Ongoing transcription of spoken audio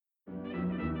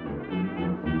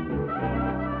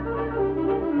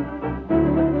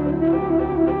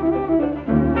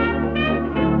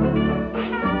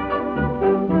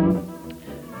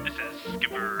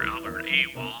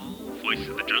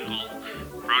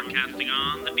broadcasting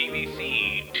on the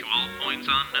DVC to all points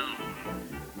unknown.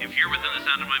 If you're within the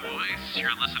sound of my voice, you're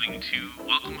listening to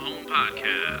Welcome Home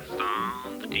Podcast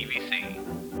on the DVC.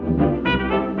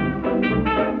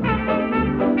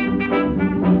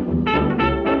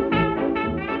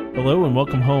 Hello and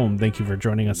welcome home. Thank you for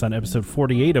joining us on episode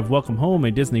 48 of Welcome Home,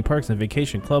 a Disney Parks and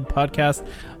Vacation Club podcast.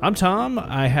 I'm Tom.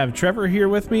 I have Trevor here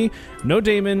with me. No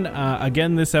Damon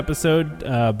again this episode,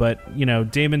 but you know,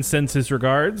 Damon sends his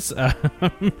regards.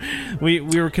 We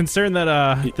were concerned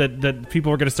that that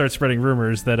people were going to start spreading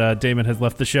rumors that Damon has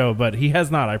left the show, but he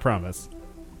has not. I promise.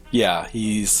 Yeah,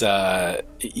 he's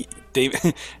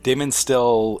Damon's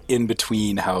still in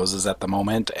between houses at the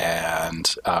moment, and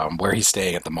where he's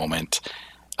staying at the moment.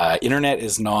 Internet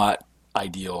is not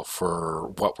ideal for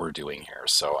what we're doing here,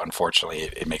 so unfortunately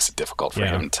it makes it difficult for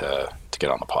him to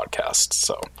get on the podcast.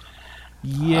 So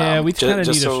yeah, we kind of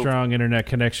need a strong internet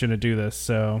connection to do this,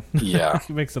 so yeah, it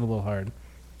makes it a little hard.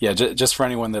 Yeah, just for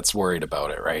anyone that's worried about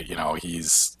it, right? You know,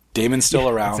 Damon's still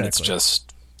around. Exactly. It's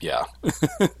just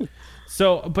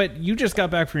So, but you just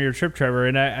got back from your trip, Trevor,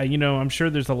 and I'm sure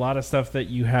there's a lot of stuff that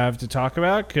you have to talk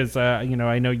about because, I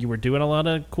know you were doing a lot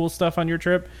of cool stuff on your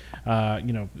trip.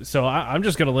 So I'm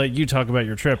just going to let you talk about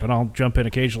your trip, and I'll jump in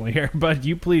occasionally here. But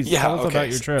you please tell us about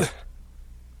your trip.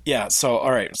 Yeah. So,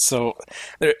 all right. So,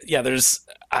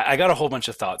 I got a whole bunch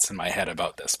of thoughts in my head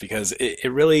about this because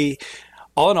it really,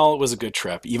 all in all, it was a good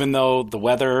trip. Even though the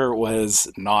weather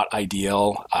was not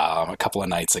ideal, a couple of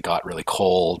nights it got really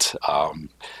cold.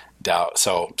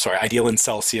 Ideal in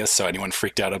Celsius. So anyone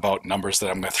freaked out about numbers that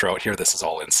I'm going to throw out here, this is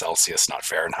all in Celsius, not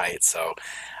Fahrenheit. So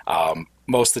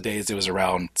most of the days it was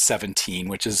around 17,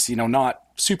 which is, not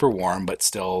super warm, but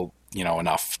still,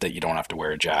 enough that you don't have to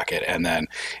wear a jacket. And then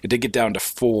it did get down to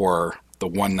 4 the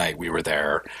one night we were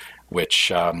there,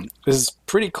 which is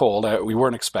pretty cold. We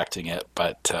weren't expecting it,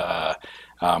 but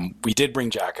we did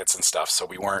bring jackets and stuff, so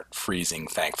we weren't freezing,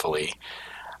 thankfully.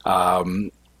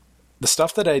 The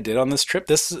stuff that I did on this trip,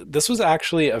 this was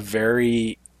actually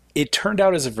it turned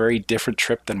out as a very different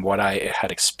trip than what I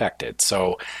had expected.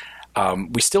 So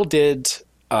we still did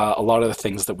a lot of the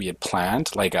things that we had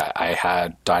planned. Like I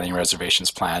had dining reservations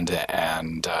planned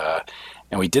and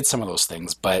we did some of those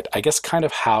things, but I guess kind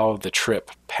of how the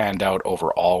trip panned out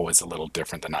overall was a little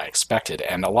different than I expected.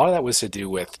 And a lot of that was to do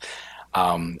with,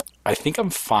 I think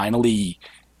I'm finally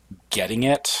getting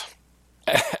it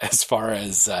as far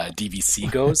as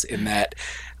DVC goes, in that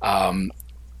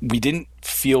we didn't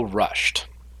feel rushed.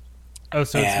 Oh,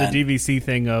 so it's the DVC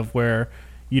thing of where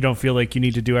you don't feel like you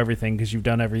need to do everything because you've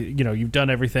done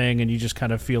everything, and you just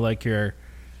kind of feel like you're,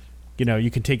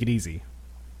 you can take it easy.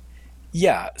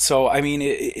 Yeah. So I mean,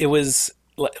 it was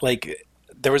like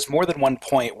there was more than one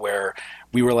point where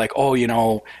we were like, oh,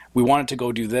 we wanted to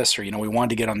go do this, or, we wanted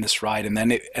to get on this ride. And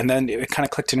then it kind of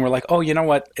clicked and we're like, oh, you know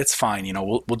what? It's fine.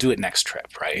 We'll do it next trip.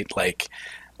 Right. Like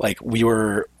we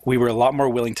were a lot more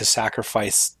willing to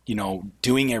sacrifice,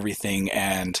 doing everything.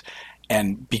 And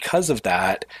because of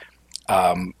that,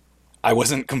 I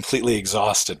wasn't completely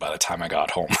exhausted by the time I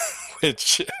got home.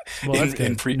 Which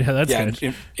in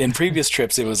previous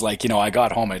trips, it was like, I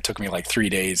got home and it took me like 3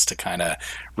 days to kind of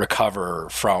recover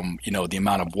from, the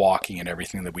amount of walking and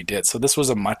everything that we did. So this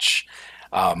was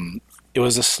it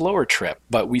was a slower trip,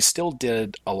 but we still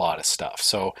did a lot of stuff.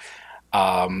 So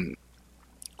I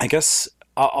guess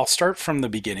I'll start from the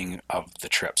beginning of the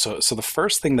trip. So the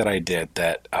first thing that I did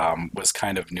that was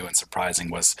kind of new and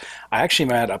surprising was I actually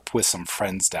met up with some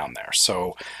friends down there.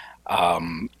 So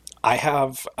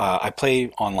I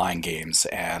play online games,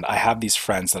 and I have these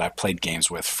friends that I've played games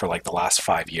with for like the last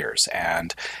 5 years.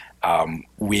 And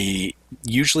they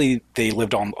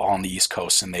lived on the East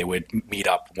Coast, and they would meet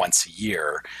up once a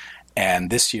year.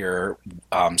 And this year,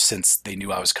 since they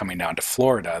knew I was coming down to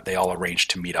Florida, they all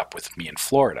arranged to meet up with me in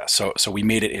Florida. So we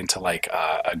made it into like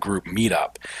a group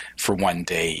meetup for one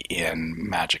day in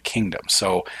Magic Kingdom.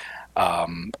 So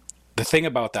the thing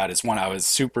about that is, one, I was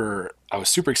super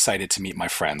excited to meet my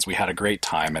friends. We had a great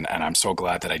time, and I'm so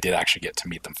glad that I did actually get to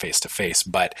meet them face to face.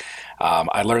 But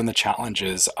I learned the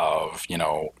challenges of,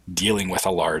 dealing with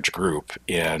a large group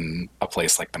in a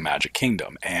place like the Magic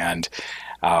Kingdom. And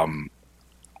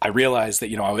I realized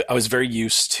that, I was very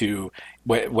used to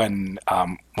when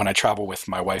I travel with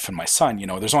my wife and my son,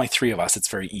 there's only 3 of us. It's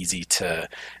very easy to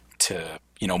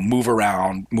move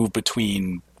around, move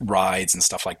between rides and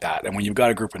stuff like that. And when you've got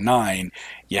a group of 9,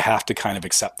 you have to kind of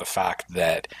accept the fact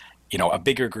that, a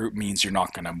bigger group means you're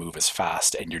not going to move as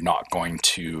fast, and you're not going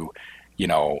to,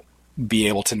 be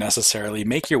able to necessarily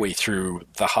make your way through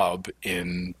the hub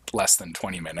in less than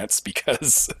 20 minutes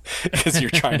because you're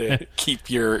trying to keep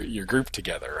your group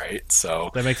together, right?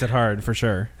 So that makes it hard for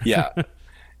sure. Yeah.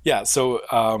 Yeah. So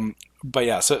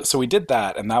we did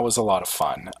that, and that was a lot of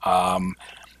fun.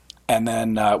 And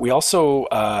then we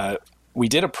also we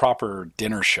did a proper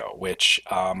dinner show, which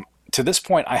to this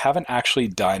point I haven't actually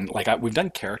done. Like we've done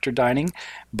character dining,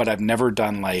 but I've never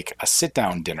done like a sit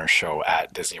down dinner show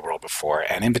at Disney World before.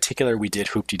 And in particular, we did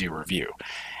Hoop-Dee-Doo Review,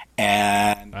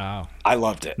 and Wow. I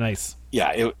loved it. Nice.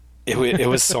 Yeah, it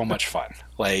was so much fun.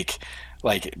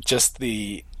 Just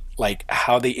the like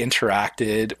how they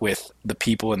interacted with the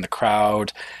people in the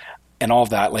crowd and all of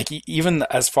that. Like even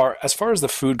as far as the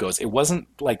food goes, it wasn't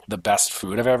like the best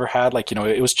food I've ever had. Like,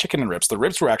 it was chicken and ribs. The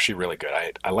ribs were actually really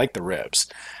good. I like the ribs.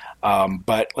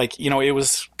 But like, it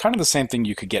was kind of the same thing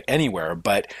you could get anywhere,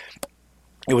 but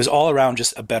it was all around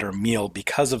just a better meal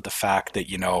because of the fact that,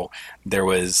 there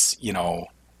was,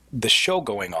 the show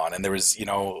going on, and there was,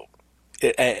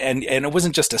 and it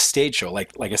wasn't just a stage show.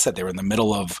 Like I said, they were in the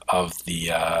middle of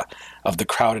the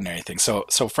crowd and everything. So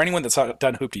for anyone that's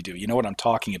done Hoop-Dee-Doo, you know what I'm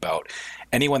talking about.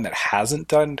 Anyone that hasn't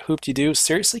done Hoop-Dee-Doo,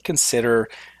 seriously consider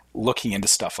looking into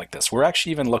stuff like this. We're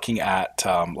actually even looking at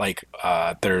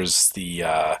there's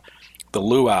the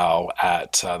luau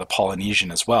at the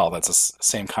Polynesian as well. That's the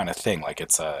same kind of thing. Like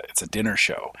it's a dinner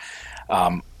show.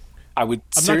 I would.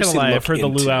 I'm not gonna lie. I've heard the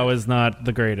into, luau is not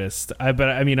the greatest. But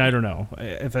I mean, I don't know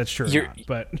if that's true or not.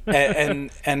 But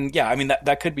and yeah, I mean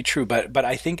that could be true. But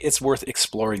I think it's worth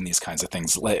exploring these kinds of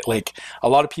things. Like a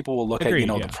lot of people will look Agreed,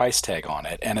 at yeah. the price tag on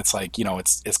it, and it's like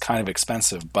it's kind of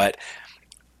expensive. But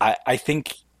I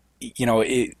think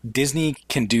Disney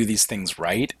can do these things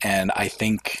right, and I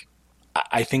think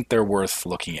they're worth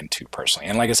looking into personally.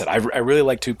 And like I said, I really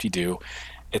like Hoop-Dee-Doo.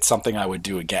 It's something I would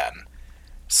do again.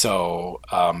 So,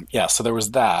 so there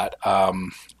was that.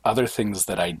 Other things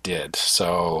that I did.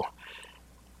 So,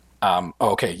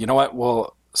 okay, you know what?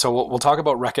 We'll talk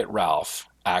about Wreck-It Ralph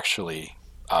actually,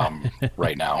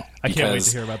 right now. I can't wait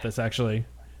to hear about this actually.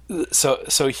 So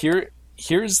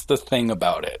here's the thing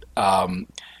about it.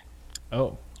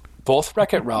 Oh, Both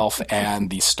Wreck-It Ralph and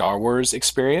the Star Wars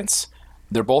experience,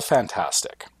 they're both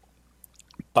fantastic.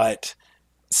 But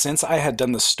since I had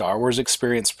done the Star Wars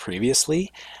experience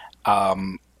previously,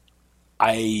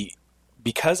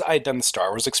 because I had done the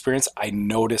Star Wars experience, I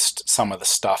noticed some of the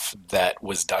stuff that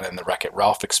was done in the Wreck-It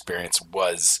Ralph experience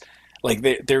was like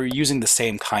they were using the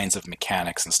same kinds of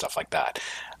mechanics and stuff like that.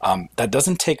 That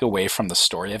doesn't take away from the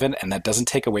story of it, and that doesn't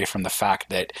take away from the fact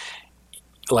that,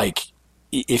 like,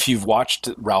 if you've watched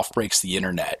Ralph Breaks the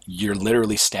Internet, you're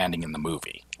literally standing in the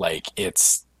movie. Like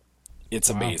it's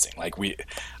wow. amazing.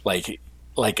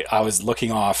 Like I was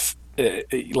looking off.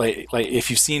 Like if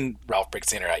you've seen Ralph Breaks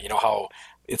the Internet, you know how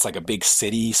it's like a big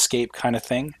cityscape kind of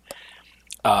thing.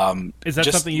 Is that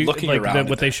something you like?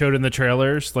 What they showed in the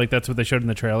trailers, like that's what they showed in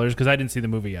the trailers, because I didn't see the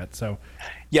movie yet. So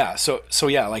yeah, so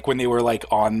yeah, like when they were like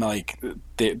on like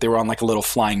they were on like a little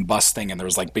flying bus thing, and there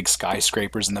was like big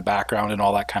skyscrapers in the background and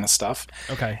all that kind of stuff.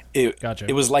 Okay, gotcha.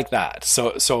 It was like that.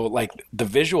 So like the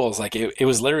visuals, like it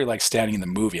was literally like standing in the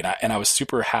movie, and I was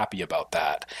super happy about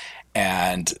that.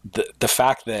 And the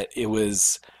fact that it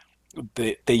was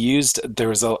they used, there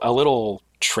was a little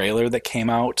trailer that came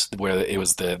out where it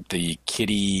was the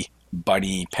Kitty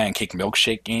Bunny Pancake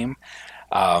Milkshake game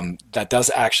that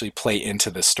does actually play into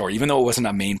the story, even though it wasn't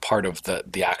a main part of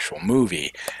the actual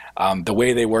movie. The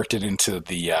way they worked it into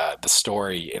the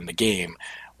story in the game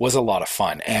was a lot of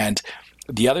fun. And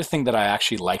the other thing that I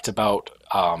actually liked about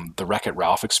the Wreck-It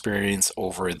Ralph experience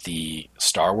over the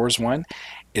Star Wars one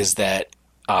is that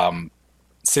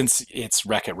since it's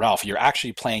Wreck-It Ralph, you're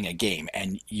actually playing a game,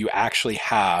 and you actually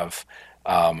have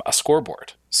a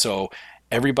scoreboard. So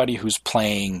everybody who's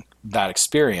playing that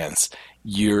experience,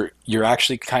 you're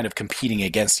actually kind of competing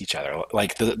against each other.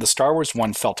 Like the Star Wars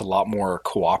one felt a lot more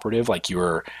cooperative. Like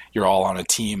you're all on a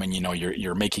team, and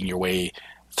you're making your way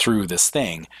through this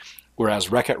thing. Whereas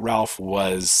Wreck-It Ralph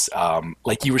was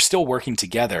like you were still working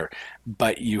together,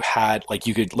 but you had like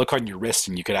you could look on your wrist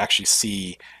and you could actually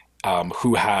see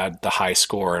who had the high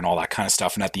score and all that kind of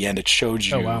stuff. And at the end, it showed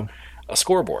you a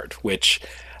scoreboard, which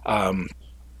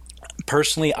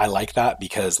personally I like that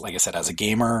because, like I said, as a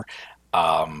gamer,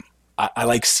 I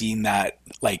like seeing that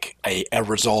like a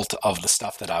result of the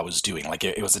stuff that I was doing. Like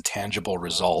it was a tangible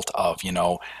result of,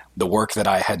 the work that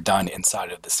I had done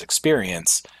inside of this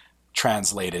experience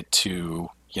translated to,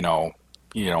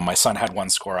 my son had one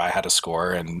score, I had a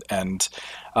score, and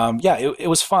it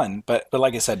was fun. But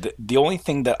like I said, the only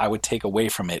thing that I would take away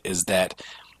from it is that,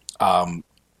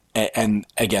 and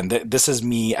again, this is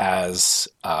me as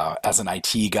an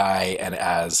IT guy and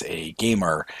as a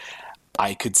gamer,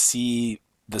 I could see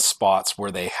the spots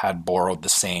where they had borrowed the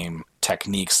same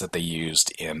techniques that they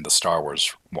used in the Star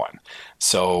Wars one.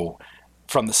 So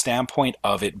from the standpoint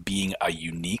of it being a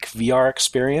unique VR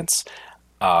experience,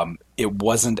 it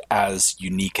wasn't as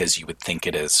unique as you would think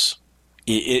it is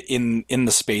in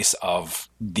the space of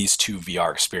these two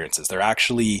VR experiences. They're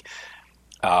actually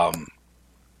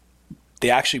they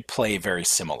actually play very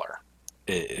similar.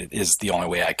 It is the only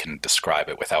way I can describe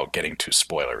it without getting too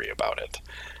spoilery about it.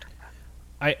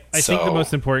 I think the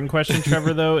most important question,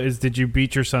 Trevor, though, is did you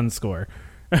beat your son's score?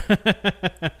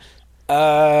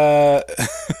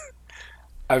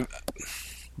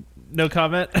 No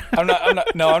comment. I'm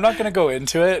not going to go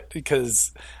into it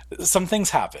because some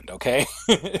things happened. Okay.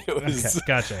 Okay,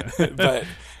 gotcha.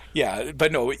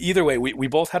 but no, either way, we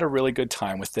both had a really good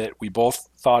time with it. We both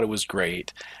thought it was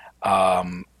great.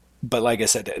 But like I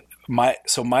said, my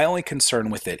only concern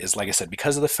with it is, like I said,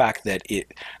 because of the fact that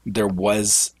there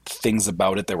was things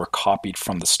about it that were copied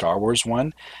from the Star Wars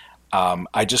one.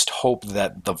 I just hope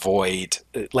that the Void,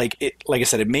 like I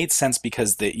said, it made sense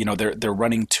because they're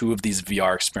running two of these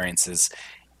VR experiences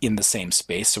in the same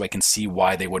space, so I can see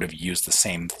why they would have used the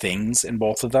same things in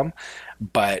both of them.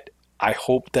 But I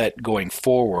hope that going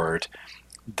forward,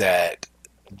 that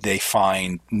they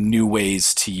find new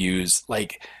ways to use,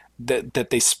 like that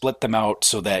they split them out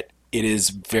so that it is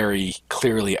very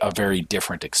clearly a very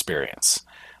different experience.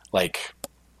 Like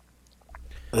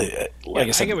I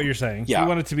said, I get what you're saying. Yeah. You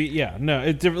want it to be,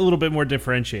 it's a little bit more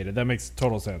differentiated. That makes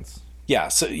total sense. Yeah.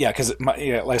 So because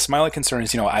my only concern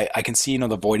is, I can see,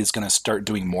 the Void is going to start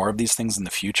doing more of these things in the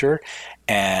future,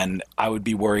 and I would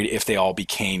be worried if they all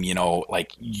became, how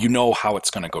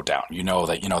it's going to go down.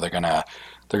 That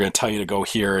they're going to tell you to go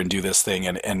here and do this thing,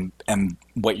 and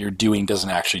what you're doing doesn't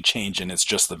actually change, and it's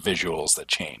just the visuals that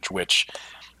change, which.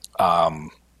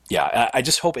 I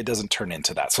just hope it doesn't turn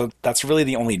into that. So that's really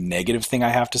the only negative thing I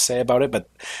have to say about it.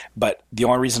 But the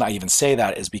only reason I even say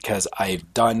that is because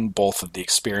I've done both of the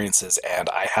experiences, and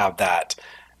I have that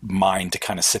mind to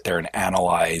kind of sit there and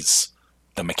analyze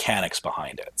the mechanics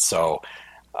behind it. So,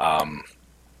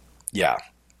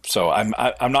 So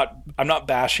I'm not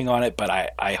bashing on it, but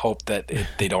I hope that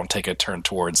they don't take a turn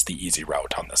towards the easy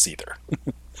route on this either.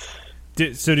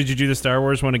 So did you do the Star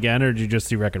Wars one again, or did you just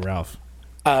do Wreck-It Ralph?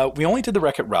 We only did the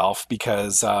Wreck-It Ralph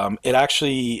because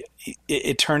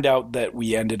it turned out that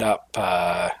we ended up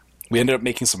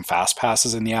making some fast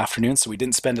passes in the afternoon, so we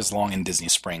didn't spend as long in Disney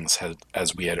Springs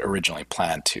as we had originally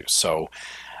planned to. So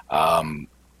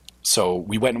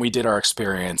we went and we did our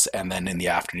experience, and then in the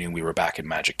afternoon we were back in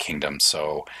Magic Kingdom.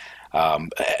 So,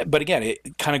 but again,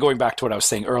 kind of going back to what I was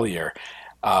saying earlier,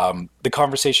 the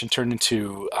conversation turned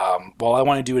into, well, I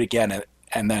want to do it again,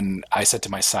 and then I said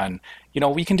to my son,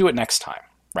 we can do it next time.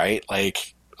 Right?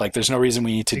 Like there's no reason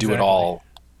we need to do it all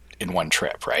in one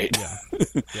trip, right?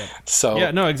 Yeah. So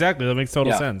yeah, no, exactly. That makes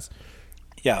total sense.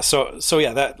 Yeah. So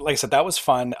that, like I said, that was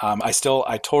fun. I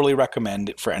totally recommend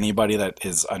it for anybody that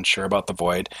is unsure about the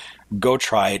Void. Go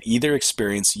try it. Either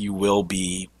experience, you will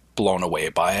be blown away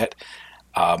by it.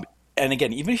 And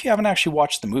again, even if you haven't actually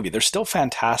watched the movie, they're still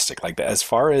fantastic. Like as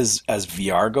far as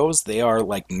VR goes, they are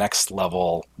like next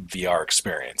level VR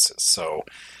experiences. So.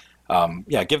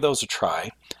 Give those a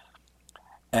try.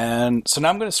 And so now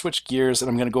I'm going to switch gears, and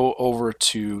I'm going to go over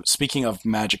to, speaking of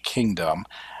Magic Kingdom,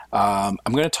 I'm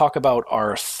going to talk about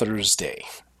our Thursday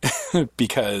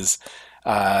because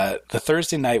the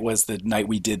Thursday night was the night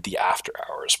we did the after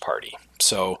hours party.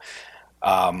 So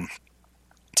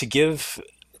to give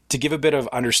a bit of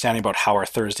understanding about how our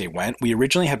Thursday went, we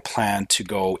originally had planned to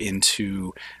go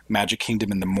into Magic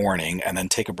Kingdom in the morning and then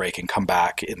take a break and come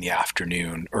back in the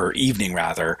afternoon, or evening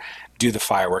rather, do the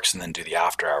fireworks and then do the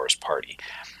after hours party.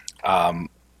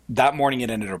 That morning it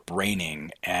ended up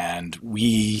raining, and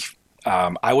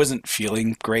I wasn't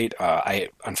feeling great.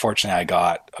 Unfortunately I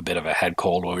got a bit of a head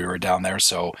cold while we were down there,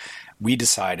 so we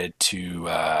decided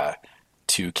to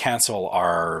cancel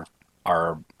our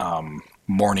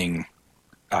morning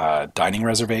dining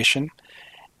reservation,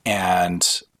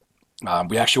 and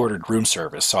we actually ordered room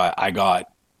service. So I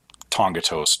got Tonga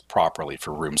toast properly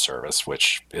for room service,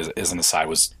 which is an aside,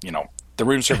 was, the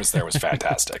room service there was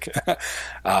fantastic.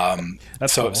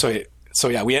 That's cool. So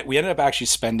we ended up actually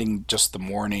spending just the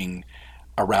morning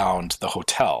around the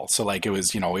hotel. So like it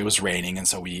was raining, and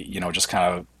so we just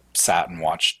kind of sat and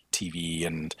watched TV,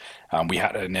 and we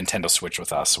had a Nintendo Switch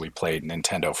with us, so we played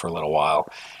Nintendo for a little while.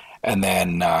 And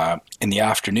then in the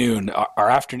afternoon,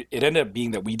 it ended up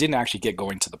being that we didn't actually get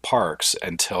going to the parks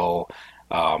until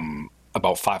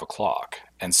about 5:00.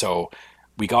 And so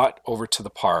we got over to the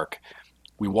park.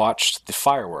 We watched the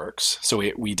fireworks. So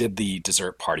we did the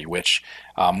dessert party, which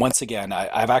once again,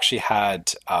 I've actually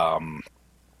had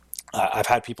I've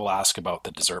had people ask about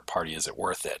the dessert party. Is it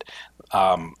worth it?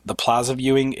 The plaza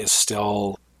viewing is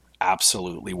still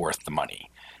absolutely worth the money.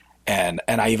 And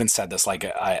I even said this, like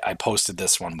I posted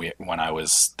this when I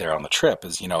was there on the trip,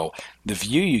 is, the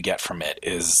view you get from it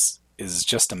is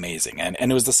just amazing. And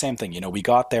it was the same thing. We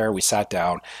got there, we sat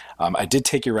down. I did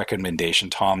take your recommendation,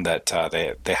 Tom, that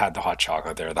they had the hot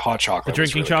chocolate there. The hot chocolate, the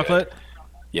drinking was really chocolate. Good.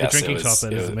 Yes, the drinking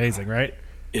chocolate is amazing, right?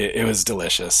 It was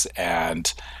delicious.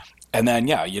 And then,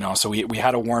 so we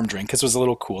had a warm drink because it was a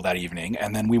little cool that evening.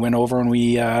 And then we went over and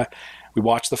we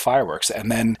watched the fireworks.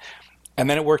 And then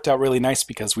it worked out really nice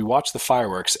because we watched the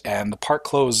fireworks and the park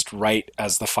closed right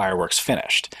as the fireworks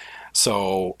finished.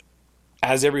 So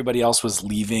as everybody else was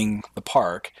leaving the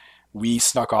park, we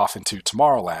snuck off into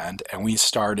Tomorrowland and we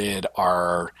started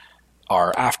our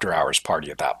after hours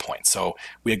party at that point. So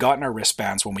we had gotten our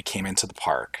wristbands when we came into the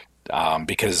park.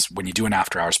 Because when you do an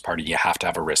after hours party, you have to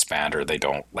have a wristband or they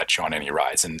don't let you on any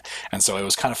rides. And so it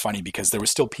was kind of funny because there were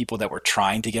still people that were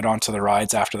trying to get onto the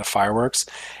rides after the fireworks.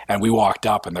 And we walked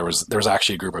up and there was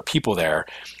actually a group of people there.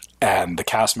 And the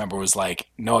cast member was like,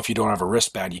 no, if you don't have a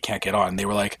wristband, you can't get on. And they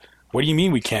were like, what do you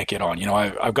mean we can't get on?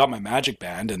 I've got my magic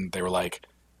band. And they were like,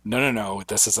 no,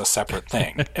 this is a separate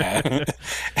thing.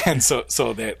 And so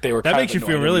they were that kind makes of you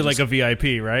feel really like a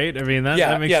VIP, right? I mean,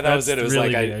 that makes that was it. It was really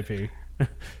like VIP.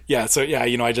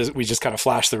 We just kind of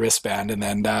flashed the wristband, and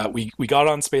then we got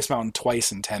on Space Mountain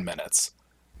twice in 10 minutes.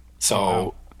 So,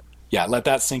 wow. Yeah, let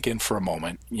that sink in for a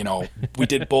moment. We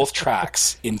did both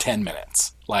tracks in 10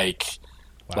 minutes. Like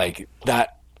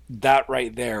that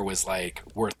right there was like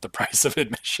worth the price of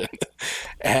admission.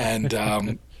 And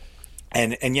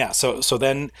yeah, so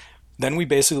then we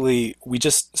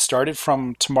just started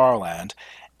from Tomorrowland.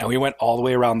 And we went all the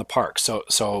way around the park.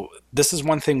 So this is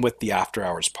one thing with the after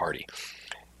hours party.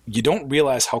 You don't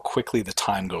realize how quickly the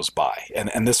time goes by.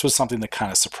 And this was something that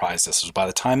kind of surprised us. Was by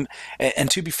the time,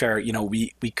 and to be fair,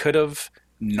 we could have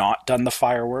not done the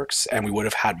fireworks and we would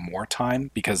have had more time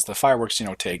because the fireworks,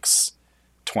 takes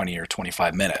 20 or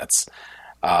 25 minutes.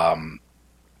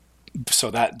 So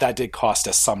that did cost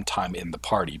us some time in the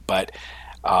party. But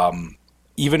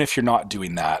even if you're not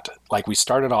doing that, like we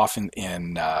started off in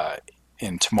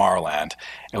Tomorrowland,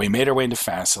 and we made our way into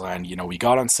Fantasyland. We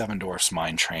got on Seven Dwarfs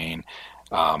Mine Train.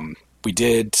 We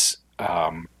did,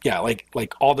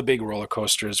 like all the big roller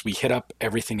coasters. We hit up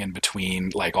everything in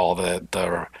between, like all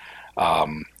the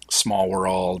Small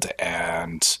World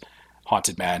and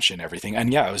Haunted Mansion, everything.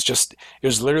 And yeah, it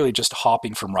was literally just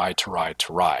hopping from ride to ride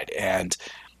to ride, and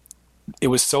it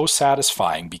was so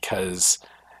satisfying because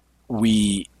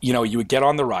you would get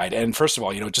on the ride, and first of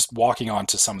all, just walking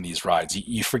onto some of these rides,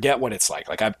 you forget what it's like.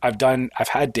 Like I've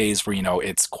had days where,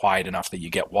 it's quiet enough that you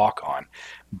get walk on,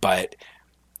 but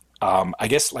I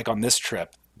guess like on this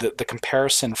trip, the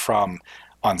comparison from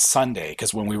on Sunday,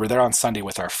 because when we were there on Sunday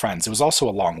with our friends, it was also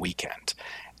a long weekend.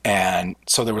 And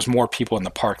so there was more people in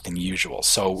the park than usual.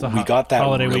 So we got that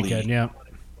holiday weekend. Yeah.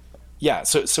 Yeah.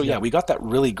 So we got that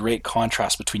really great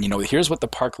contrast between, here's what the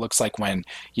park looks like when,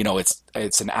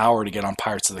 it's an hour to get on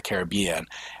Pirates of the Caribbean.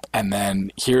 And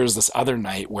then here's this other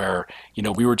night where,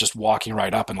 we were just walking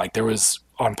right up and like there was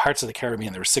on Pirates of the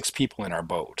Caribbean, there were 6 people in our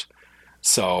boat.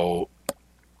 So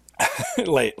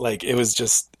like it was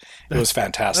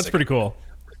fantastic. That's pretty cool.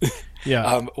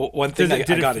 Yeah. One thing I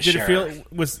got to share.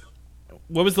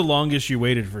 What was the longest you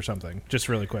waited for something? Just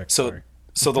really quick.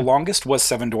 So the longest was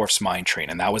Seven Dwarfs Mine Train,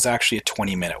 and that was actually a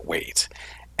 20-minute wait.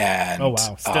 And oh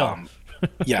wow, still.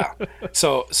 Yeah.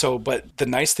 So but the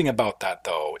nice thing about that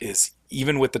though is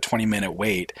even with the 20-minute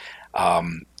wait,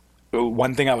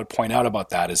 one thing I would point out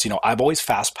about that is, I've always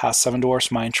FastPass Seven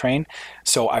Dwarfs Mine Train,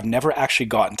 so I've never actually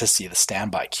gotten to see the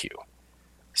standby queue.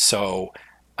 So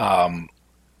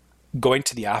going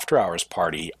to the after hours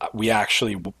party, we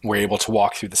actually were able to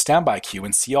walk through the standby queue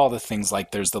and see all the things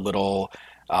like there's the little,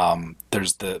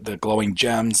 there's the glowing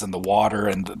gems and the water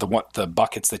and the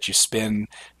buckets that you spin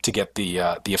to get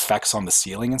the effects on the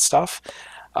ceiling and stuff.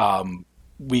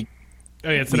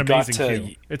 It's an amazing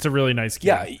queue. It's a really nice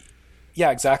queue. Yeah,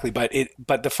 exactly. But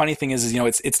the funny thing is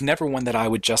it's never one that I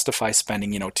would justify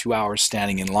spending 2 hours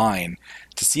standing in line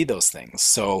to see those things.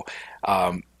 So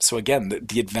again,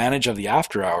 the advantage of the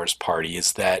after hours party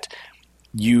is that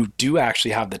you do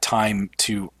actually have the time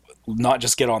to not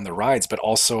just get on the rides, but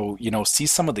also see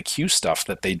some of the queue stuff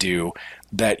that they do.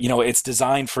 That it's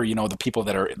designed for the people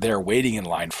that are there waiting in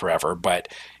line forever, but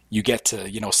you get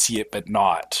to see it, but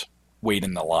not wait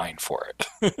in the line for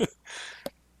it.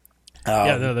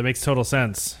 That makes total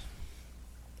sense.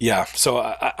 Yeah. So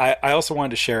I also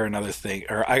wanted to share another thing,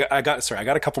 or I got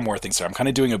a couple more things there. I'm kind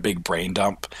of doing a big brain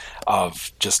dump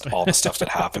of just all the stuff that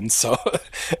happened. So,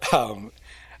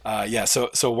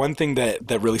 So one thing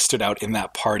that really stood out in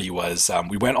that party was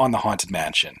we went on the Haunted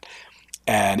Mansion,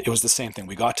 And it was the same thing.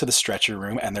 We got to the stretcher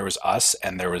room, and there was us,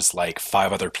 and there was like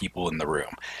 5 other people in the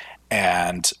room.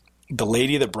 And the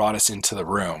lady that brought us into the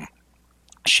room,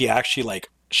 she actually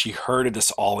she herded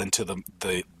us all into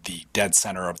the dead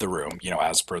center of the room,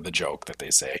 as per the joke that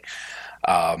they say.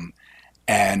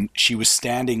 And she was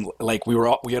standing, like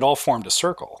we had all formed a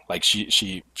circle. Like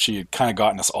she had kind of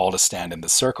gotten us all to stand in the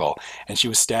circle, and she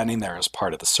was standing there as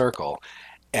part of the circle.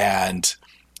 And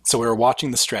so we were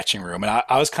watching the stretching room, and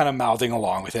I was kind of mouthing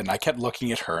along with it, and I kept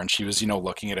looking at her, and she was,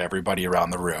 looking at everybody around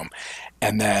the room.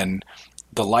 And then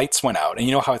the lights went out, and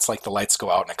you know how it's like the lights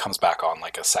go out and it comes back on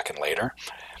like a second later.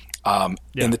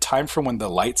 In the time from when the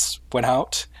lights went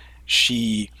out,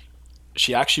 she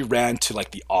actually ran to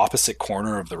like the opposite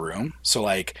corner of the room. So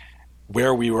like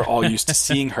where we were all used to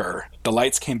seeing her, the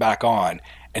lights came back on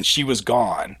and she was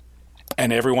gone.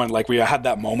 And everyone, like, we had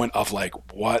that moment of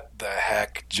like, what the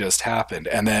heck just happened?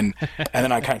 And then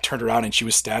I kind of turned around and she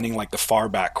was standing like the far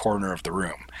back corner of the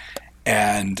room.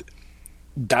 And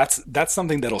that's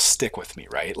something that'll stick with me,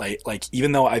 right? Like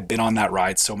even though I've been on that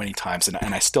ride so many times and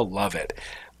I still love it,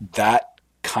 that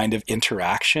kind of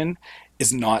interaction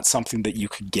is not something that you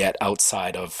could get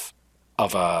outside of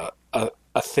a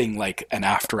thing like an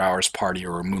after hours party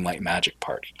or a Moonlight Magic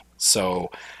party.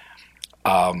 So,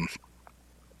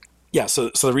 yeah. So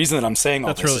the reason that I'm saying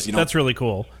all this is, that's really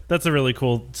cool. That's a really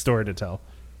cool story to tell.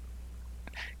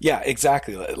 Yeah,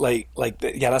 exactly.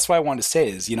 That's why I wanted to say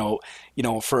is,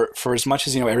 for as much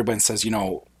as, everybody says,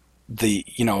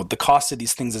 the cost of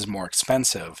these things is more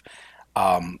expensive.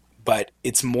 But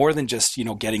it's more than just,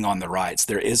 getting on the rides.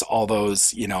 There is all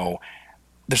those,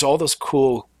 there's all those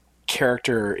cool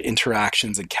character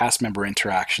interactions and cast member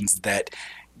interactions that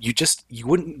you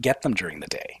wouldn't get them during the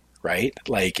day, right?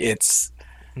 Like it's,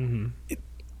 having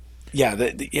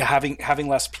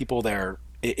less people there,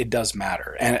 it does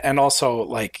matter. And also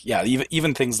like,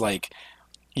 even things like,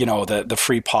 the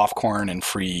free popcorn and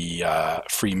free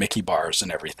Mickey bars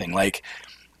and everything. Like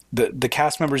the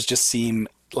cast members just seem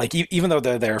like, even though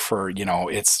they're there for,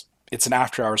 it's an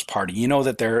after hours party,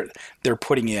 that they're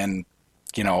putting in,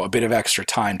 a bit of extra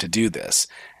time to do this.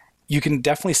 You can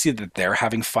definitely see that they're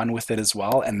having fun with it as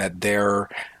well. And that they're,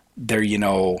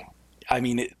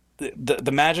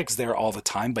 the magic's there all the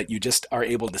time, but you just are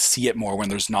able to see it more when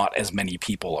there's not as many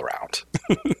people around.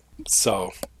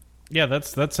 So yeah,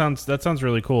 that sounds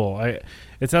really cool.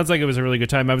 It sounds like it was a really good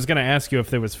time. I was going to ask you if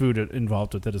there was food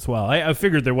involved with it as well. I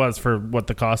figured there was for what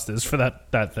the cost is for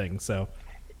that thing. So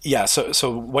yeah,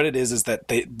 so what it is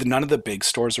that none of the big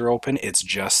stores are open. It's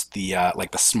just the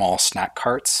like the small snack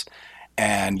carts.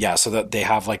 And yeah, so that they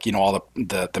have like, all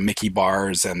the Mickey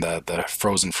bars and the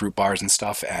frozen fruit bars and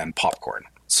stuff and popcorn.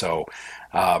 So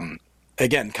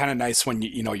again, kind of nice when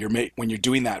when you're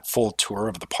doing that full tour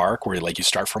of the park where like you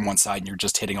start from one side and you're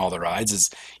just hitting all the rides, is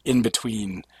in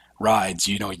between rides,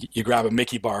 you grab a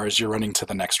Mickey bar as you're running to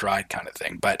the next ride kind of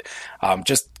thing. But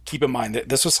just keep in mind that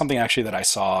this was something actually that I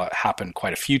saw happen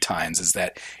quite a few times, is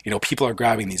that, people are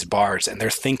grabbing these bars and they're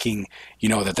thinking,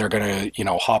 that they're going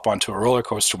to, hop onto a roller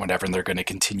coaster or whatever, and they're going to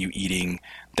continue eating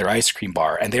their ice cream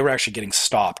bar. And they were actually getting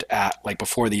stopped at, like,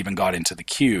 before they even got into the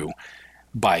queue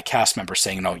by cast members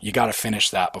saying, no, you got to finish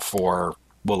that before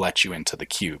we'll let you into the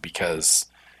queue, because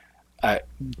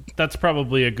that's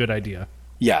probably a good idea.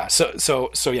 Yeah.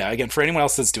 So yeah, again, for anyone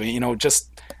else that's doing it, just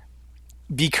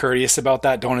be courteous about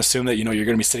that. Don't assume that, you're going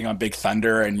to be sitting on Big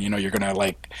Thunder and, you're going to,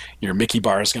 like, your Mickey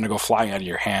bar is going to go flying out of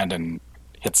your hand and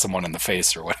hit someone in the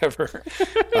face or whatever.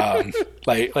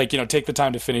 Take the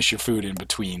time to finish your food in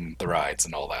between the rides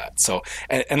and all that. So,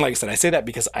 and like I said, I say that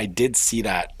because I did see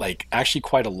that, like, actually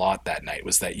quite a lot that night,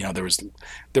 was that,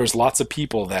 there was lots of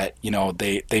people that,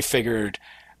 they figured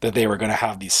that they were going to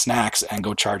have these snacks and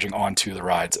go charging onto the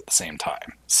rides at the same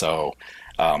time. So,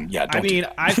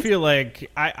 I feel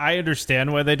like I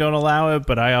understand why they don't allow it,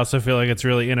 but I also feel like it's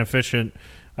really inefficient.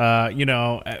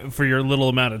 For your little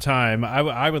amount of time,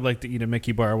 I would like to eat a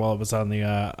Mickey bar while it was on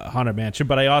the Haunted Mansion,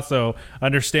 but I also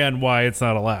understand why it's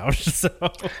not allowed. So.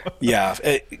 Yeah,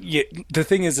 the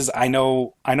thing is I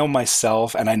know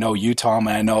myself, and I know you, Tom,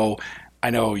 and I know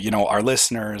our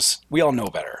listeners. We all know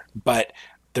better, but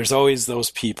there's always those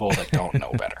people that don't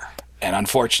know better, and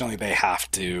unfortunately, they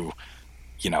have to,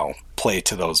 play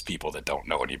to those people that don't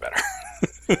know any better.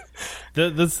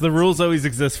 The rules always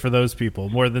exist for those people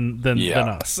more than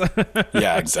us.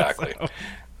 Yeah, exactly. So.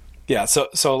 Yeah,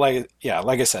 so like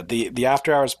I said, the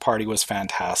after hours party was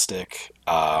fantastic.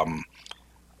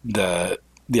 The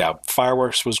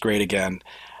fireworks was great again.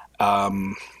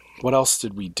 What else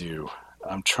did we do?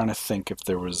 I'm trying to think if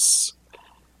there was.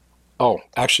 Oh,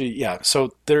 actually, yeah.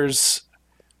 So there's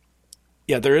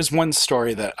Yeah, there is one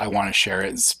story that I want to share.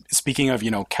 It's, speaking of,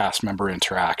 cast member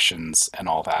interactions and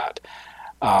all that.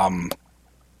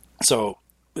 So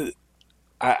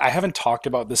I haven't talked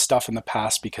about this stuff in the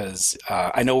past because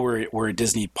I know we're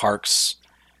Disney parks,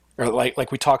 or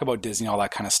like we talk about Disney, all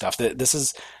that kind of stuff. This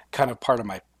is kind of part of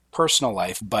my personal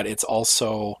life, but it's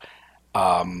also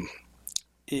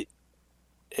it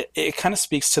it kind of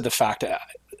speaks to the fact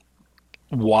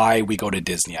why we go to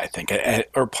Disney, I think,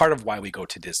 or part of why we go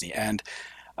to Disney. And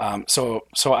so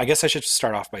I guess I should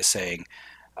start off by saying,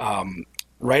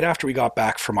 right after we got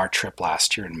back from our trip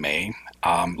last year in May,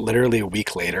 literally a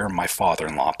week later, my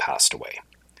father-in-law passed away.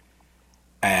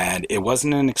 And it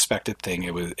wasn't an expected thing.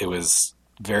 It was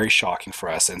very shocking for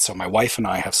us. And so my wife and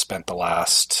I have spent the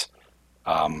last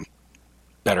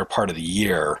better part of the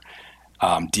year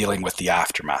dealing with the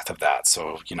aftermath of that.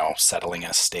 So, settling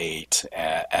an estate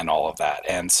and all of that.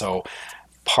 And so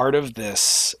part of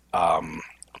this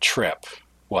trip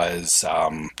was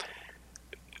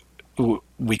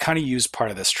we kind of used part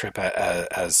of this trip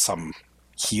as some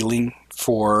healing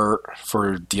for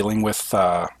dealing with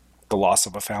the loss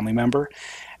of a family member.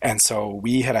 And so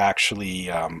we had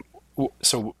actually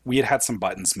we had some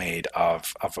buttons made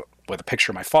of with a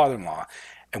picture of my father-in-law,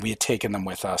 and we had taken them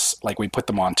with us. Like, we put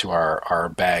them onto our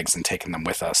bags and taken them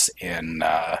with us in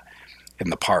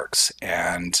the parks.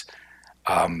 And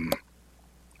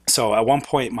so at one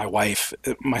point, my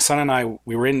son and I,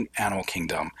 we were in Animal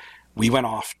Kingdom. We went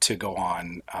off to go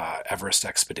on Everest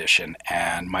expedition,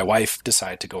 and my wife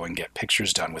decided to go and get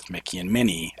pictures done with Mickey and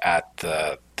Minnie at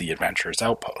the Adventurers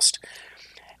Outpost.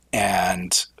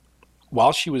 And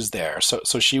while she was there,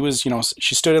 so she was,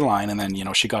 she stood in line, and then,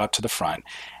 she got up to the front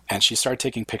and she started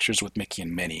taking pictures with Mickey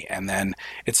and Minnie. And then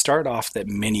it started off that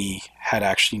Minnie had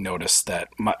actually noticed that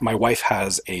my wife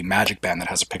has a magic band that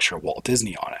has a picture of Walt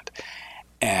Disney on it.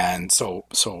 And so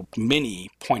Minnie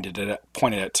pointed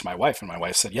it to my wife, and my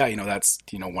wife said, "Yeah, that's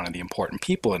one of the important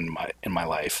people in my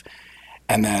life."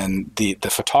 And then the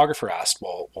photographer asked,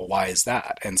 well, why is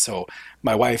that? And so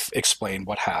my wife explained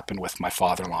what happened with my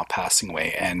father-in-law passing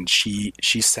away, and she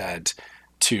said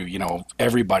to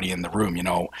everybody in the room,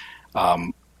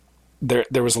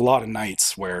 there was a lot of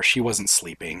nights where she wasn't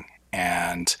sleeping,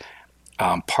 and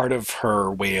part of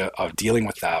her way of dealing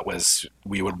with that was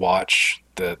we would watch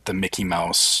the Mickey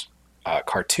Mouse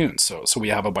cartoons. So we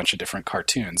have a bunch of different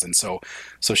cartoons, and so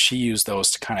she used those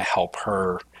to kind of help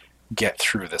her get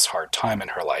through this hard time in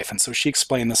her life. And so she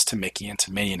explained this to Mickey and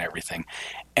to Minnie and everything,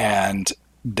 and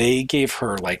they gave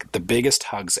her like the biggest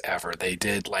hugs ever. They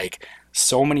did like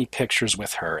so many pictures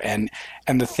with her, and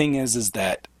the thing is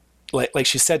that like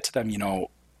she said to them,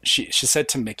 she said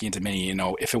to Mickey and to Minnie,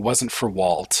 if it wasn't for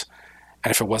Walt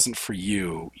and if it wasn't for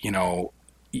you,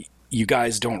 you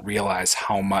guys don't realize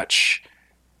how much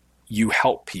you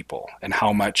help people and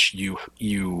how much you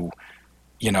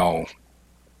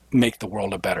make the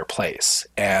world a better place.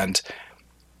 And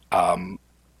I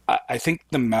think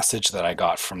the message that I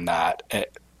got from that,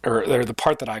 or the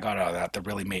part that I got out of that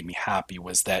really made me happy,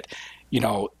 was that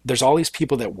there's all these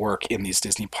people that work in these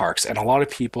Disney parks, and a lot of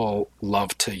people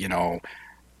love to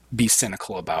be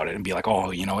cynical about it and be like,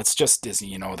 oh, it's just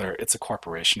Disney, it's a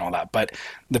corporation, all that. But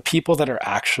the people that are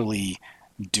actually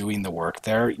doing the work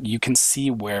there, you can see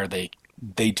where they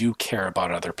do care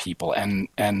about other people. And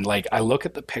like, I look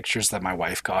at the pictures that my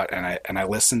wife got, and I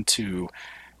listen to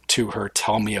her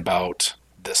tell me about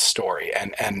this story,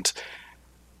 and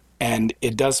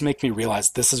it does make me realize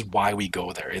this is why we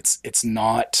go there. It's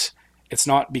not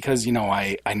because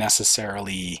I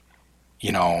necessarily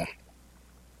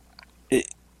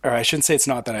or I shouldn't say it's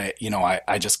not that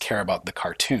I just care about the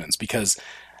cartoons, because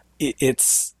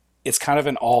it's kind of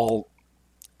an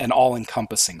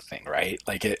all-encompassing thing, right?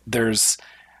 Like, there's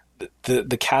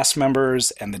the cast members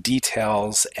and the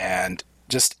details and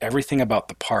just everything about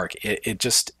the park.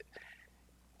 It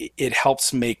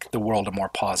helps make the world a more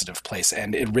positive place.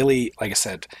 And it really, like I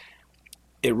said,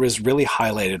 it was really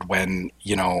highlighted when,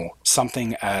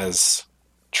 something as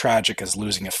tragic as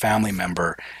losing a family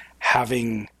member,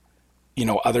 having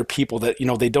other people that,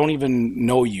 they don't even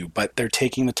know you, but they're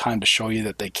taking the time to show you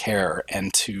that they care,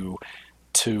 and to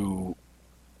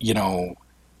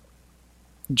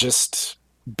just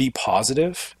be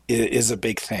positive is a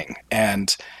big thing.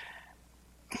 And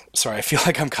sorry, I feel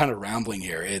like I'm kind of rambling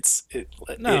here. I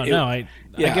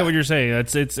get what you're saying.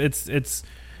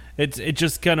 It's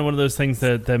just kind of one of those things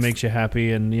that makes you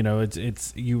happy, and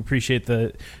it's you appreciate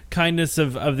the kindness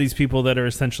of these people that are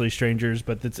essentially strangers,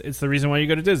 but it's the reason why you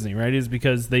go to Disney, right? Is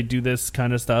because they do this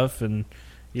kind of stuff, and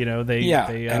it's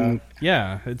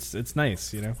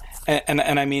nice,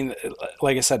 And I mean,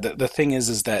 like I said, the thing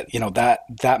is that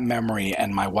that memory,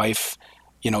 and my wife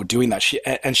doing that. She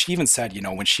even said,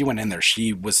 when she went in there,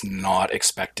 she was not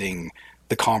expecting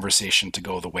the conversation to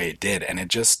go the way it did. And it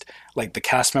just, like, the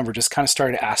cast member just kind of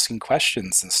started asking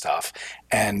questions and stuff.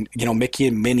 And, Mickey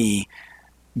and Minnie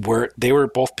they were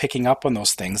both picking up on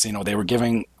those things. They were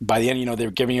giving, by the end, they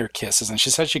were giving her kisses. And she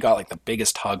said she got like the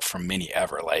biggest hug from Minnie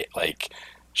ever. Like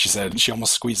she said she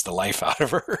almost squeezed the life out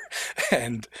of her.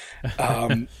 And,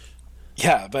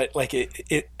 yeah, but like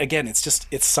it again,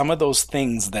 it's some of those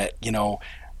things that,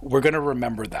 we're going to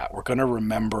remember that. We're going to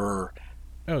remember,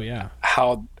 oh yeah,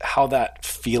 how that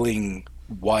feeling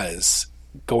was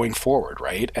going forward.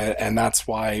 Right. And that's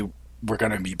why we're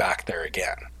going to be back there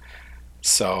again.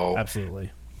 So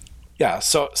absolutely. Yeah.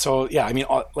 So yeah, I mean,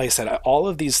 like I said, all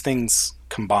of these things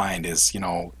combined is,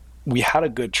 we had a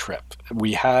good trip.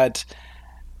 We had,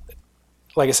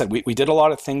 like I said, we did a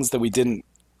lot of things that we didn't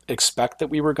expect that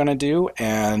we were going to do.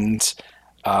 And,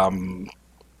 I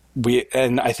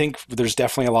think there's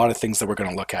definitely a lot of things that we're going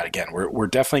to look at again. We're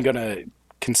definitely going to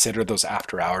consider those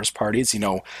after hours parties,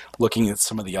 looking at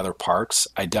some of the other parks.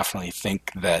 I definitely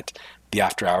think that the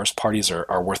after hours parties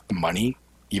are worth the money,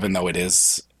 even though it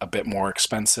is a bit more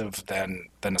expensive than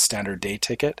a standard day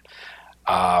ticket.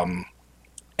 And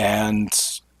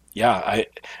yeah,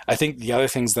 I think the other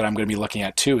things that I'm going to be looking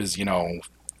at too is,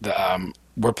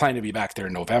 we're planning to be back there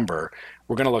in November.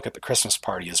 We're going to look at the Christmas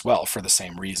party as well for the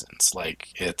same reasons. Like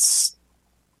I'm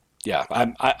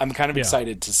kind of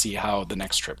excited to see how the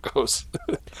next trip goes.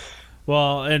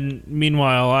 Well, and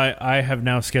meanwhile, I have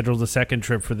now scheduled a second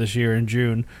trip for this year in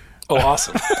June. Oh,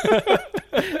 awesome.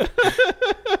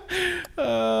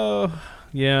 Oh,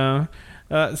 yeah.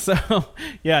 So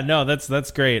yeah, no,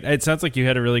 that's great. It sounds like you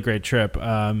had a really great trip.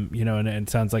 And it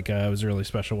sounds like it was a really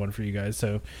special one for you guys.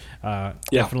 So,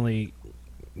 definitely,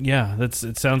 yeah,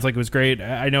 it sounds like it was great.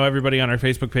 I know everybody on our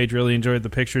Facebook page really enjoyed the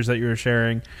pictures that you were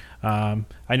sharing. I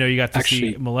know you got to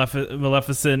see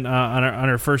Maleficent on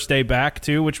her first day back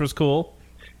too, which was cool.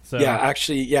 So.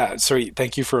 Yeah, sorry.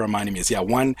 Thank you for reminding me.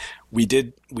 One, we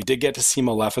did get to see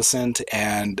Maleficent,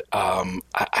 and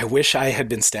I wish I had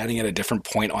been standing at a different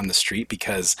point on the street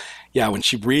because, when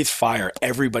she breathed fire,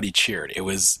 everybody cheered. It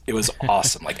was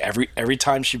awesome. Like every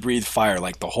time she breathed fire,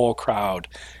 like the whole crowd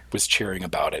was cheering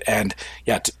about it. And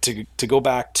to go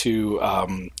back to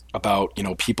about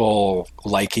people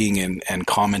liking and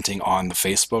commenting on the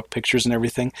Facebook pictures and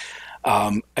everything,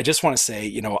 I just want to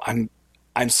say,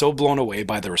 I'm so blown away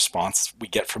by the response we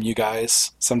get from you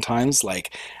guys sometimes.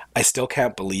 Like, I still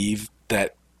can't believe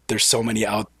that there's so many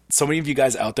of you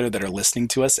guys out there that are listening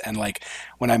to us. And like,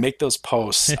 when I make those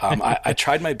posts, I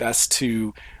tried my best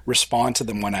to respond to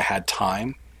them when I had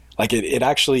time. Like it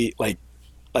actually like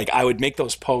I would make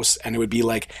those posts and it would be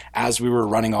like, as we were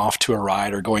running off to a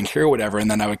ride or going here or whatever.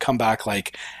 And then I would come back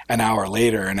like an hour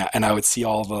later and I would see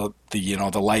all the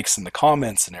the likes and the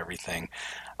comments and everything.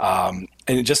 And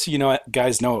just so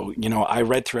guys know, I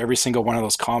read through every single one of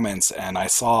those comments and I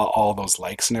saw all those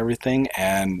likes and everything.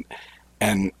 And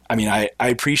I mean, I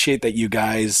appreciate that you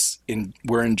guys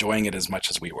were enjoying it as much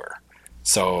as we were.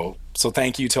 So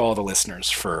thank you to all the listeners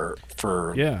for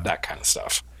that kind of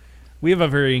stuff. We have a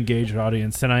very engaged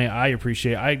audience, and I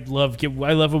appreciate. I love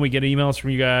when we get emails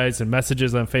from you guys and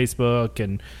messages on Facebook,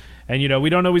 and we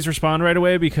don't always respond right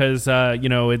away because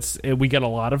we get a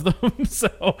lot of them.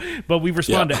 So, but we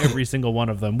respond to every single one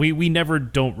of them. We never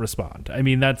don't respond. I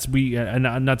mean,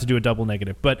 and not to do a double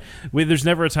negative, but there's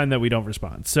never a time that we don't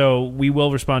respond. So we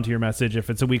will respond to your message if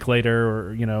it's a week later,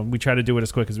 or we try to do it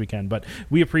as quick as we can. But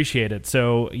we appreciate it.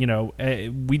 So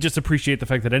we just appreciate the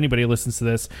fact that anybody listens to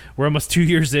this. We're almost 2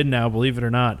 years in now, believe it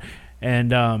or not.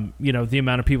 And the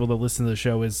amount of people that listen to the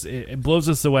show it blows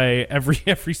us away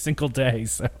every single day.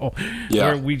 So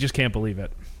we just can't believe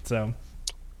it. So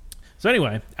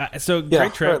anyway,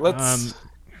 great trip.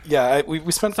 Right,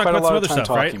 we spent quite a lot of time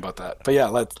talking about that.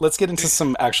 But let's get into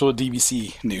some actual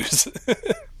DVC news.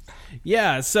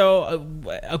 Yeah, so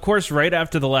of course, right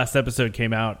after the last episode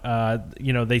came out,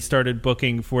 they started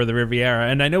booking for the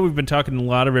Riviera, and I know we've been talking a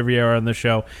lot of Riviera on the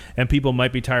show, and people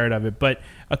might be tired of it, but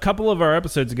a couple of our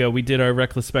episodes ago, we did our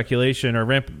reckless speculation or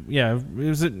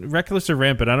was it reckless or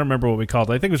rampant? I don't remember what we called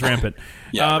it. I think it was rampant.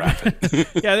 Rampant. Yeah, I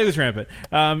think it was rampant.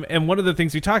 And one of the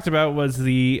things we talked about was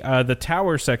the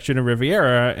tower section of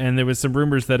Riviera, and there was some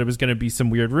rumors that it was going to be some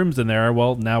weird rooms in there.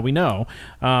 Well, now we know.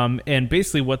 And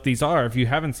basically, what these are, if you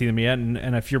haven't seen them yet,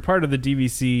 and if you're part of the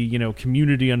DVC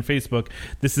community on Facebook,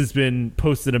 this has been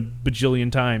posted a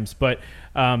bajillion times, but.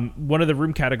 One of the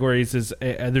room categories is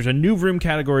there's a new room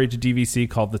category to DVC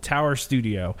called the Tower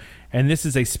Studio, and this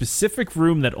is a specific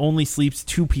room that only sleeps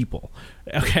 2 people.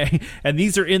 Okay, and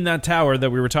these are in that tower that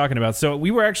we were talking about. So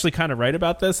we were actually kind of right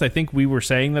about this. I think we were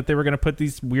saying that they were going to put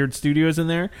these weird studios in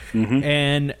there,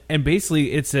 and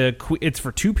basically it's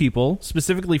for 2 people,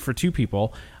 specifically for 2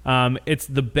 people. It's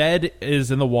the bed is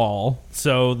in the wall,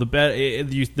 so the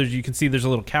bed you can see there's a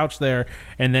little couch there,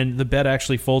 and then the bed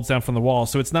actually folds down from the wall.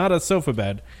 So it's not a sofa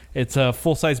bed; it's a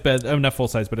full size bed. Oh, not full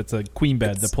size, but it's a queen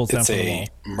bed that pulls down from the wall.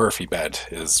 It's a Murphy bed,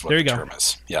 is what there you the go. term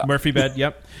is. Yeah, Murphy bed.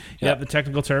 Yep. Yep, the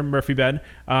technical term, Murphy bed.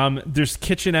 There's a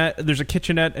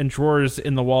kitchenette and drawers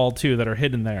in the wall too that are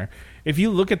hidden there. If you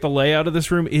look at the layout of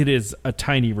this room, it is a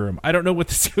tiny room. I don't know what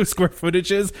the square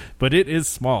footage is, but it is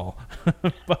small.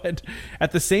 But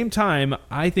at the same time,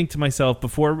 I think to myself,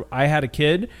 before I had a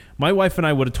kid, my wife and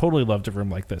I would have totally loved a room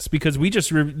like this because we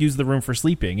just used the room for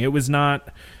sleeping. It was not...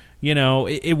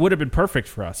 it would have been perfect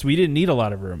for us. We didn't need a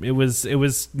lot of room. It was,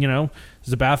 there's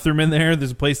a bathroom in there,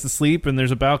 there's a place to sleep, and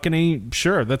there's a balcony.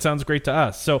 Sure, that sounds great to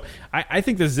us. So I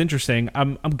think this is interesting.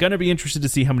 I'm going to be interested to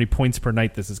see how many points per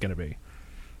night this is going to be.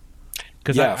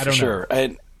 Because I don't know.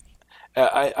 And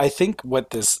I think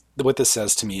what this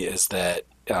says to me is that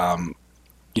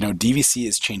DVC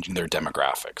is changing their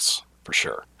demographics for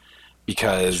sure,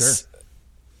 because.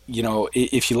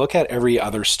 If you look at every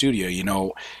other studio,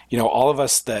 all of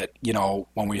us that,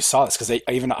 when we saw this, because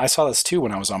I saw this too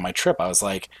when I was on my trip, I was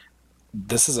like,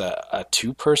 this is a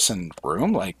 2-person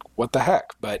room? Like, what the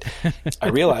heck? But I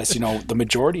realized, the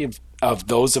majority of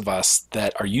those of us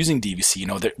that are using DVC,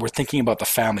 that we're thinking about the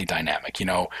family dynamic.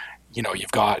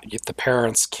 You've got the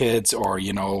parents, kids, or,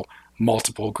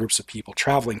 multiple groups of people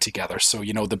traveling together. So,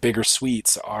 the bigger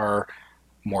suites are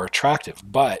more attractive.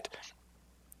 But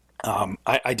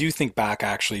I do think back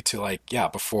actually to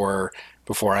before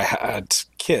I had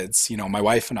kids, my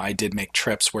wife and I did make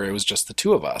trips where it was just the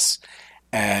 2 of us.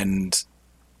 And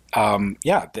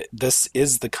this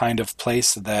is the kind of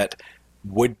place that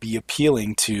would be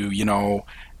appealing to,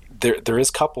 there is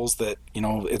couples that,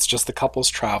 it's just the couples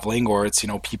traveling, or it's,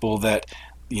 people that,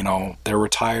 they're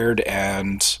retired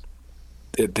and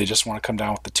they just want to come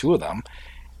down with the 2 of them.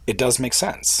 It does make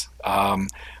sense.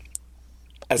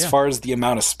 As far as the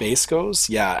amount of space goes,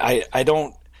 I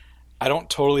don't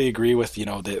totally agree with,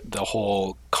 the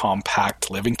whole compact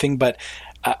living thing, but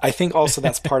I think also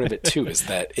that's part of it too, is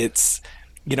that it's,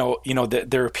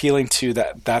 they're appealing to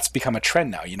that's become a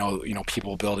trend now,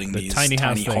 people building these tiny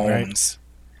homes. Thing, right?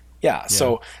 Yeah.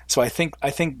 So I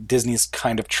think Disney's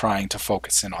kind of trying to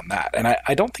focus in on that. And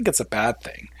I don't think it's a bad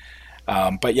thing.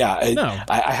 But no.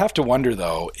 I have to wonder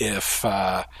though, if,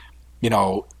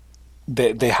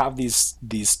 they have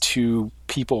these 2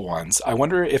 people ones. I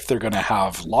wonder if they're going to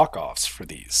have lock-offs for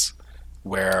these.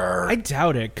 Where I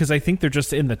doubt it, because I think they're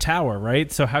just in the tower,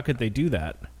 right? So how could they do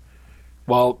that?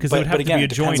 Well, because it would have to be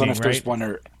adjoining, depends on if right? There's one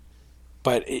or,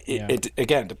 but it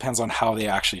again depends on how they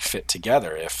actually fit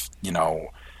together. If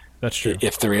that's true.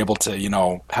 If they're able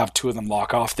to have 2 of them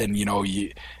lock off, then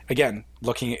you again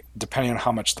looking at, depending on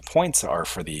how much the points are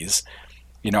for these,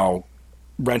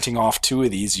 renting off 2 of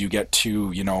these, you get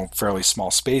 2 fairly small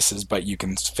spaces, but you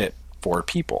can fit 4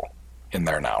 people in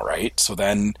there now, right? So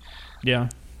then yeah.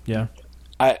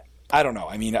 I don't know.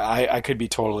 I mean, I could be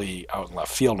totally out in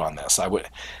left field on this.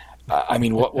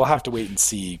 We'll have to wait and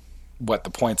see what the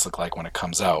points look like when it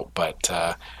comes out. But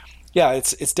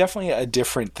it's definitely a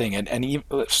different thing. And even,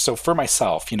 so for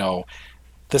myself,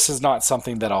 this is not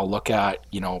something that I'll look at,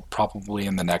 probably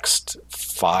in the next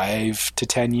 5 to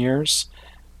 10 years.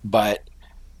 But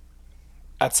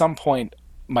at some point,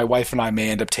 my wife and I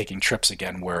may end up taking trips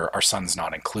again where our son's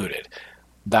not included.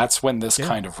 That's when this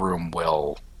kind of room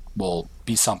will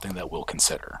be something that we'll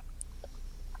consider.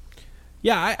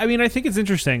 Yeah, I think it's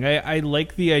interesting. I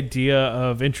like the idea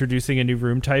of introducing a new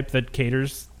room type that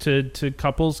caters to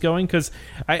couples going, because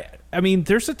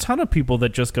there's a ton of people that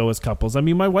just go as couples.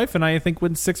 My wife and I think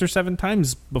went 6 or 7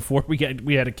 times before we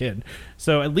had a kid.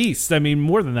 So at least,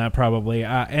 more than that probably.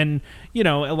 And a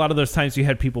lot of those times we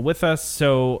had people with us,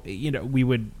 so we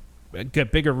would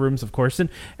get bigger rooms, of course.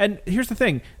 And here's the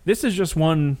thing: this is just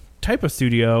one type of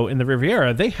studio in the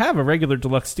Riviera. They have a regular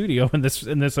deluxe studio in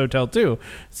this hotel too.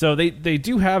 So they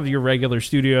do have your regular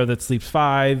studio that sleeps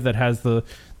 5, that has the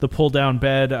pull down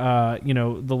bed,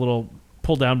 the little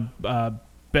pull down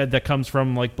bed that comes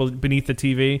from beneath the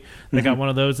TV. They got one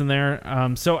of those in there.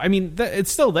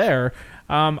 It's still there.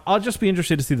 I'll just be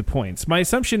interested to see the points. My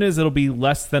assumption is it'll be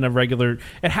less than a regular.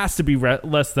 It has to be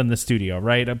less than the studio,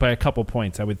 right? By a couple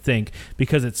points, I would think,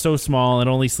 because it's so small and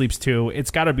only sleeps 2.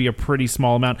 It's got to be a pretty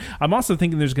small amount. I'm also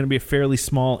thinking there's going to be a fairly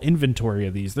small inventory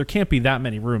of these. There can't be that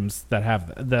many rooms that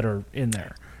are in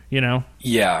there. Yeah,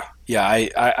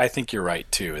 I think you're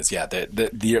right too.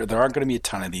 There aren't going to be a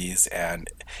ton of these, and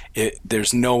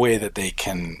there's no way that they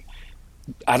can.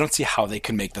 I don't see how they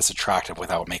can make this attractive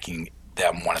without making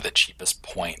them one of the cheapest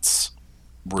points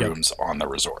rooms on the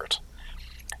resort.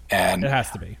 And it has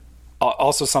to be.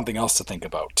 Also, something else to think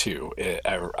about too.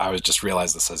 I was just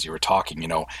realized this as you were talking.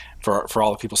 For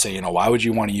all the people say, why would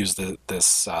you want to use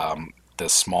this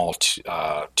small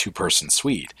two-person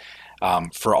suite?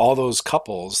 For all those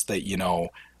couples that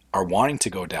are wanting to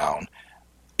go down,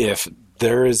 if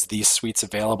there is these suites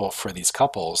available for these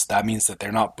couples, that means that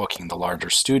they're not booking the larger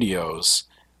studios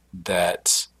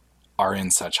that are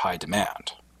in such high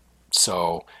demand.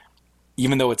 So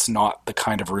even though it's not the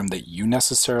kind of room that you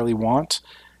necessarily want,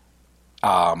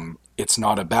 it's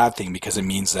not a bad thing, because it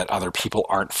means that other people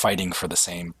aren't fighting for the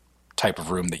same type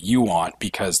of room that you want,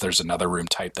 because there's another room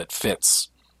type that fits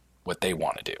what they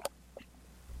want to do.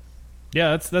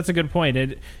 Yeah, that's a good point.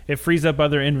 It frees up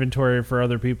other inventory for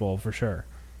other people, for sure.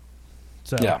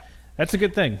 So that's a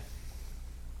good thing.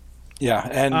 Yeah,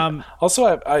 and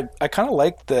also I kind of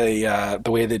like the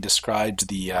way they described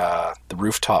the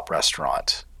rooftop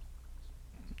restaurant.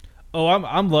 Oh,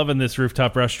 I'm loving this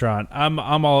rooftop restaurant. I'm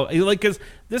all like, because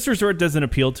this resort doesn't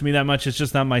appeal to me that much. It's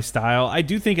just not my style. I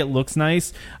do think it looks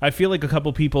nice. I feel like a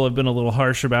couple people have been a little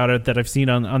harsh about it that I've seen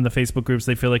on the Facebook groups.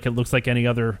 They feel like it looks like any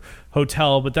other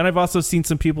hotel. But then I've also seen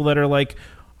some people that are like,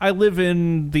 I live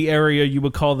in the area you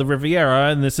would call the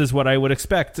Riviera, and this is what I would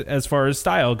expect as far as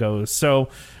style goes. So,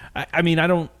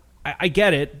 I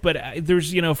get it, but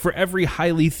there's, for every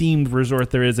highly themed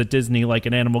resort there is at Disney, like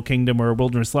an Animal Kingdom or a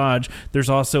Wilderness Lodge, there's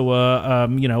also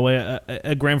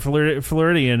a Grand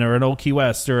Floridian or an Old Key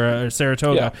West or a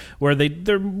Saratoga, where they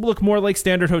look more like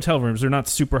standard hotel rooms. They're not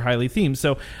super highly themed.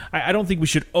 So I don't think we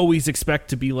should always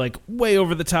expect to be like way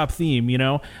over the top theme.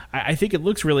 I think it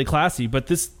looks really classy, but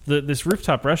this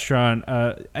rooftop restaurant,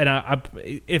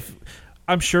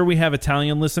 I'm sure we have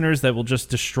Italian listeners that will just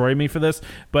destroy me for this,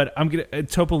 but I'm gonna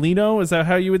Topolino. Is that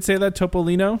how you would say that?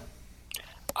 Topolino?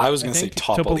 I was going to say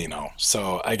Topolino,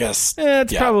 so I guess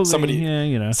it's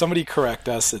probably somebody correct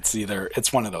us.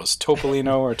 It's one of those,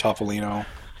 Topolino or Topolino.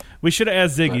 We should have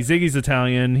asked Ziggy. Ziggy's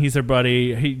Italian. He's our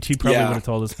buddy. He probably would have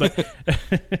told us. But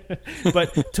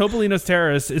but Topolino's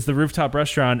Terrace is the rooftop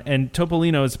restaurant, and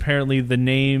Topolino is apparently the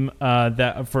name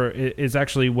is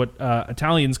actually what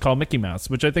Italians call Mickey Mouse,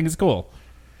 which I think is cool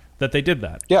that they did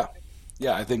that. Yeah,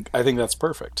 I think that's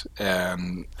perfect.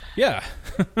 And yeah.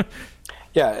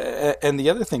 Yeah, and the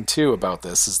other thing too about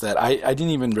this is that I didn't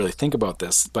even really think about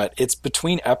this, but it's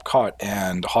between Epcot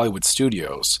and Hollywood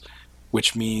Studios,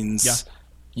 which means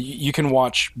you can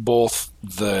watch both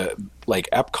the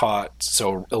Epcot,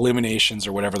 so Illuminations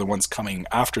or whatever, the ones coming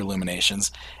after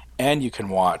Illuminations, and you can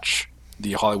watch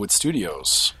the Hollywood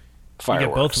Studios fireworks. You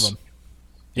get both of them.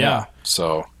 Yeah.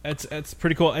 So it's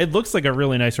pretty cool. It looks like a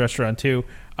really nice restaurant too.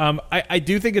 I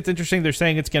do think it's interesting. They're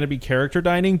saying it's going to be character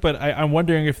dining, but I'm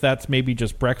wondering if that's maybe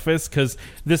just breakfast, because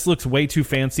this looks way too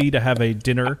fancy to have a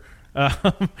dinner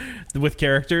with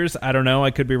characters. I don't know.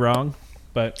 I could be wrong,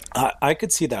 but I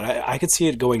could see that. I could see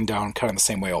it going down kind of the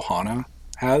same way Ohana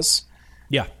has.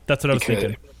 Yeah, that's what I was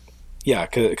thinking. Yeah,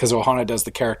 because Ohana does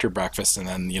the character breakfast, and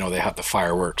then they have the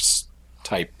fireworks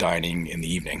type dining in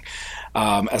the evening.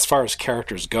 As far as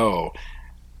characters go,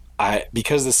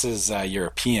 because this is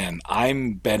European,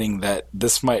 I'm betting that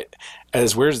this might,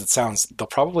 as weird as it sounds, they'll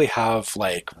probably have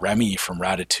Remy from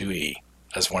Ratatouille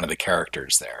as one of the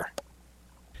characters there.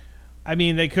 I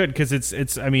mean, they could, because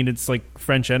it's like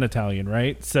French and Italian,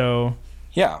 right? So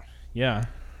yeah.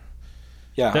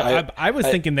 I was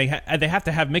thinking they have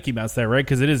to have Mickey Mouse there, right?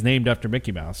 Because it is named after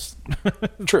Mickey Mouse.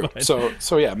 True.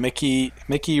 So yeah, Mickey,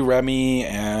 Remy,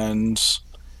 and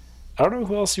I don't know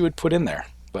who else you would put in there,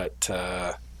 but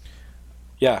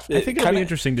yeah, I think it'll be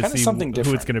interesting to see something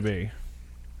who it's going to be.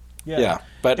 Yeah,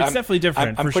 but it's definitely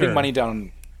different. I'm putting money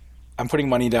down. I'm putting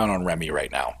money down on Remy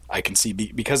right now. I can see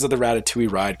because of the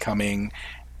Ratatouille ride coming,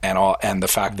 and the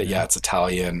fact that it's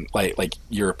Italian, like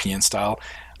European style.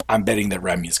 I'm betting that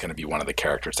Remy is going to be one of the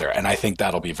characters there, and I think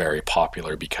that'll be very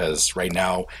popular because right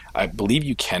now I believe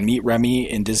you can meet Remy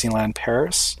in Disneyland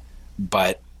Paris,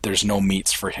 but there's no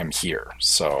meets for him here.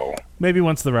 So maybe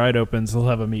once the ride opens, they'll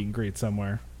have a meet and greet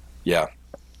somewhere. Yeah.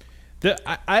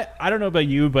 I don't know about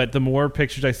you, but the more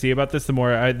pictures I see about this, the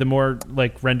more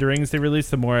renderings they release,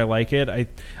 the more I like it.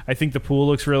 I think the pool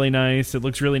looks really nice. It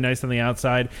looks really nice on the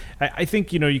outside. I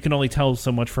think you can only tell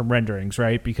so much from renderings,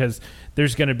 right? Because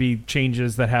there's going to be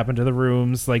changes that happen to the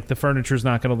rooms. Like the furniture's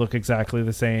not going to look exactly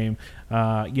the same.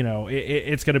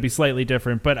 It's going to be slightly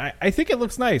different, but I think it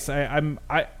looks nice. I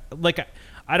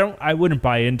I wouldn't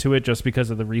buy into it just because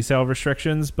of the resale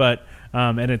restrictions, but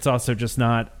and it's also just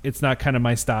not kind of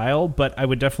my style, but I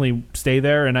would definitely stay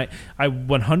there, and I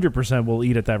 100% will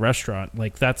eat at that restaurant.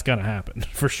 Like, that's gonna happen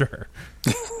for sure.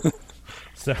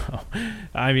 So,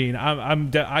 I mean,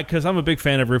 because I'm a big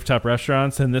fan of rooftop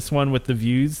restaurants, and this one with the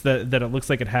views that it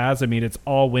looks like it has, I mean, it's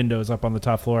all windows up on the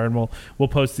top floor, and we'll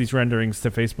post these renderings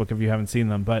to Facebook if you haven't seen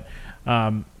them, but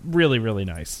really, really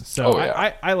nice. So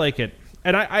I like it,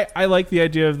 and I like the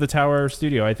idea of the Tower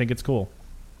Studio. I think it's cool.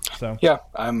 So yeah,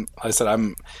 I'm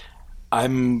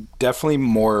definitely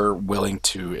more willing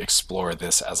to explore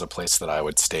this as a place that I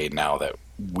would stay now that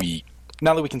we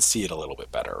can see it a little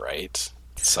bit better, right?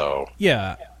 So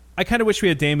yeah, I kind of wish we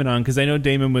had Damon on, because I know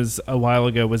Damon was a while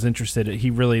ago was interested. He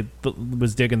really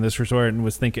was digging this resort and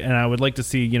was thinking, and I would like to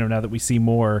see, now that we see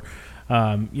more,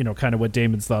 kind of what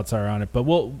Damon's thoughts are on it. But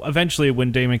we'll eventually,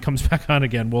 when Damon comes back on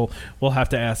again, we'll have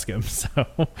to ask him. So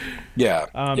yeah,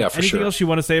 for anything sure. else you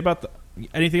want to say about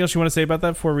anything else you want to say about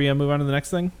that before we move on to the next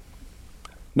thing?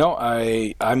 No,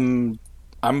 I'm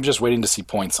just waiting to see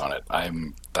points on it.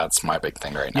 That's my big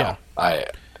thing right now. Yeah.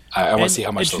 I want to see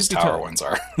how much those tower ones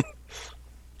are.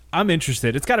 I'm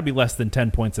interested. It's got to be less than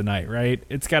 10 points a night, right?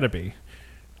 It's got to be.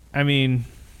 I mean,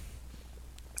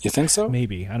 you think so?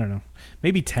 Maybe. I don't know.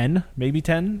 Maybe 10. Maybe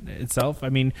 10 itself. I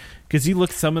mean, because you look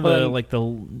at some of the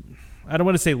I don't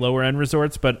want to say lower end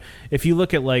resorts, but if you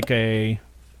look at like a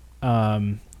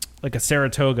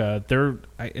Saratoga,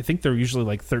 I think they're usually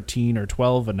like 13 or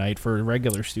 12 a night for a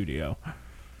regular studio.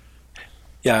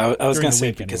 Yeah, I was going to say,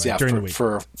 week, because anyway,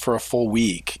 for a full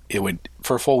week, it would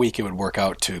work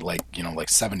out to like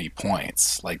 70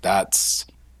 points. Like that's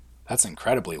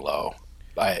incredibly low.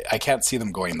 I can't see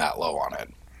them going that low on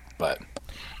it, but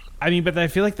I mean, but I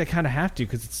feel like they kind of have to,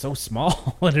 because it's so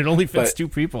small and it only fits two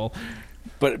people.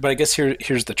 But I guess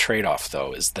here's the trade-off,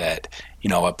 though, is that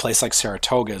a place like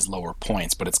Saratoga is lower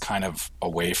points, but it's kind of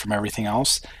away from everything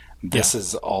else. This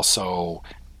is also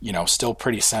still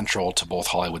pretty central to both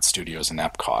Hollywood Studios and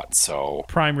Epcot. So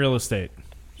prime real estate.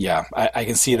 Yeah, I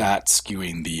can see that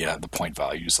skewing the point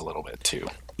values a little bit too.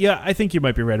 Yeah, I think you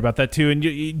might be right about that too. And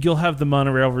you'll have the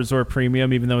Monorail Resort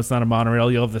Premium, even though it's not a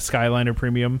monorail. You'll have the Skyliner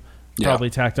Premium probably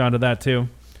tacked onto that too.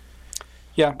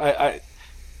 Yeah,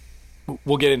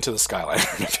 we'll get into the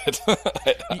Skyliner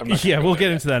in a bit. We'll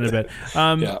get into that in a bit.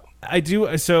 I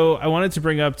do. So I wanted to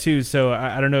bring up too. So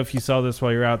I don't know if you saw this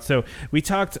while you're out. So we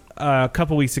talked a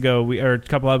couple weeks ago, or a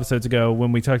couple episodes ago,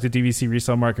 when we talked to DVC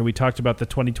Resale Market. We talked about the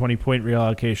 2020 point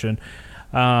reallocation.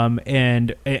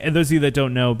 And those of you that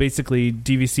don't know, basically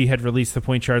DVC had released the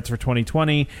point charts for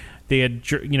 2020. They had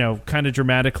kind of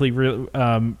dramatically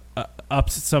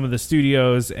upped some of the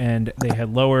studios, and they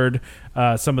had lowered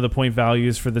some of the point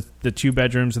values for the 2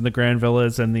 bedrooms and the grand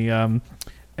villas and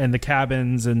the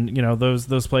cabins and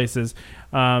those places.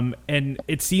 And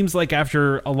it seems like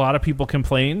after a lot of people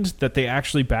complained that they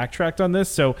actually backtracked on this.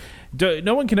 So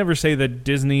no one can ever say that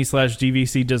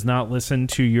Disney/DVC does not listen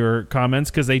to your comments,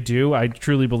 because they do. I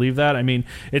truly believe that. I mean,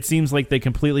 it seems like they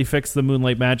completely fixed the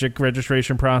Moonlight Magic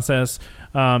registration process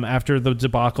after the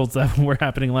debacles that were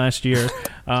happening last year.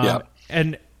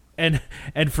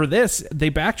 And for this, they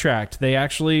backtracked. They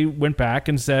actually went back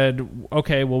and said,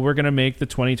 okay, well, we're going to make the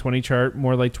 2020 chart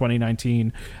more like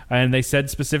 2019. And they said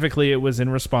specifically it was in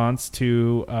response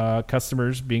to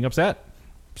customers being upset.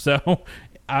 So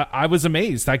I was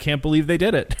amazed. I can't believe they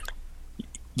did it.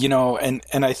 And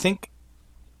I think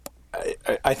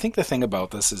the thing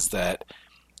about this is that,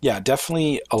 yeah,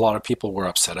 definitely a lot of people were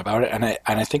upset about it. And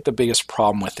I think the biggest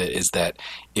problem with it is that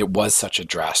it was such a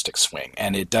drastic swing.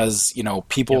 And it does,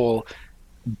 people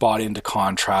bought into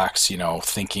contracts,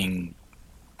 thinking,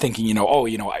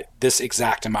 this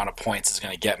exact amount of points is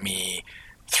going to get me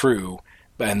through.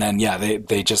 And then,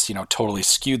 they just, totally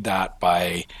skewed that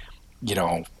by,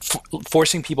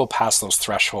 forcing people past those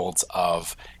thresholds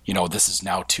of, this is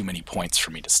now too many points for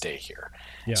me to stay here.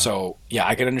 Yeah. So,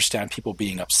 I can understand people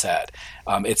being upset.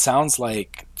 It sounds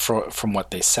like from what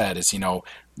they said is,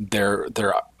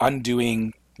 they're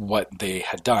undoing what they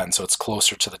had done. So it's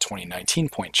closer to the 2019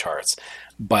 point charts,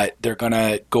 but they're going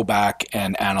to go back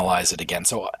and analyze it again.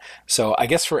 So I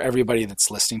guess for everybody that's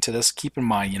listening to this, keep in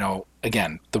mind,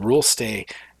 again, the rules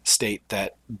state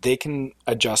that they can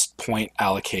adjust point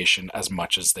allocation as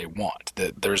much as they want.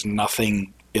 There's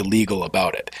nothing illegal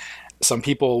about it. Some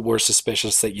people were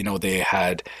suspicious that, they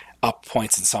had up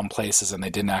points in some places and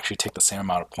they didn't actually take the same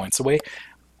amount of points away.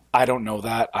 I don't know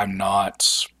that. I'm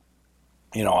not,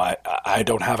 I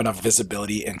don't have enough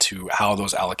visibility into how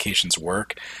those allocations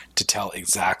work to tell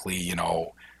exactly,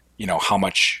 how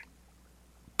much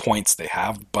points they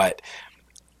have. But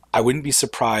I wouldn't be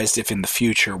surprised if in the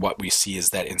future what we see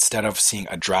is that instead of seeing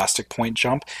a drastic point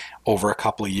jump over a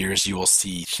couple of years, you will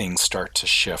see things start to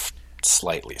shift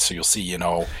slightly. So you'll see,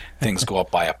 things go up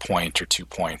by a point or 2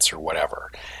 points or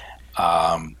whatever.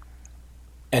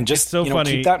 And just so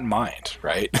funny. Keep that in mind,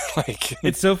 right? Like,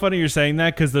 it's so funny you're saying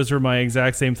that, because those were my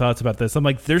exact same thoughts about this. I'm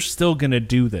like, they're still going to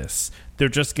do this. They're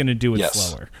just going to do it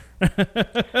slower.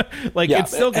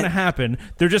 It's still going to happen.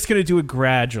 They're just going to do it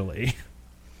gradually.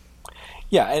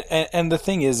 Yeah, and the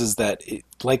thing is that,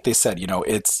 like they said,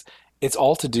 it's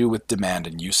all to do with demand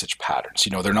and usage patterns.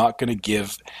 They're not going to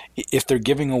give, if they're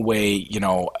giving away,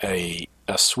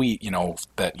 a suite,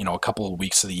 that, a couple of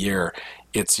weeks of the year,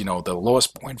 it's, the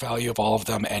lowest point value of all of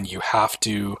them, and you have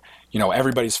to,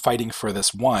 everybody's fighting for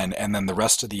this one, and then the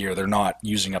rest of the year they're not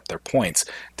using up their points.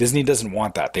 Disney doesn't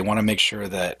want that. They want to make sure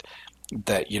that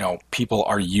people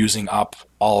are using up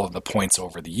all of the points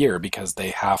over the year, because they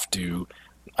have to.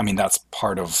 I mean, that's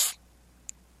part of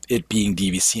it being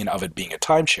DVC and of it being a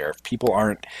timeshare. If people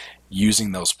aren't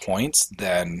using those points,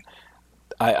 then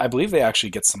I believe they actually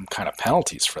get some kind of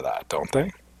penalties for that, don't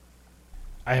they?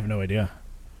 I have no idea.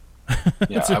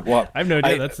 Yeah, I have no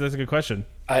idea. That's a good question.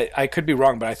 I could be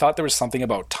wrong, but I thought there was something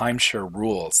about timeshare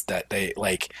rules that they,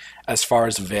 like, as far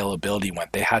as availability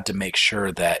went, they had to make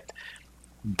sure that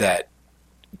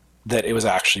it was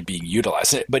actually being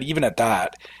utilized. But even at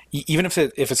that, even if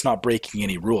it's not breaking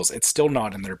any rules, it's still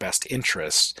not in their best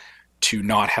interest to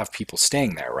not have people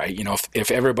staying there, right?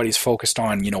 If everybody's focused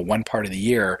on, one part of the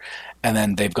year, and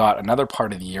then they've got another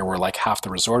part of the year where like half the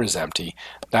resort is empty,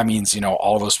 that means,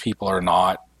 all those people are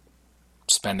not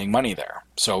spending money there.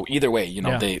 So either way,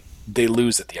 they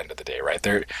lose at the end of the day, right?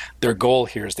 Their goal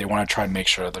here is they want to try and make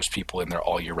sure there's people in there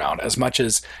all year round. As much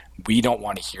as we don't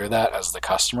want to hear that as the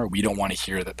customer, we don't want to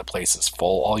hear that the place is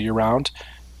full all year round.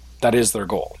 That is their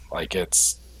goal. Like,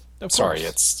 it's a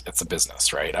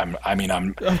business, right? I'm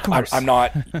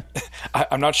not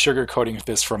sugarcoating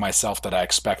this for myself that I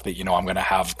expect that, I'm going to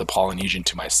have the Polynesian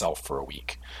to myself for a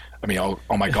week. I mean, oh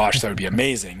my gosh, that would be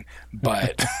amazing,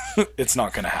 but it's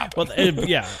not going to happen. Well,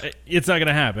 it's not going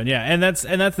to happen. Yeah, and that's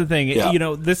the thing.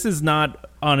 Yeah. This is not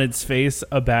on its face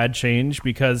a bad change,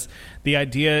 because the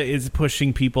idea is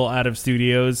pushing people out of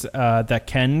studios that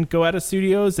can go out of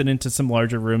studios and into some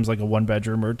larger rooms, like a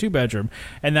 1-bedroom or a 2-bedroom,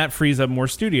 and that frees up more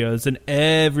studios. And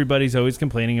everybody's always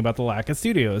complaining about the lack of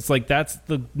studios. Like, that's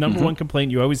the number one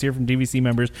complaint you always hear from DVC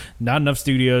members: not enough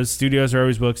studios. Studios are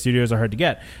always booked. Studios are hard to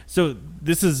get. So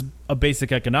this is a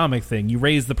basic economic thing. You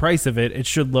raise the price of it, it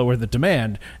should lower the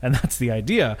demand, and that's the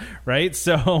idea, right?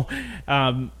 So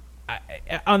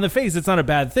on the face, it's not a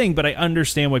bad thing, but I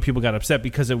understand why people got upset,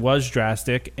 because it was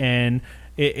drastic and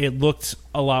it looked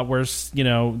a lot worse.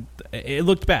 It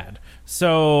looked bad.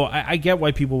 So I get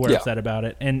why people were upset about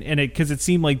it, and because it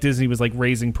seemed like Disney was like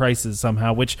raising prices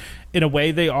somehow, which in a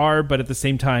way they are, but at the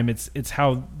same time, it's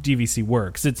how DVC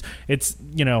works. It's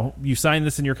you sign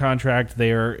this in your contract.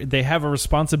 They have a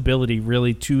responsibility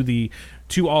really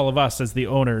to all of us as the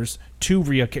owners to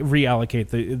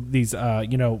reallocate these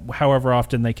however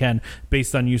often they can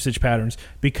based on usage patterns,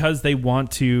 because they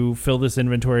want to fill this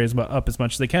inventory up as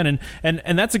much as they can,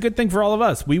 and that's a good thing for all of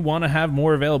us. We want to have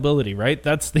more availability, right?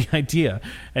 That's the idea.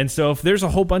 And so if there's a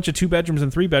whole bunch of 2 bedrooms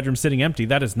and 3 bedrooms sitting empty,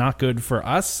 that is not good for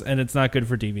us, and it's not good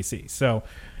for DVC. So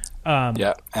I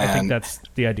think that's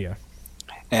the idea.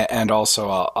 And also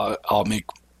I'll make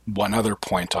one other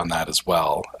point on that as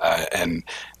well, and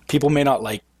people may not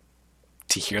like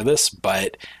to hear this,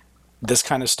 but this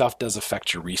kind of stuff does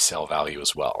affect your resale value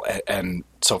as well. And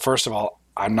so first of all,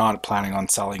 I'm not planning on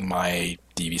selling my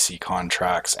DVC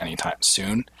contracts anytime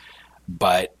soon,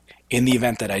 but in the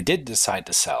event that I did decide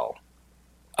to sell,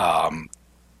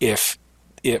 if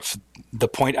the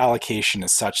point allocation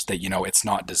is such that, it's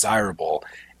not desirable,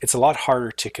 it's a lot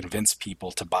harder to convince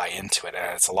people to buy into it,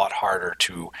 and it's a lot harder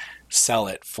to sell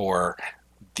it for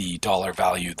the dollar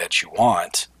value that you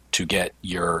want to get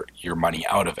your money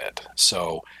out of it.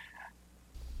 So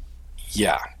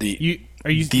yeah,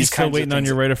 are you still waiting on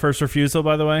your right of first refusal,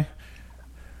 by the way?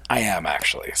 I am,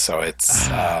 actually. So it's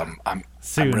I'm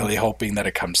really hoping that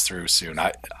it comes through soon.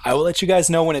 I will let you guys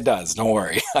know when it does. Don't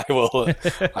worry. I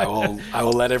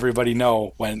will let everybody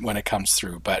know when it comes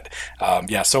through. But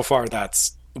so far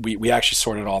we actually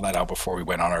sorted all that out before we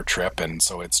went on our trip, and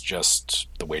so it's just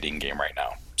the waiting game right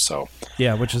now. So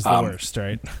yeah, which is the worst,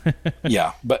 right?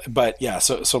 Yeah, but yeah.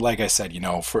 So like I said,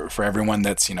 for everyone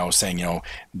that's saying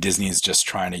Disney is just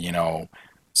trying to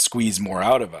squeeze more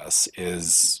out of us,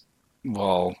 is,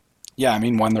 well, yeah. I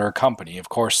mean, when they're a company, of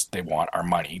course they want our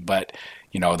money, but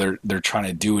they're trying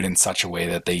to do it in such a way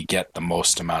that they get the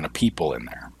most amount of people in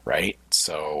there, right?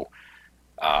 So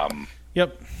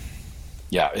yep.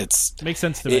 Yeah, makes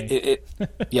sense to me.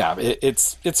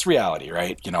 It's reality,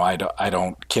 right? I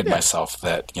don't kid myself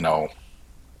that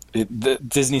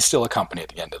Disney's still a company at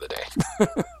the end of the day.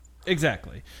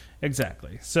 Exactly.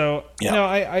 So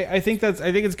I think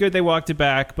it's good they walked it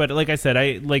back, but like I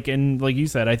said, like you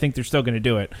said, I think they're still going to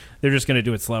do it. They're just going to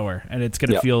do it slower, and it's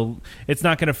going to it's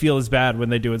not going to feel as bad when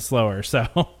they do it slower. So,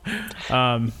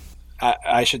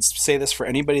 I should say this for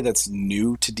anybody that's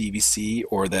new to DVC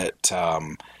or that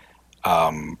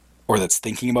or that's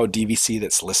thinking about DVC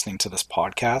that's listening to this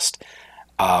podcast.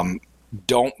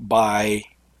 Don't buy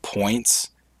points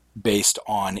based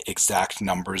on exact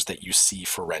numbers that you see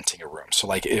for renting a room. So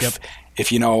like if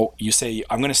you say,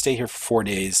 I'm going to stay here for 4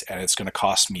 days and it's going to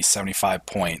cost me 75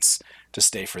 points to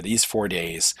stay for these 4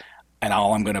 days, and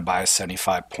all I'm going to buy is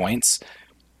 75 points,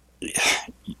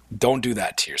 don't do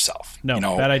that to yourself. No,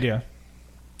 bad idea.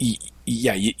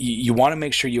 You want to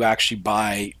make sure you actually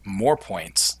buy more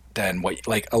points than what,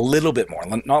 like a little bit more,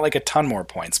 not like a ton more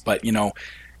points, but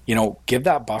give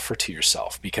that buffer to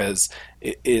yourself, because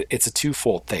it's a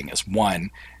twofold thing. Is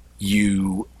one,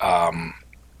 you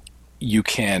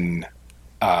can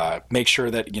make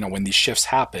sure that when these shifts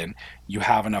happen, you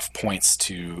have enough points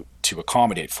to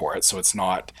accommodate for it. So it's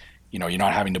not you're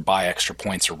not having to buy extra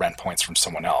points or rent points from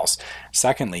someone else.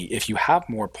 Secondly, if you have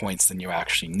more points than you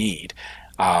actually need,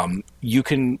 you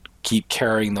can keep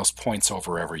carrying those points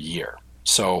over every year.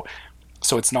 So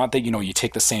it's not that, you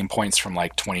take the same points from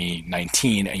like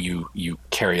 2019 and you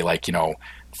carry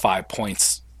 5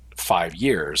 points 5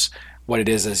 years. What it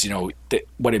is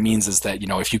what it means is that,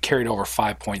 if you carried over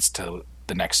 5 points to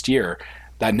the next year,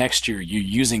 that next year you're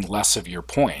using less of your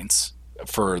points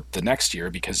for the next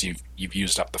year because you've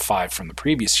used up the 5 from the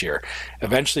previous year.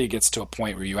 Eventually it gets to a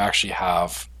point where you actually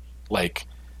have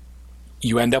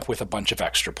you end up with a bunch of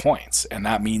extra points. And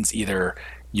that means either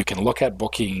you can look at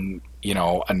booking,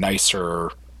 a nicer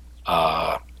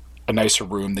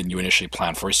room than you initially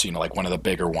planned for, so like one of the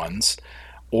bigger ones,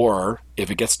 or if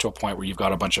it gets to a point where you've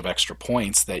got a bunch of extra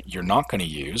points that you're not going to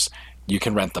use, you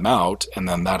can rent them out, and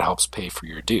then that helps pay for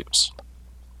your dues.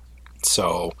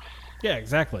 So yeah,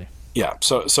 exactly. Yeah,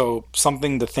 so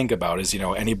something to think about is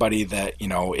anybody that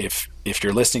if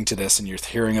you're listening to this and you're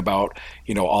hearing about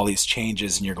all these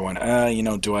changes and you're going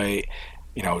do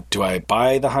I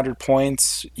buy the 100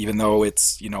 points even though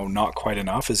it's not quite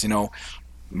enough, is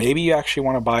maybe you actually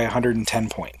want to buy 110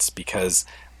 points, because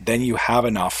then you have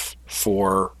enough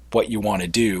for what you want to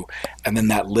do, and then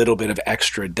that little bit of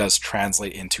extra does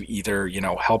translate into either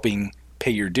helping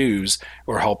pay your dues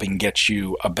or helping get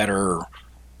you a better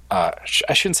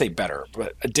I shouldn't say better,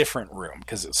 but a different room,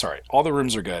 because all the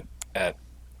rooms are good at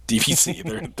DVC.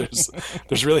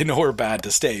 There's really nowhere bad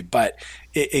to stay, but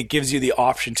it gives you the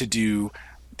option to do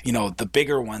the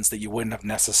bigger ones that you wouldn't have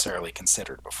necessarily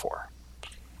considered before.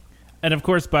 And of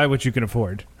course, buy what you can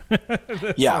afford.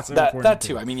 Yeah, that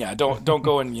too. I mean, yeah, don't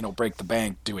go and break the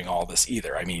bank doing all this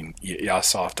either. I mean, you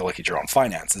also have to look at your own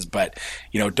finances, but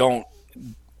don't.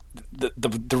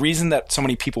 The reason that so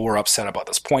many people were upset about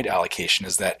this point allocation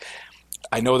is that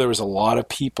I know there was a lot of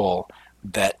people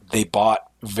that they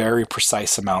bought very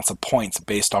precise amounts of points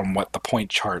based on what the point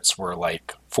charts were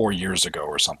like 4 years ago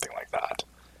or something like that.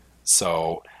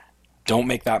 So don't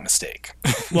make that mistake.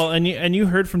 Well, and you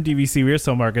heard from DVC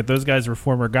Resale Market, those guys were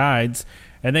former guides,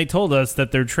 and they told us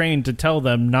that they're trained to tell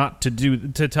them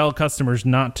to tell customers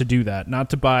not to do that, not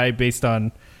to buy based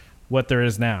on what there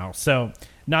is now. So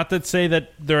not to say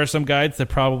that there are some guides that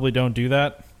probably don't do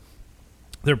that.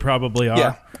 There probably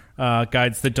are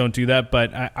guides that don't do that,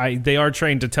 but they are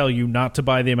trained to tell you not to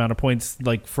buy the amount of points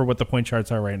like for what the point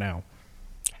charts are right now.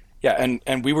 Yeah,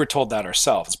 and we were told that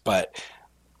ourselves, but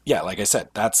yeah, like I said,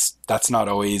 that's not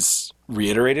always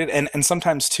reiterated, and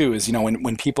sometimes too is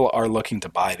when people are looking to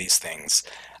buy these things.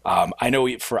 I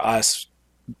know for us,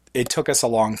 it took us a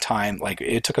long time. Like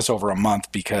it took us over a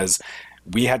month because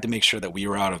we had to make sure that we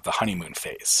were out of the honeymoon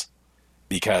phase,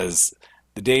 because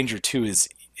the danger too is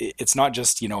it's not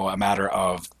just a matter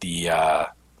of the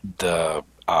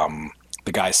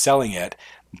guy selling it.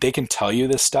 They can tell you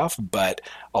this stuff, but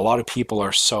a lot of people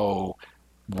are so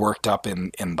worked up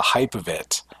in the hype of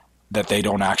it that they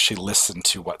don't actually listen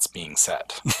to what's being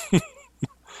said.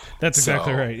 That's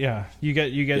exactly right. Yeah. You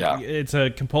get it's a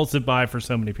compulsive buy for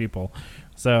so many people.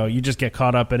 So you just get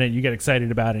caught up in it. You get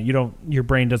excited about it. Your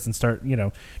brain doesn't start,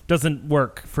 doesn't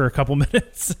work for a couple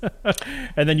minutes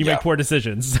and then you make poor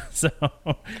decisions. So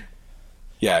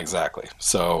Yeah, exactly.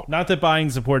 So Not that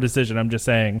buying's a poor decision. I'm just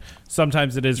saying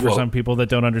sometimes it is for some people that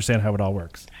don't understand how it all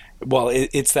works. Well,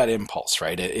 it's that impulse,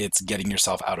 right? It's getting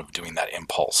yourself out of doing that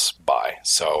impulse buy.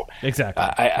 So Exactly.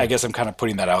 I guess I'm kind of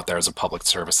putting that out there as a public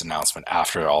service announcement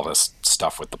after all this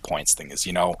stuff with the points thing is,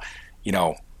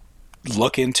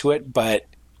 look into it, but,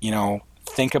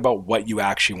 think about what you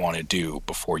actually want to do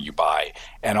before you buy,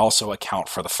 and also account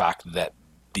for the fact that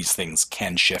these things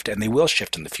can shift, and they will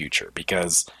shift in the future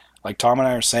because, like Tom and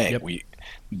I are saying,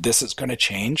 this is going to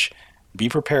change. Be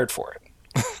prepared for it.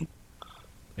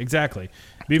 Exactly.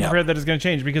 Be prepared that it's going to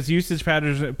change because usage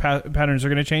patterns are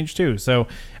going to change too. So,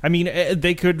 I mean,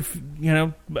 they could,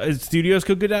 studios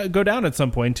could go down at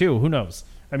some point too. Who knows?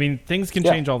 I mean, things can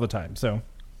change all the time. So,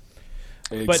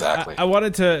 exactly. But I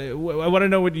want to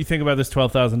know what you think about this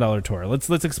 $12,000 tour. Let's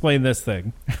explain this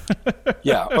thing.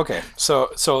 Yeah. Okay.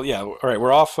 So yeah. All right.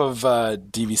 We're off of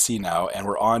DVC now, and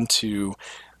we're on to.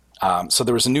 So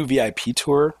there was a new VIP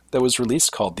tour that was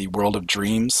released called the World of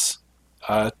Dreams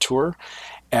tour.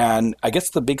 And I guess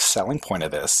the big selling point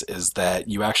of this is that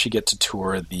you actually get to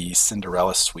tour the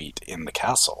Cinderella suite in the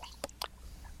castle,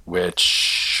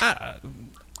 which...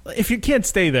 if you can't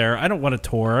stay there, I don't want to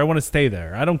tour. I want to stay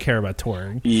there. I don't care about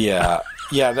touring. Yeah.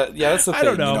 That's the thing. I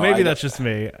don't know. Maybe that's just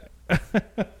me.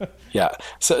 Yeah.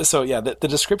 So yeah, the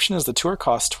description is the tour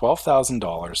costs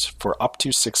 $12,000 for up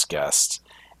to 6 guests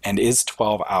and is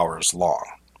 12 hours long.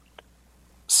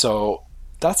 So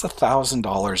that's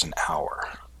 $1,000 an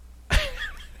hour.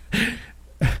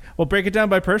 Well, break it down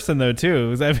by person though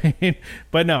too. I mean,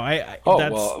 but no,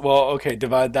 okay.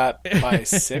 Divide that by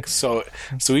 6. So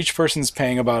each person's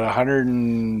paying about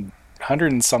 $100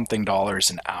 and something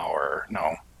an hour.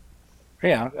 No,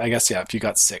 yeah, I guess if you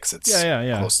got 6, it's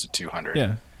close to 200.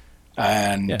 Yeah,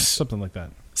 and something like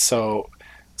that. So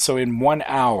in 1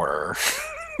 hour.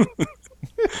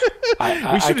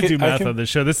 We shouldn't do math on this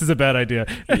show. This is a bad idea.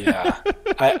 Yeah,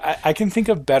 I can think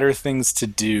of better things to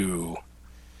do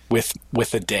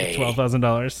with a day.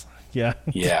 $12,000. Yeah.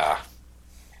 Yeah.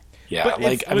 But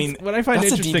what I find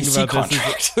interesting about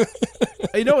this is,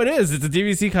 it is. It's a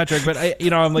DVC contract, but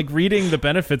I'm like reading the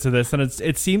benefits of this, and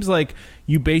it seems like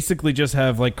you basically just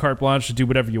have like carte blanche to do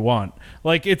whatever you want.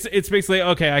 Like it's basically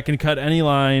okay. I can cut any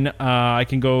line. I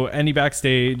can go any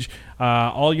backstage.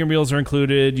 All your meals are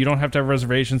included. You don't have to have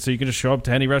reservations, so you can just show up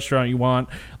to any restaurant you want.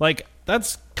 Like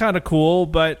that's kind of cool,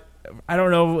 but I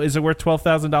don't know. Is it worth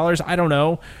 $12,000? I don't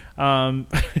know.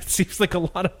 It seems like a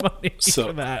lot of money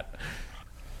for that.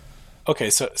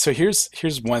 Okay, so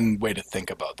here's one way to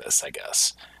think about this, I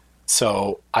guess.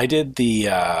 So I did the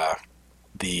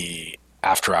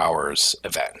after hours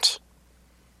event.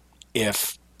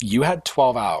 If you had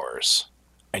 12 hours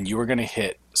and you were going to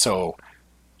hit, the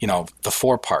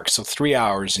 4 parks, so 3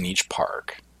 hours in each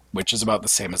park, which is about the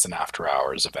same as an after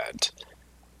hours event,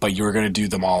 but you were going to do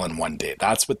them all in one day.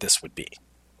 That's what this would be.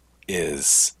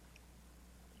 Is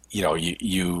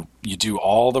you do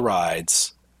all the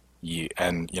rides.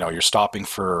 You're stopping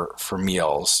for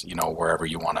meals, wherever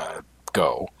you want to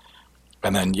go.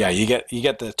 And then, you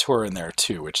get the tour in there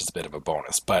too, which is a bit of a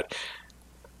bonus, but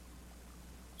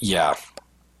yeah,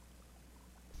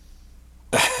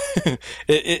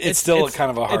 it's still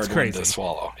kind of a hard one to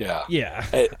swallow. Yeah. Yeah.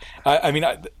 I mean,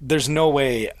 there's no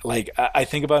way, like, I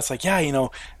think about it's like,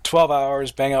 12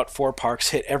 hours, bang out 4 parks,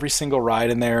 hit every single ride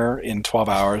in there in 12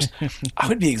 hours. I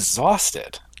would be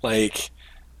exhausted. Like,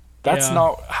 that's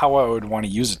not how I would want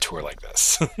to use a tour like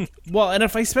this. Well, and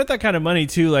if I spent that kind of money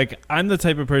too, like I'm the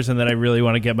type of person that I really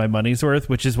want to get my money's worth,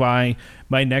 which is why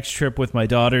my next trip with my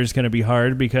daughter is going to be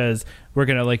hard because we're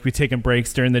going to be taking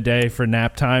breaks during the day for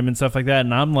nap time and stuff like that.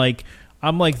 And I'm like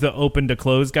the open to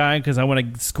close guy because I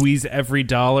want to squeeze every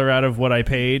dollar out of what I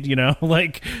paid,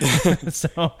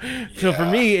 So for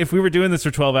me, if we were doing this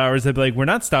for 12 hours, they'd be like, we're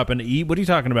not stopping to eat. What are you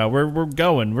talking about? We're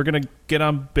going. We're going to get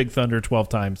on Big Thunder 12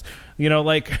 times.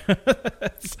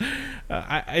 It's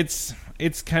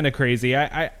kind of crazy.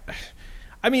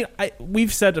 I mean,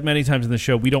 we've said many times in the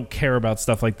show, we don't care about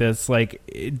stuff like this. Like,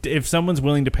 if someone's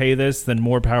willing to pay this, then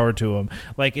more power to them.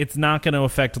 Like, it's not going to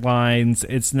affect lines.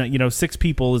 It's not, 6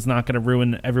 people is not going to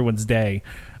ruin everyone's day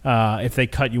if they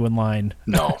cut you in line.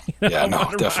 No,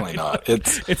 definitely not.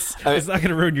 It's not going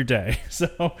to ruin your day.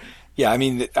 So, yeah, I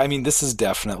mean, this is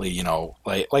definitely,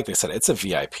 like they said, it's a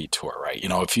VIP tour, right?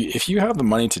 If you have the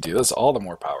money to do this, all the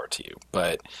more power to you.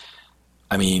 But,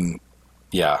 I mean,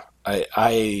 yeah,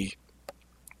 I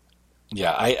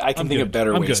can think of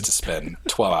better ways to spend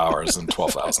 12 hours than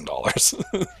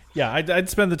 $12,000. Yeah, I'd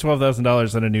spend the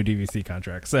 $12,000 on a new DVC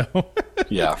contract. So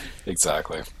yeah,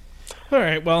 exactly. All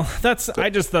right. Well, I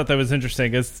just thought that was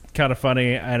interesting. It's kind of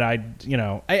funny, and I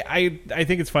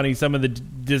think it's funny. Some of the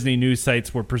Disney news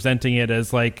sites were presenting it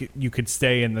as like you could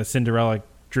stay in the Cinderella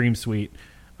Dream Suite.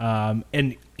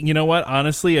 And you know what?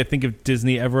 Honestly, I think if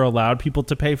Disney ever allowed people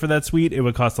to pay for that suite, it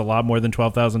would cost a lot more than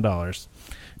 $12,000.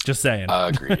 Just saying.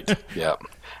 Agreed. Yeah.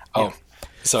 Oh. Yeah.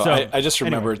 So I just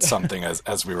remembered something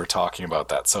as we were talking about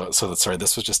that. So sorry,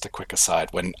 this was just a quick aside.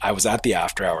 When I was at the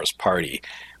after hours party,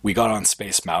 we got on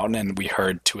Space Mountain and we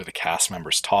heard two of the cast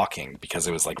members talking because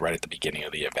it was like right at the beginning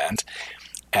of the event.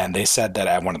 And they said that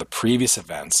at one of the previous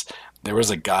events, there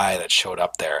was a guy that showed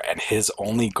up there and his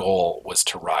only goal was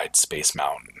to ride Space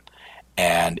Mountain.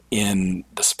 And in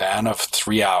the span of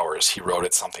 3 hours, he rode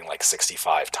it something like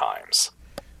 65 times.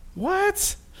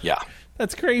 What? Yeah.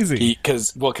 That's crazy.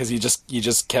 Because he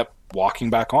just kept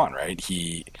walking back on, right?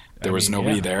 There was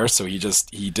nobody there, so he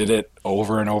did it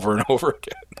over and over and over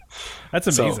again. That's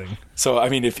amazing. So I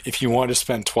mean, if you want to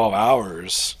spend 12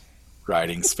 hours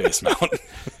riding Space Mountain,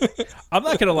 I'm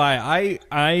not gonna lie.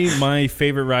 My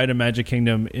favorite ride in Magic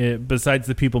Kingdom, besides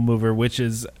the People Mover, which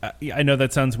is, I know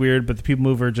that sounds weird, but the People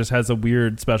Mover just has a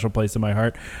weird special place in my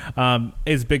heart,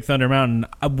 is Big Thunder Mountain.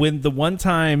 When the one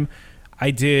time I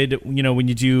did, when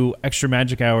you do extra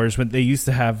magic hours, when they used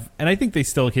to have, and I think they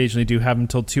still occasionally do have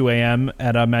until 2 a.m.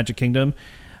 at Magic Kingdom.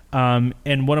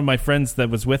 And one of my friends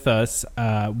that was with us,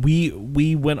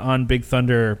 we went on Big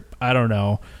Thunder, I don't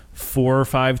know, 4 or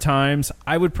 5 times.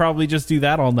 I would probably just do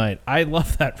that all night. I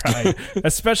love that ride,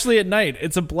 especially at night.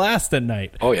 It's a blast at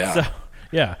night. Oh, yeah. So,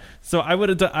 yeah. So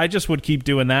I just would keep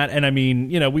doing that. And I mean,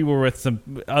 we were with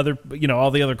some other, all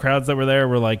the other crowds that were there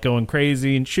were like going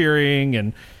crazy and cheering,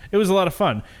 and it was a lot of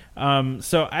fun.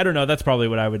 So I don't know. That's probably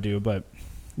what I would do, but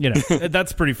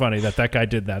that's pretty funny that guy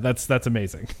did that. That's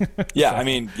amazing. Yeah. So. I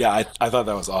mean, yeah, I thought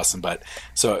that was awesome. But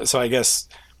so I guess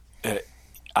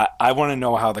I want to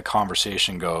know how the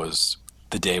conversation goes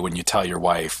the day when you tell your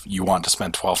wife you want to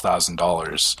spend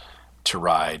 $12,000 to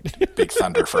ride Big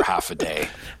Thunder for half a day.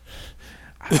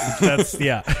 That's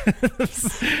yeah.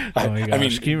 Oh my gosh, I mean,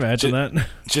 can you imagine that?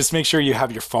 Just make sure you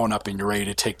have your phone up and you're ready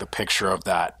to take the picture of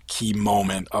that key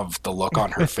moment of the look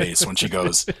on her face when she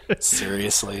goes,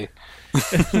 seriously?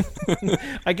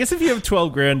 I guess if you have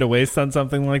 $12,000 to waste on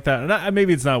something like that,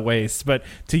 maybe it's not waste, but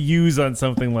to use on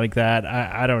something like that,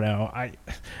 I don't know.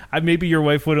 I maybe your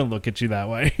wife wouldn't look at you that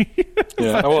way.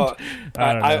 Yeah, well,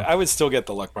 I would still get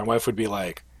the look. My wife would be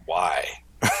like, why?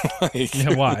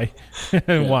 Yeah, why?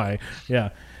 Why? Yeah.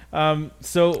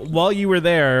 So while you were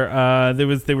there,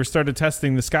 they were started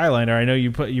testing the Skyliner. I know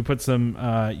you posted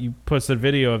a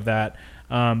video of that,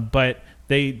 but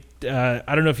they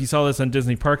I don't know if you saw this on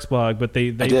Disney Parks blog, but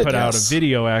they put out a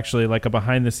video actually, like a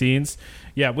behind the scenes.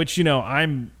 Yeah, which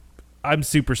I'm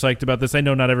super psyched about this. I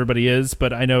know not everybody is,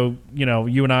 but I know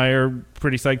you and I are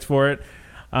pretty psyched for it.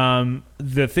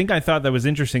 The thing I thought that was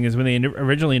interesting is when they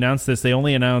originally announced this, they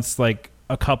only announced like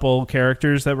a couple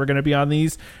characters that were going to be on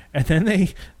these, and then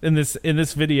they in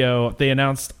this video they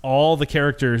announced all the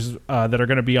characters that are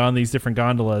going to be on these different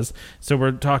gondolas. So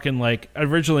we're talking like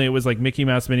originally it was like Mickey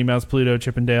Mouse, Minnie Mouse, Pluto,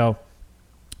 Chip and Dale.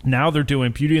 Now they're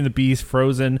doing Beauty and the Beast,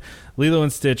 Frozen, Lilo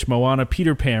and Stitch, Moana,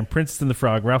 Peter Pan, Princess and the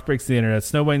Frog, Ralph Breaks the Internet,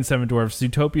 Snow White and Seven Dwarfs,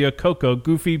 Zootopia, Coco,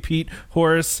 Goofy, Pete,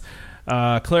 Horace,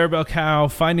 Clarabelle Cow,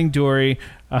 Finding Dory,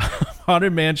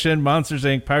 Haunted Mansion, Monsters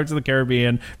Inc., Pirates of the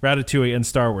Caribbean, Ratatouille, and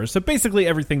Star Wars. So basically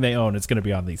everything they own is going to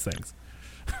be on these things.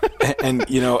 And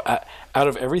out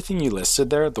of everything you listed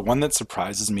there, the one that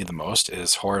surprises me the most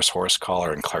is Horace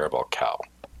Horsecollar and Clarabelle Cow.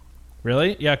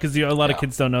 Really? Yeah, because a lot of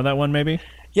kids don't know that one, maybe?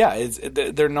 Yeah,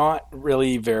 they're not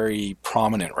really very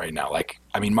prominent right now. Like,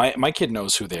 I mean, my kid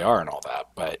knows who they are and all that,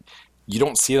 but you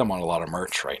don't see them on a lot of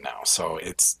merch right now. So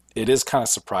it is kind of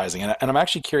surprising. And I'm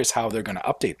actually curious how they're going to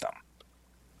update them.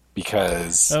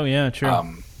 Because... Oh, yeah, true.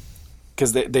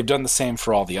 Because they've done the same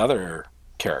for all the other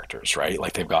characters, right?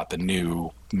 Like, they've got the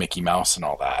new Mickey Mouse and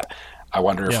all that. I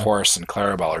wonder if Horace and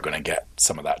Clarabelle are going to get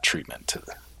some of that treatment.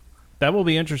 That will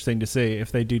be interesting to see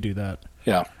if they do that.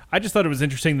 Yeah. I just thought it was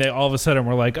interesting. They all of a sudden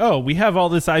were like, "Oh, we have all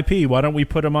this IP. Why don't we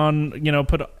put them on?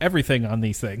 Put everything on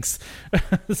these things."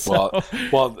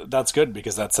 Well, that's good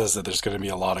because that says that there's going to be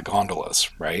a lot of gondolas,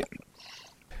 right?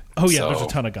 Oh yeah, there's a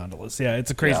ton of gondolas. Yeah,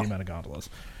 it's a crazy amount of gondolas.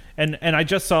 And I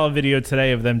just saw a video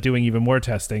today of them doing even more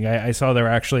testing. I saw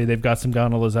they've got some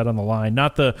gondolas out on the line,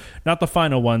 not the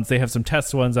final ones. They have some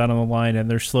test ones out on the line, and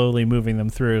they're slowly moving them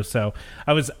through. So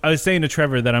I was saying to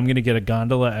Trevor that I'm going to get a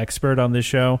gondola expert on this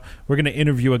show. We're going to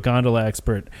interview a gondola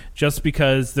expert just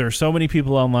because there are so many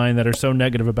people online that are so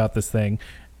negative about this thing.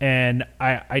 And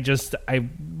I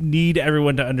need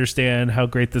everyone to understand how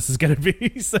great this is going to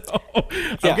be. So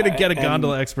I'm going to get a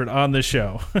gondola expert on this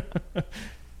show.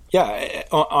 Yeah,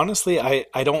 honestly,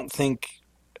 I don't think.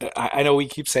 I know we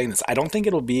keep saying this. I don't think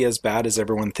it'll be as bad as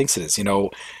everyone thinks it is.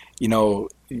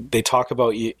 They talk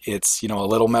about it's a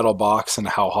little metal box and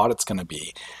how hot it's going to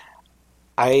be.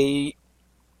 I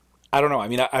don't know. I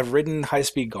mean, I've ridden high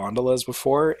speed gondolas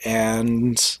before,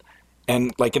 and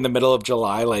like in the middle of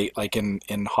July, like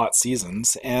in hot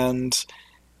seasons, and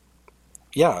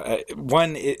yeah,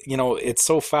 it's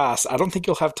so fast. I don't think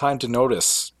you'll have time to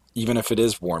notice, even if it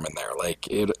is warm in there. Like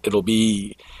it'll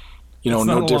be,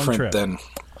 no different than.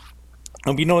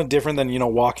 It'll be no different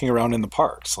than walking around in the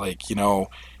parks. Like you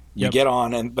get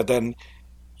on, but then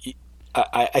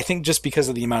I think just because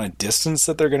of the amount of distance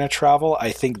that they're going to travel,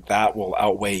 I think that will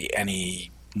outweigh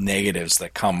any negatives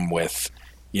that come with,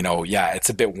 it's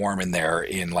a bit warm in there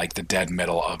in like the dead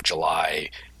middle of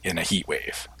July in a heat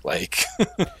wave. Like,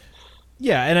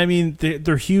 yeah. And I mean,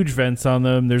 they're huge vents on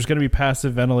them. There's going to be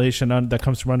passive ventilation that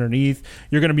comes from underneath.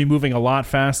 You're going to be moving a lot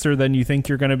faster than you think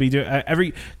you're going to be doing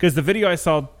because the video I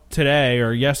saw today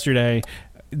or yesterday,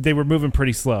 they were moving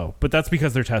pretty slow, but that's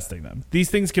because they're testing them. These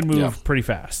things can move pretty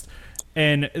fast.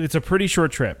 And it's a pretty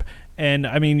short trip. And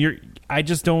I mean, you're going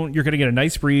to get a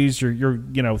nice breeze.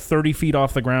 You're 30 feet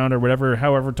off the ground or whatever,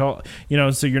 however tall,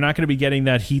 so you're not going to be getting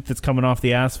that heat that's coming off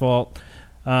the asphalt.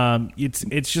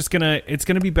 It's going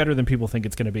to be better than people think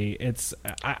it's going to be.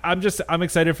 I'm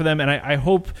excited for them. And I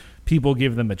hope people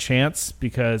give them a chance,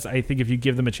 because I think if you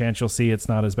give them a chance, you'll see it's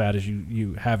not as bad as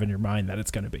you have in your mind that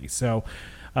it's going to be. So,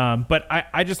 but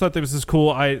I just thought this was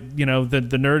cool. The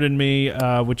nerd in me,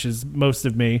 which is most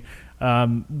of me,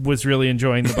 was really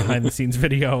enjoying the behind the scenes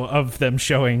video of them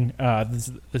showing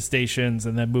the stations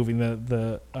and then moving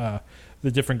the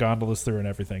different gondolas through and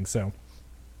everything. So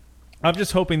I'm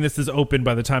just hoping this is open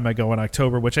by the time I go in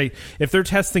October, which if they're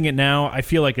testing it now, I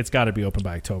feel like it's got to be open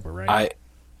by October, right?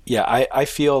 I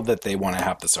feel that they want to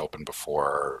have this open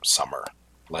before summer.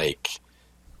 Like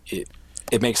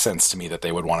it makes sense to me that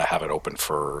they would want to have it open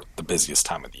for the busiest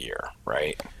time of the year,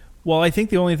 right? Well, I think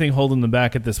the only thing holding them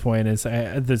back at this point is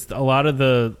a lot of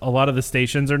the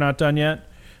stations are not done yet,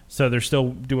 so they're still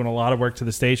doing a lot of work to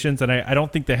the stations, and I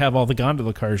don't think they have all the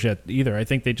gondola cars yet either. I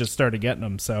think they just started getting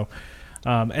them. So,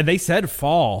 and they said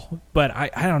fall, but I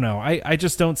don't know. I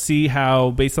just don't see how,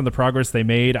 based on the progress they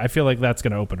made, I feel like that's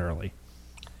going to open early.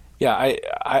 Yeah,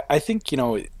 I think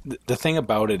the thing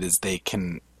about it is they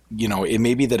can, it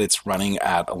may be that it's running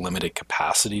at a limited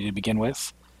capacity to begin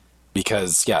with.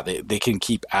 Because they can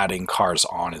keep adding cars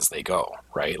on as they go,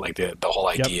 right? Like the whole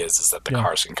idea is that the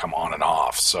cars can come on and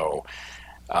off. So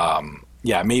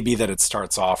maybe that it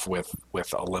starts off with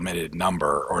a limited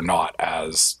number or not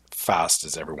as fast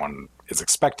as everyone is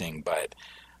expecting. But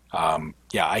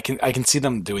I can see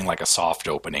them doing like a soft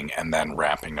opening and then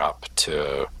ramping up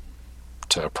to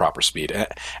proper speed. And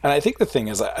I think the thing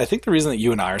is, I think the reason that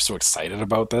you and I are so excited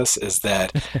about this is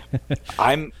that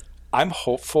I'm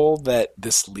hopeful that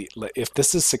if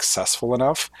this is successful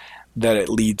enough, that it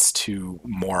leads to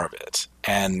more of it.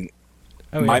 And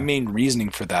my main reasoning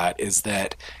for that is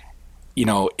that,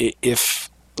 if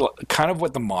kind of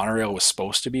what the monorail was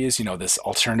supposed to be is, this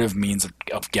alternative means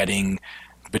of getting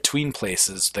between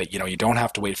places that, you don't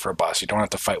have to wait for a bus, you don't have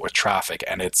to fight with traffic,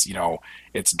 and it's,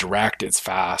 it's direct, it's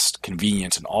fast,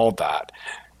 convenient, and all that.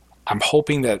 I'm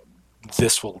hoping that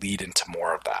this will lead into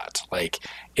more of that. Like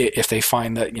if they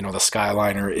find that, the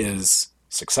Skyliner is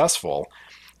successful,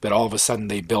 that all of a sudden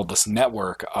they build this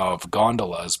network of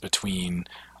gondolas between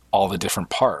all the different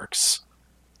parks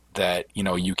that,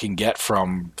 you can get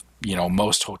from,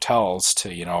 most hotels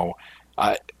to,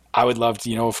 I would love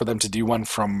to, for them to do one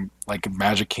from like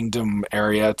Magic Kingdom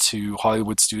area to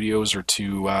Hollywood Studios or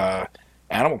to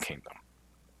Animal Kingdom.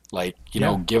 Like,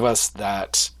 give us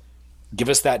that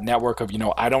network of,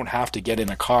 I don't have to get in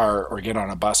a car or get on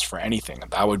a bus for anything.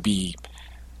 That would be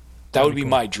cool.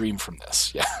 My dream from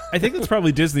this. Yeah. I think that's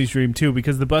probably Disney's dream too,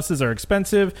 because the buses are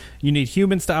expensive. You need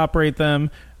humans to operate them,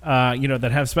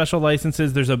 that have special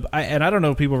licenses. And I don't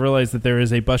know if people realize that there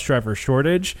is a bus driver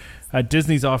shortage.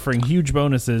 Disney's offering huge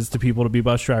bonuses to people to be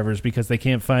bus drivers because they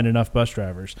can't find enough bus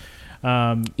drivers.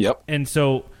 Yep. And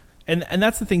so, and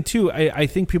that's the thing too. I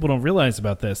think people don't realize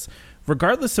about this.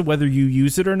 Regardless of whether you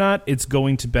use it or not, it's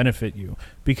going to benefit you,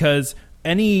 because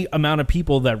any amount of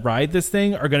people that ride this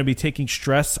thing are going to be taking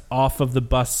stress off of the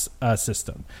bus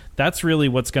system. That's really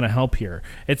what's going to help here.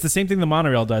 It's the same thing the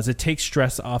monorail does. It takes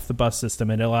stress off the bus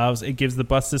system, and it gives the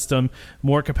bus system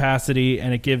more capacity,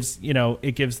 and it gives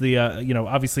the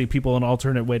obviously people an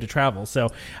alternate way to travel. So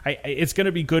it's going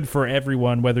to be good for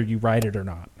everyone, whether you ride it or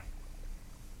not.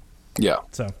 Yeah.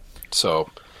 So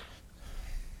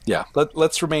yeah,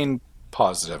 let's remain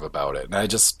positive about it. And I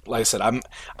just, like I said,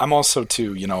 I'm also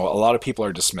too, a lot of people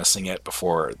are dismissing it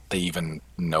before they even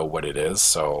know what it is.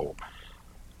 So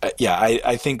yeah,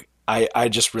 I think I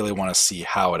just really want to see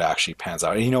how it actually pans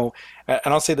out. And, and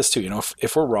I'll say this too,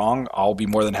 if we're wrong, I'll be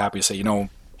more than happy to say,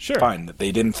 sure, fine.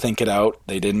 They didn't think it out.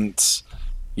 They didn't,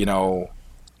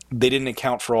 they didn't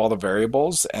account for all the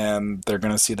variables, and they're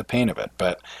going to see the pain of it.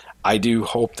 But I do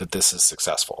hope that this is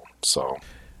successful. So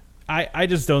I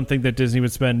just don't think that Disney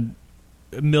would spend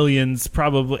millions,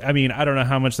 probably. I mean, I don't know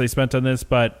how much they spent on this,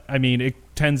 but I mean,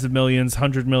 tens of millions,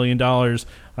 $100 million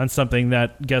on something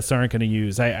that guests aren't going to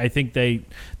use. I think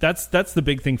that's the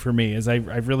big thing for me, is I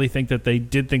really think that they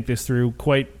did think this through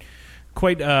quite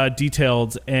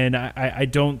detailed, and I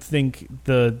don't think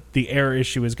the air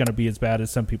issue is going to be as bad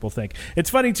as some people think. It's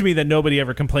funny to me that nobody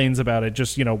ever complains about it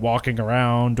just walking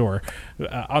around or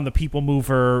on the People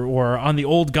Mover or on the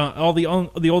old the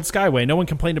old Skyway. No one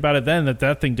complained about it then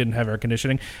that thing didn't have air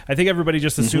conditioning. I think everybody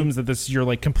just assumes that you're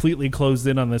like completely closed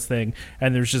in on this thing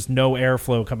and there's just no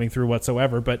airflow coming through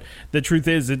whatsoever. But the truth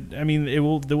is, there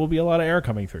will be a lot of air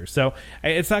coming through, so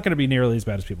it's not going to be nearly as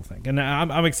bad as people think. And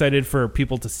I'm excited for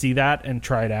people to see that and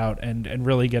try it out and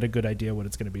really get a good idea what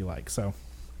it's going to be like. So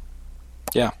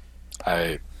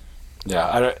I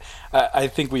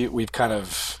think we've kind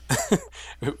of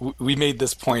we made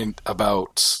this point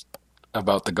about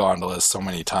the gondolas so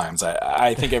many times.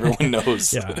 I think everyone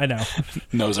knows. Yeah, I know.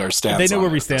 Knows our stance. They know where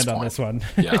we stand on this one.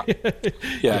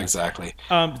 Yeah, exactly.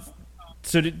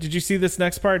 So did you see this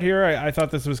next part here? I thought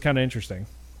this was kind of interesting.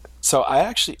 So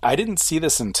I didn't see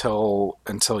this until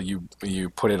you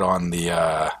put it on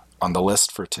the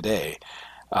list for today.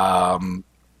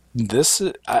 This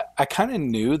I kind of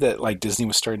knew that like Disney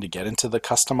was starting to get into the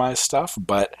customized stuff,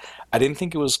 but I didn't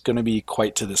think it was going to be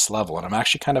quite to this level, and I'm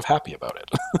actually kind of happy about it.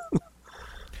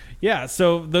 Yeah,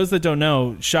 so those that don't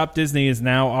know, ShopDisney is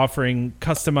now offering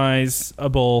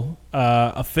customizable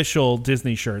official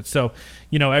Disney shirts. So,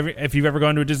 if you've ever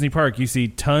gone to a Disney park, you see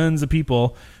tons of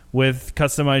people with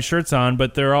customized shirts on,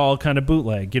 but they're all kind of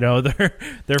bootleg.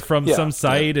 They're from some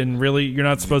site, and really you're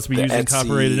not supposed to be using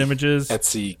copyrighted images.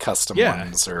 Etsy custom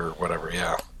ones or whatever,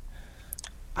 yeah.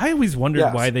 I always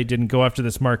wondered why they didn't go after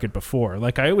this market before.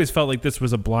 Like, I always felt like this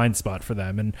was a blind spot for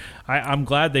them, and I'm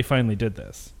glad they finally did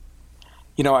this.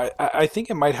 I think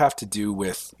it might have to do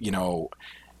with,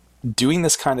 doing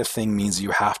this kind of thing means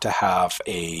you have to have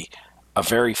a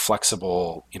very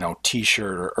flexible,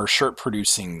 t-shirt or shirt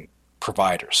producing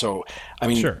provider. So, I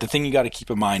mean, The thing you got to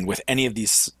keep in mind with any of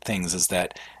these things is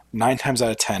that 9 times out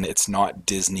of 10, it's not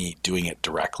Disney doing it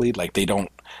directly. Like they're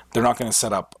not going to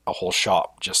set up a whole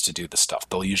shop just to do the stuff.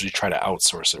 They'll usually try to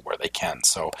outsource it where they can.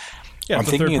 So I'm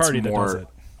thinking it's more, that does it.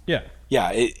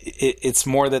 Yeah, it's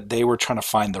more that they were trying to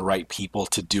find the right people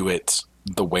to do it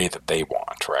the way that they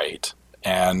want, right?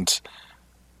 And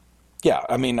yeah,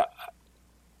 I mean,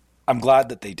 I'm glad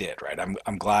that they did, right?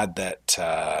 I'm glad that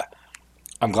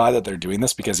they're doing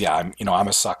this because I'm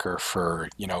a sucker for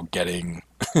getting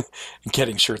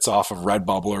shirts off of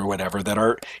Redbubble or whatever that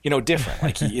are different.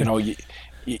 Like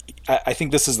I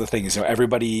think this is the thing is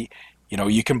everybody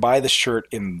you can buy the shirt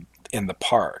in the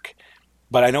park.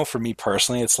 But I know for me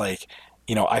personally, it's like,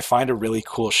 I find a really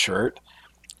cool shirt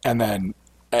and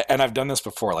I've done this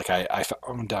before. Like I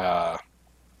found,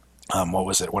 what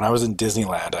was it? When I was in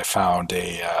Disneyland, I found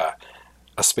a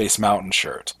Space Mountain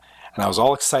shirt and I was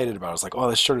all excited about it. I was like, oh,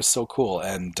 this shirt is so cool.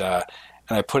 And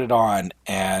I put it on,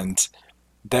 and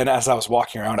then as I was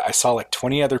walking around, I saw like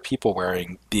 20 other people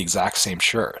wearing the exact same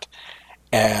shirt.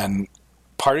 And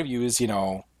part of you is,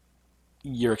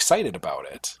 you're excited about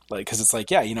it, like, because it's like,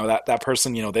 yeah, that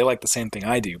person, they like the same thing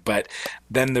I do. But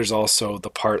then there's also the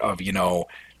part of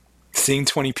seeing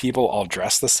 20 people all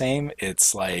dressed the same.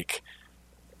 It's like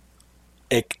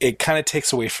it kind of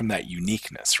takes away from that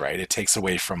uniqueness, right? It takes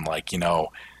away from like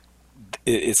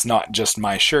it's not just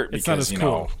my shirt because it's not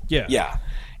as cool.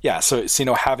 Yeah. So it's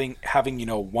having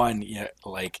one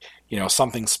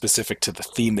something specific to the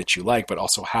theme that you like, but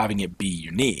also having it be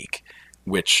unique,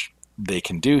 which they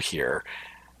can do here.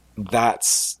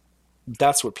 That's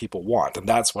what people want, and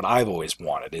that's what I've always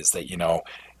wanted, is that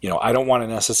I don't want to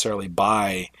necessarily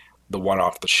buy the one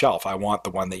off the shelf. I want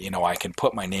the one that I can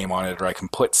put my name on it, or I can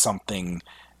put something,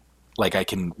 like I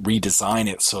can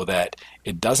redesign it so that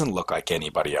it doesn't look like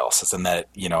anybody else's, and that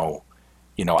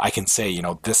I can say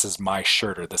this is my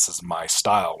shirt or this is my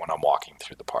style when I'm walking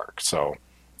through the park. So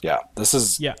yeah,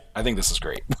 I think this is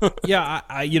great. Yeah,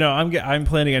 I'm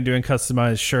planning on doing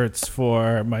customized shirts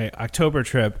for my October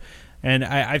trip, and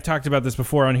I've talked about this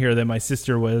before on here that my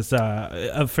sister was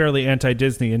fairly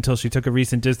anti-Disney until she took a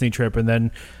recent Disney trip, and then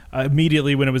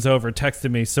immediately when it was over, texted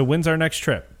me, "So when's our next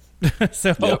trip?"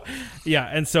 So, Yep. yeah,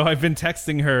 and so I've been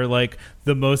texting her like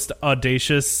the most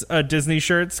audacious Disney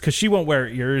shirts because she won't wear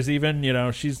ears even.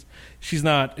 She's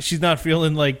not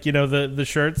feeling like the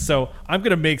shirts. So I'm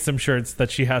gonna make some shirts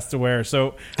that she has to wear.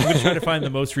 So I'm gonna try to find the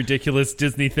most ridiculous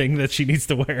Disney thing that she needs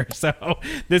to wear. So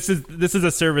this is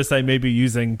a service I may be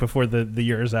using before the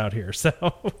year is out here. So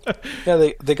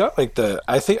Yeah, they got like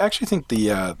I think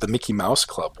the Mickey Mouse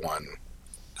Club one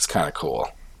is kind of cool.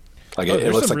 Like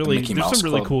it looks like the Mickey Mouse some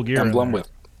really Club cool gear emblem with,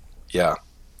 yeah.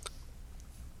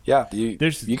 You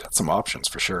got some options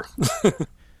for sure.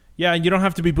 Yeah, and you don't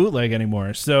have to be bootleg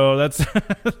anymore, so that's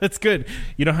that's good.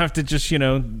 You don't have to just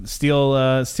steal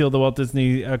the Walt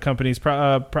Disney Company's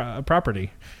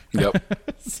property. Yep.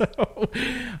 So,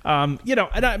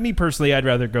 and me personally, I'd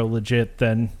rather go legit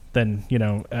than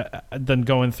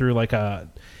going through like a.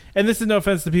 And this is no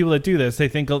offense to people that do this. They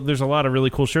think there's a lot of really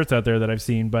cool shirts out there that I've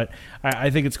seen, but I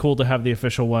think it's cool to have the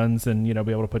official ones and be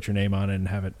able to put your name on it and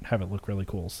have it look really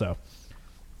cool. So.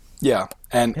 Yeah,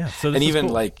 and even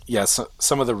cool.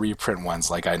 some of the reprint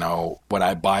ones, like I know when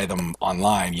I buy them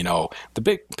online, the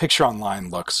big picture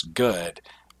online looks good,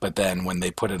 but then when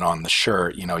they put it on the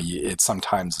shirt, it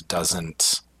sometimes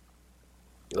doesn't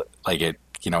like it.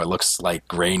 It looks like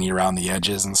grainy around the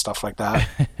edges and stuff like that.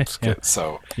 Yeah.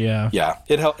 So yeah,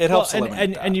 it helps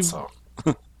eliminate and that. So.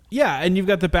 Yeah, and you've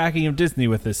got the backing of Disney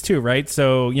with this too, right?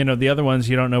 So the other ones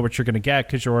you don't know what you're going to get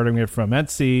because you're ordering it from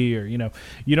Etsy, or you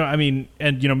don't. I mean,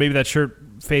 and maybe that shirt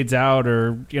fades out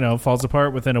or falls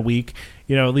apart within a week.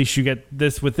 At least you get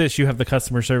this. With this, you have the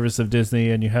customer service of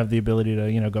Disney, and you have the ability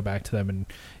to go back to them and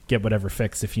get whatever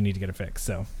fix if you need to get a fix.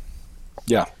 So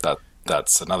yeah,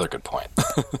 that's another good point.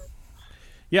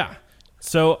 Yeah.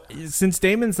 So since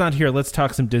Damon's not here, let's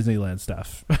talk some Disneyland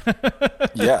stuff.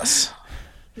 Yes.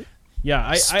 Yeah,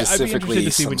 I'd be interested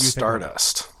to see what you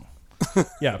Stardust. think.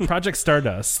 Yeah, Project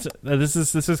Stardust. This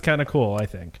is kind of cool. I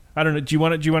think. I don't know. Do you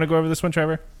want to go over this one,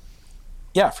 Trevor?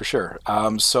 Yeah, for sure.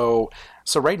 So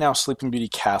right now, Sleeping Beauty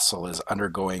Castle is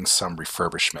undergoing some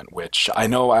refurbishment, which I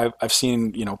know I've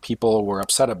seen. People were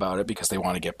upset about it because they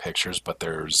want to get pictures, but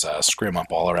there's scrim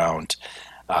up all around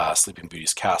Sleeping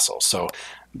Beauty's castle. So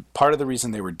part of the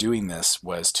reason they were doing this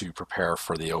was to prepare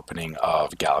for the opening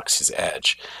of Galaxy's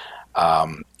Edge.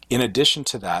 In addition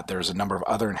to that, there's a number of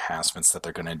other enhancements that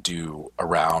they're going to do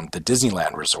around the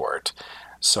Disneyland Resort.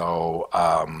 So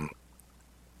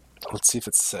let's see if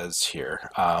it says here.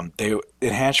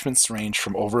 Enhancements range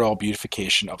from overall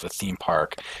beautification of the theme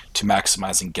park to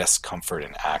maximizing guest comfort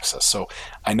and access. So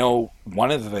I know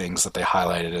one of the things that they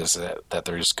highlighted is that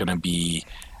there's going to be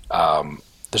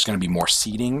more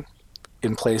seating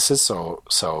in places. So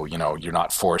you're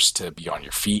not forced to be on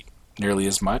your feet nearly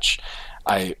as much.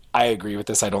 I agree with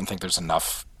this. I don't think there's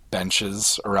enough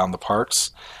benches around the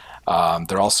parks.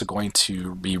 They're also going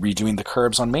to be redoing the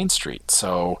curbs on Main Street.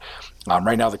 So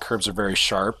right now the curbs are very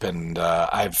sharp, and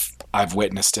I've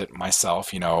witnessed it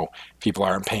myself. People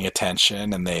aren't paying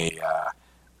attention, and they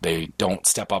don't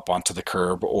step up onto the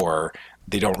curb, or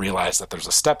they don't realize that there's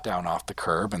a step down off the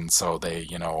curb, and so they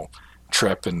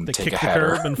trip and they take kick a the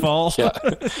header curb and fall.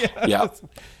 Yeah.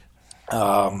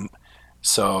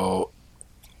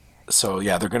 So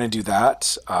yeah, they're going to do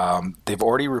that. They've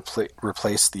already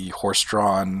replaced the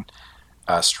horse-drawn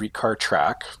streetcar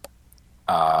track.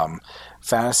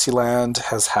 Fantasyland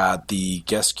has had the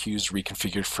guest queues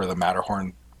reconfigured for the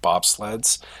Matterhorn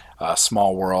bobsleds,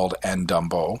 Small World, and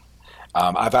Dumbo.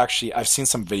 I've seen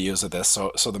some videos of this.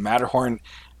 So the Matterhorn,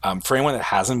 for anyone that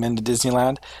hasn't been to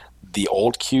Disneyland, the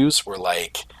old queues were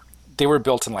they were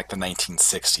built in the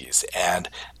 1960s, and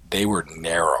they were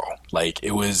narrow.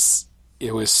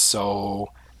 It was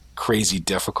so crazy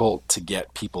difficult to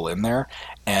get people in there,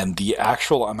 and the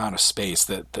actual amount of space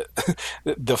that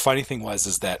the funny thing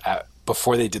is that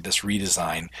before they did this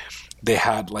redesign, they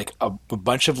had a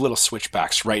bunch of little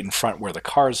switchbacks right in front where the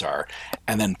cars are,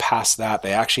 and then past that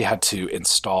they actually had to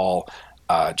install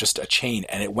just a chain,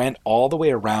 and it went all the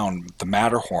way around the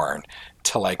Matterhorn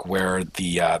to where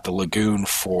the lagoon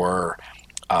for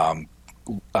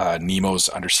Nemo's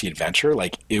Undersea Adventure,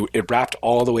 it wrapped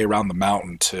all the way around the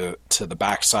mountain to the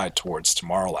backside towards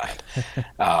Tomorrowland.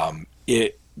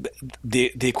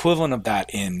 The equivalent of that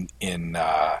in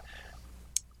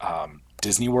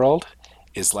Disney World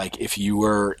is if you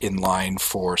were in line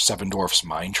for Seven Dwarfs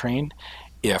Mine Train,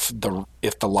 if the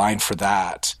line for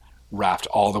that wrapped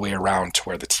all the way around to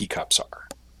where the teacups are.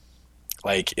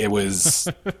 It was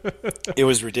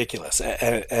ridiculous,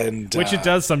 and which it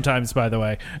does sometimes, by the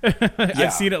way.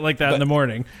 I've seen it like that in the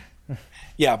morning.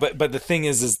 Yeah, but the thing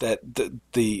is that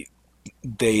they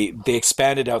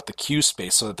expanded out the queue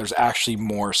space so that there's actually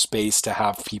more space to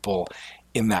have people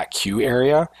in that queue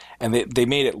area, and they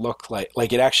made it look like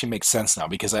it actually makes sense now,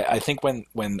 because I think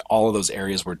when all of those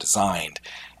areas were designed,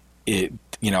 it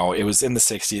was in the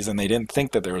 60s, and they didn't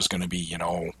think that there was going to be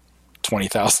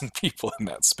 20,000 people in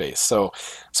that space. So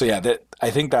yeah,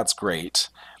 I think that's great.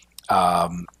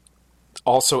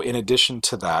 Also, in addition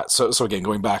to that, so again,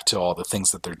 going back to all the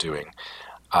things that they're doing,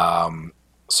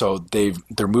 so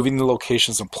they're moving the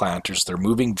locations of planters, they're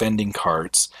moving vending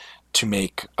carts to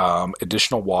make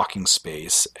additional walking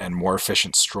space and more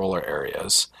efficient stroller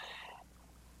areas.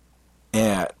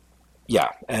 And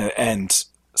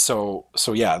so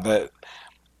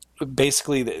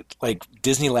basically, like,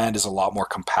 Disneyland is a lot more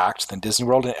compact than Disney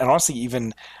World, and honestly,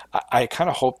 even I kind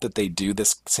of hope that they do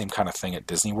this same kind of thing at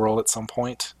Disney World at some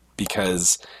point,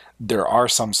 because there are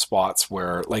some spots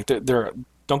where, like, they're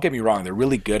don't get me wrong, they're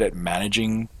really good at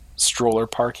managing stroller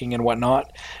parking and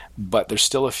whatnot, but there's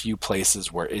still a few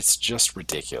places where it's just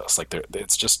ridiculous. Like,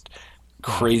 it's just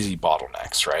crazy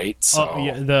bottlenecks, right? So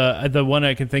the one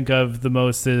I can think of the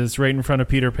most is right in front of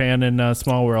Peter Pan and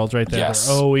Small World, right there. Yes.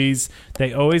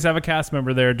 They always have a cast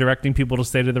member there directing people to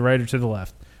stay to the right or to the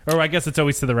left. Or I guess it's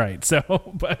always to the right.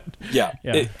 So, but yeah,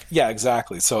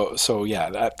 exactly. So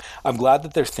I'm glad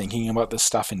that they're thinking about this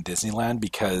stuff in Disneyland,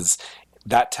 because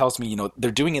that tells me,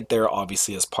 they're doing it there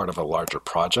obviously as part of a larger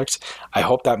project. I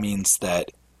hope that means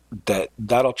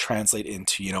that'll translate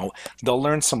into, they'll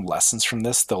learn some lessons from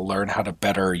this. They'll learn how to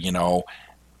better,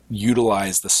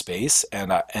 utilize the space,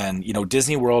 and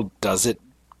Disney World does it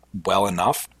well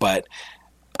enough, but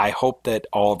I hope that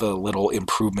all the little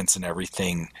improvements and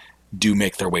everything do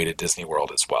make their way to Disney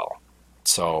World as well.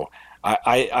 So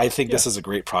I think this is a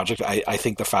great project. I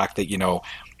think the fact that,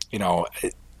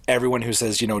 everyone who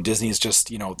says, Disney is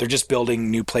just, they're just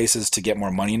building new places to get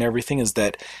more money and everything, is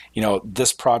that,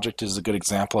 this project is a good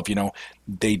example of,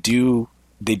 they do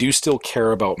still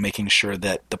care about making sure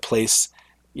that the place,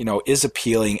 is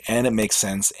appealing and it makes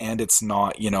sense, and it's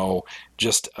not,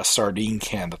 just a sardine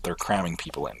can that they're cramming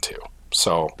people into.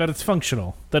 So that it's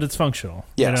functional.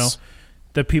 Yes.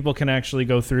 That people can actually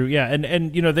go through. Yeah.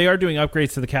 And they are doing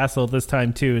upgrades to the castle this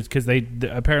time too, because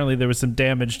apparently there was some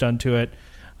damage done to it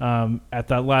at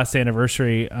that last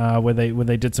anniversary when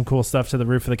they did some cool stuff to the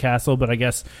roof of the castle. But I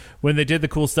guess when they did the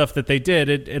cool stuff that they did,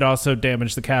 it also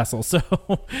damaged the castle. So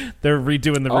they're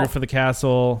redoing the roof of the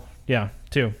castle. Yeah,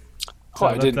 too. So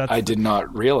I did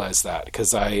not realize that,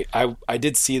 because I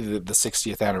did see the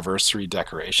 60th anniversary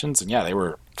decorations, and yeah, they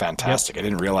were fantastic. Yep. I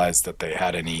didn't realize that they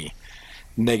had any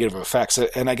negative effects.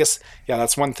 And I guess,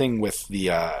 that's one thing with the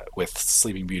with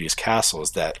Sleeping Beauty's castle,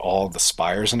 is that all the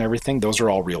spires and everything, those are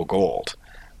all real gold.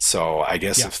 So I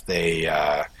guess if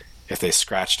they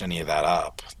scratched any of that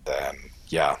up, then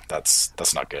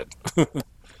that's not good.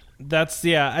 That's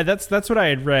what I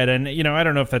had read, and I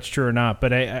don't know if that's true or not,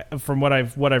 but from what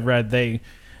I've read,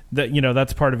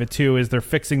 that's part of it too, is they're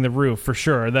fixing the roof for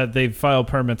sure. That they've filed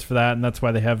permits for that, and that's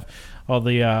why they have all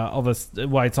this,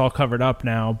 why it's all covered up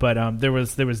now. But there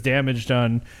was damage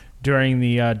done during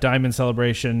the Diamond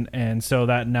Celebration, and so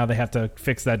that now they have to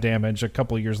fix that damage a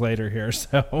couple of years later here.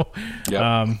 So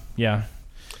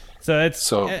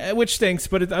so which stinks,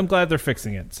 but I'm glad they're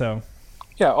fixing it. So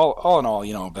yeah, all in all,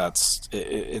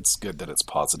 it's good that it's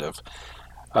positive.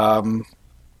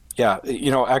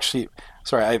 Actually,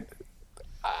 sorry,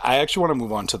 I actually want to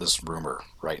move on to this rumor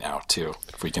right now too,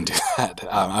 if we can do that.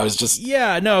 I was just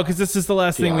because this is the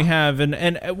last thing we have,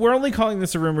 and we're only calling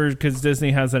this a rumor because Disney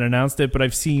hasn't announced it, but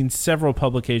I've seen several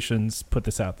publications put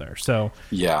this out there. So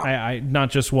I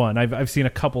not just one. I've seen a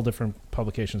couple different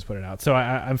publications put it out. So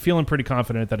I'm feeling pretty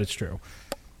confident that it's true.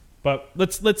 But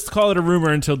let's call it a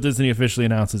rumor until Disney officially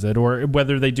announces it, or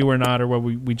whether they do or not, or whether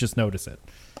we just notice it.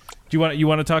 Do you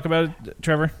want to talk about it,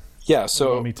 Trevor? Yeah.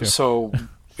 So me too. So.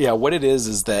 Yeah, what it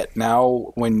is that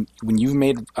now when you've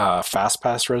made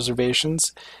FastPass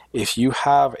reservations, if you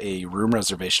have a room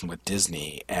reservation with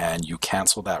Disney and you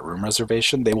cancel that room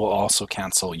reservation, they will also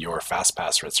cancel your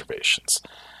FastPass reservations.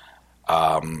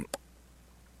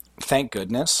 Thank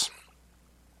goodness.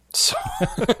 So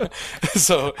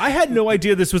I had no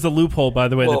idea this was a loophole, by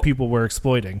the way, that people were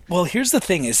exploiting. Well, here's the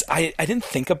thing is I didn't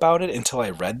think about it until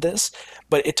I read this,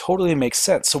 but it totally makes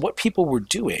sense. So what people were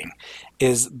doing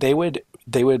is they would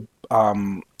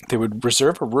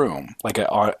reserve a room, like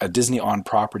a Disney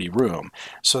on-property room,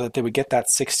 so that they would get that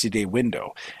 60-day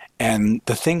window. And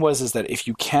the thing is that if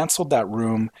you canceled that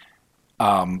room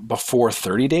before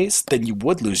 30 days, then you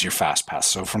would lose your FastPass.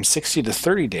 So from 60 to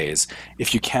 30 days,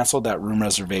 if you canceled that room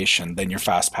reservation, then your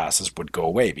FastPasses would go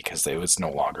away because it was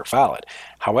no longer valid.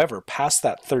 However, past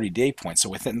that 30-day point, so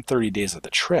within 30 days of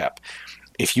the trip,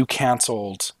 if you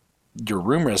canceled your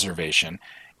room reservation,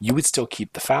 you would still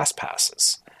keep the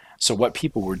FastPasses. So what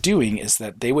people were doing is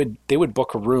that they would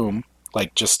book a room,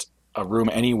 like just a room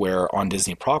anywhere on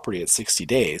Disney property at 60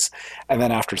 days. And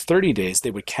then after 30 days,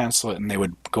 they would cancel it and they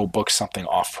would go book something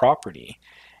off property.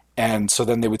 And so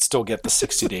then they would still get the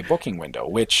 60-day booking window,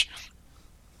 which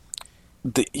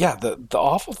the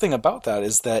awful thing about that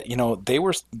is that,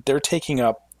 they're taking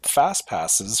up fast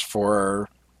passes for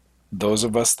those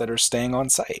of us that are staying on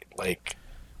site. Like,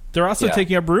 they're also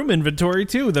taking up room inventory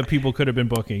too that people could have been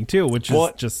booking too, which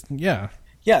is Yeah,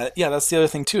 that's the other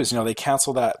thing too, is, they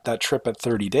cancel that trip at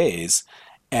 30 days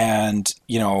and,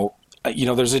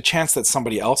 there's a chance that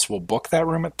somebody else will book that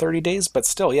room at 30 days, but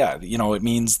still, it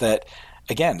means that,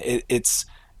 again, it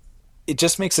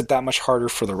just makes it that much harder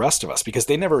for the rest of us because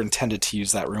they never intended to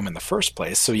use that room in the first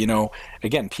place. So,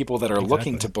 again, people that are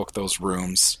looking to book those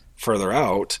rooms further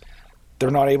out, they're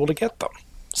not able to get them.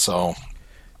 So,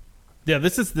 yeah,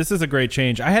 this is a great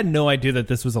change. I had no idea that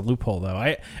this was a loophole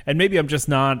though. And maybe I'm just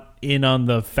not in on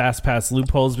the FastPass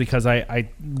loopholes because I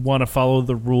want to follow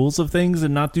the rules of things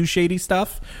and not do shady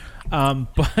stuff.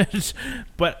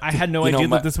 But I had no idea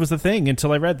that this was a thing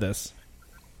until I read this.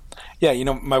 Yeah,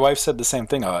 my wife said the same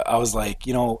thing. I was like,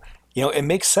 it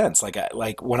makes sense.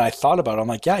 Like when I thought about it, I'm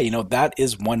like, that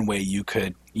is one way you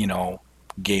could,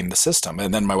 game the system.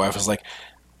 And then my wife was like,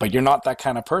 but you're not that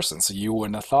kind of person, so you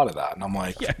wouldn't have thought of that. And I'm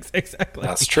like, yeah, exactly.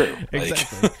 That's true.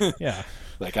 Exactly. Yeah.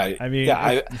 Like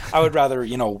I would rather,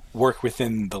 work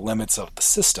within the limits of the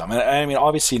system. And I mean,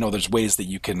 obviously, there's ways that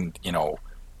you can,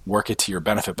 work it to your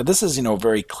benefit, but this is,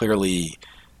 very clearly,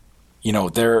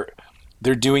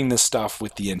 they're doing this stuff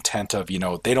with the intent of,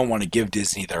 they don't want to give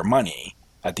Disney their money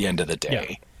at the end of the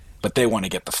day, but they want to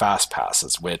get the fast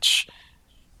passes, which,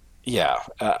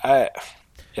 I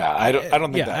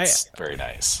don't think that's very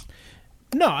nice.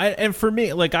 No, and for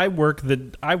me, like I work the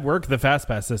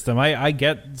FastPass system. I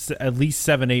get at least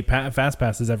 7-8 fast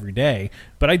passes every day,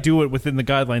 but I do it within the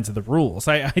guidelines of the rules.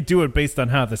 I do it based on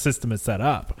how the system is set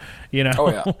up.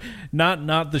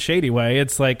 Not the shady way.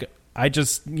 It's like I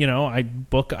just,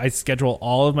 I schedule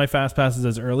all of my fast passes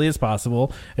as early as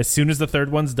possible. As soon as the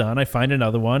third one's done, I find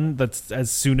another one that's as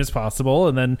soon as possible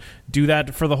and then do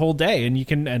that for the whole day. And you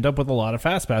can end up with a lot of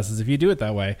fast passes if you do it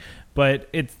that way.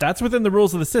 But that's within the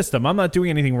rules of the system. I'm not doing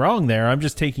anything wrong there. I'm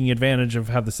just taking advantage of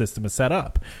how the system is set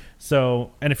up.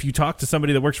 So, and if you talk to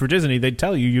somebody that works for Disney, they'd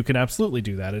tell you can absolutely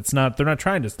do that. They're not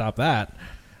trying to stop that.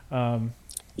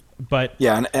 But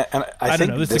yeah, and I think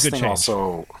don't know, this is a good thing change.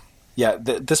 Also, yeah,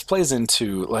 this plays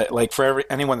into like for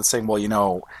anyone that's saying, well,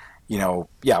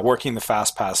 working the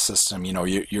FastPass system,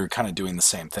 you're kind of doing the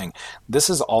same thing. This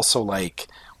is also like,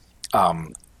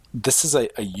 this is a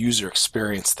user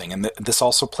experience thing, and this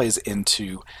also plays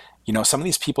into, some of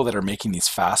these people that are making these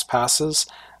fast passes,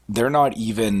 they're not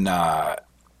even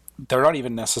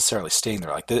necessarily staying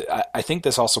there. Like I think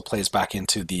this also plays back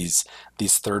into these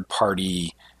third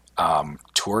party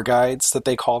tour guides that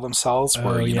they call themselves,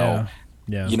 where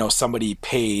somebody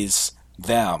pays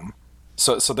them.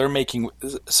 So they're making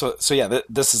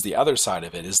this is the other side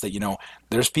of it, is that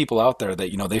there's people out there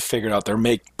that they figured out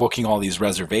they're booking all these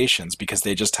reservations because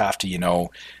they just have to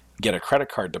get a credit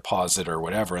card deposit or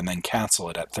whatever and then cancel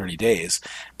it at 30 days,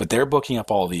 but they're booking up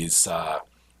all these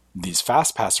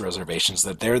FastPass reservations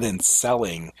that they're then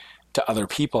selling to other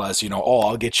people as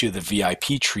I'll get you the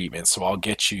VIP treatment, so I'll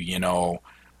get you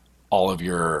all of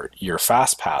your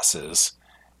fast passes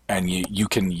and you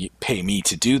can pay me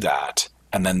to do that.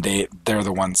 And then they're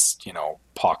the ones,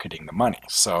 pocketing the money.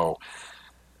 So,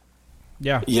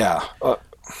 yeah.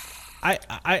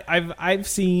 I've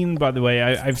seen, by the way,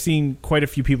 I've seen quite a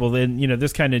few people. Then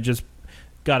this kind of just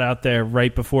got out there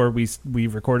right before we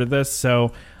recorded this.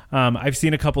 So, I've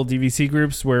seen a couple DVC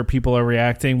groups where people are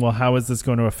reacting. Well, how is this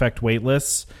going to affect wait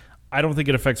lists? I don't think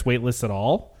it affects wait lists at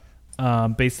all.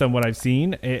 Based on what I've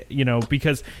seen,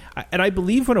 because, and I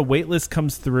believe when a wait list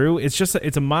comes through,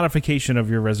 it's a modification of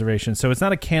your reservation. So it's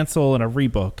not a cancel and a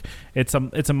rebook. It's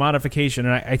a modification.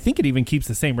 And I think it even keeps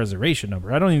the same reservation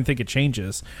number. I don't even think it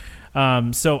changes.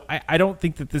 So I don't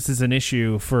think that this is an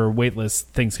issue for wait list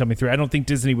things coming through. I don't think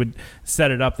Disney would set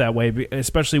it up that way,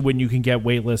 especially when you can get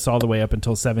wait lists all the way up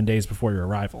until 7 days before your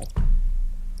arrival.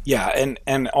 Yeah.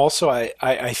 And also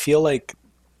I feel like,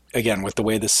 again, with the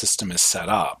way the system is set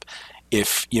up,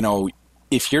 if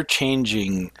you're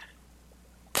changing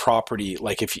property,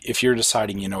 like if you're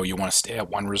deciding, you want to stay at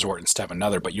one resort instead of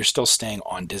another, but you're still staying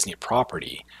on Disney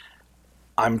property,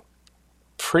 I'm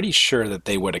pretty sure that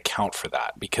they would account for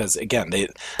that, because again,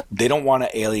 they don't want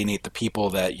to alienate the people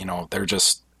that, they're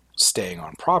just staying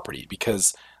on property,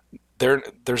 because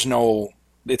it's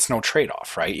no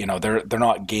trade-off, right? They're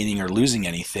not gaining or losing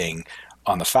anything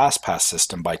on the FastPass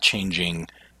system by changing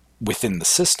within the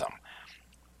system.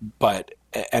 But,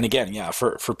 and again, yeah,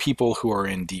 for people who are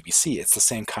in DVC, it's the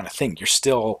same kind of thing. You're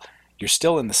still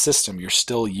in the system. You're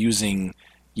still using,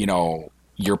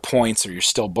 your points, or you're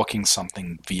still booking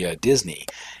something via Disney.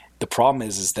 The problem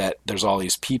is that there's all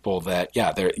these people that,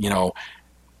 yeah, they're,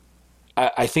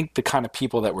 I think the kind of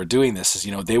people that were doing this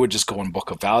is, they would just go and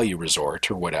book a value resort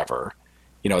or whatever.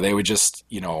 They would just,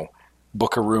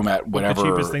 book a room at whatever. The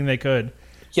cheapest thing they could.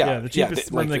 Yeah. The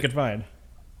cheapest room they could find.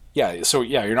 Yeah. So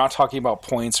yeah, you're not talking about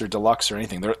points or deluxe or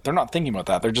anything. They're not thinking about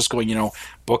that. They're just going,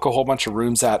 book a whole bunch of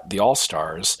rooms at the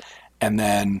All-Stars, and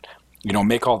then,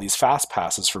 make all these fast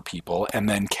passes for people, and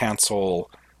then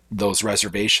cancel those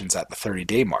reservations at the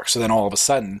 30-day mark. So then all of a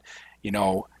sudden,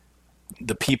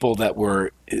 the people that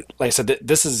were, like I said,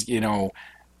 this is,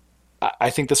 I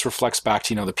think this reflects back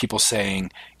to, the people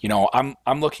saying, I'm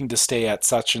looking to stay at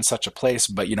such and such a place,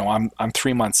 but, I'm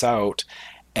 3 months out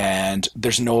and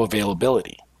there's no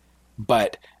availability.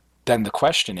 But then the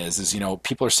question is,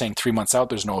 people are saying 3 months out,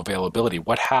 there's no availability.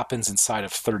 What happens inside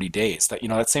of 30 days? That,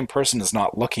 that same person is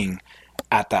not looking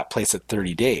at that place at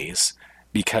 30 days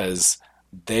because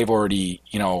they've already,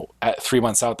 at 3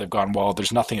 months out, they've gone, well,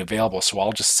 there's nothing available, so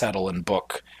I'll just settle and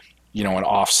book, an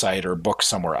offsite or book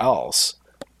somewhere else.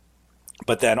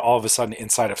 But then all of a sudden,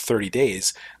 inside of 30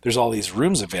 days, there's all these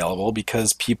rooms available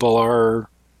because people are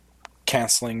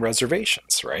canceling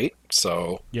reservations, right?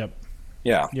 So, Yep.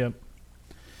 Yeah. Yep.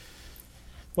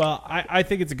 Well, I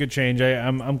think it's a good change.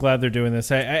 I'm glad they're doing this.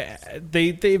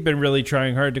 They've been really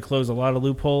trying hard to close a lot of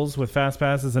loopholes with fast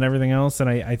passes and everything else, and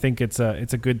I think it's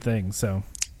a good thing. So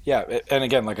yeah, and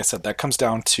again, like I said, that comes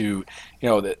down to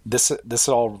this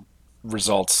all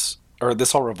revolves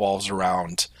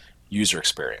around user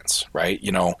experience, right?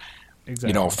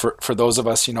 Exactly. For those of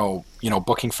us,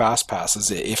 booking fast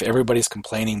passes, if everybody's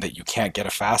complaining that you can't get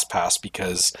a fast pass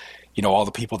because all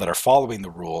the people that are following the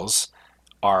rules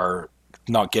are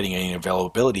not getting any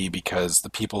availability because the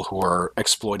people who are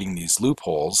exploiting these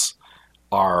loopholes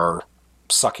are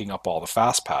sucking up all the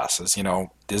fast passes.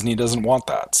 Disney doesn't want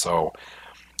that. So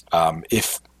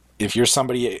if you're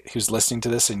somebody who's listening to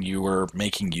this and you were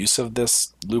making use of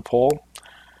this loophole,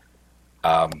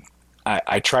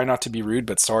 I try not to be rude,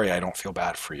 but sorry, I don't feel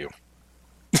bad for you.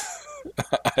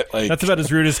 That's about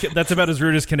as rude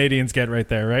as Canadians get right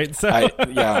there, right? So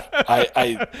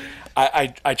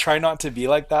I try not to be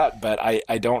like that, but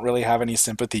I don't really have any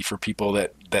sympathy for people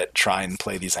that try and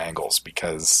play these angles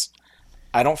because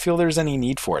I don't feel there's any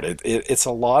need for it. It's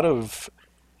a lot of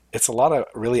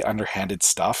really underhanded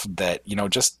stuff that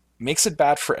just makes it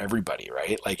bad for everybody,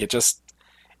 right? Like it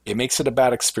makes it a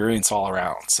bad experience all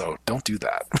around. So don't do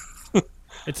that.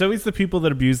 It's always the people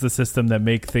that abuse the system that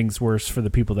make things worse for the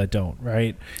people that don't,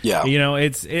 right? Yeah.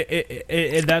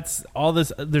 That's all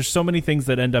this. There's so many things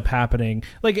that end up happening.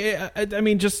 Like, I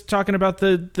mean, just talking about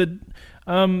the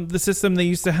system they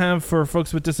used to have for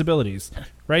folks with disabilities,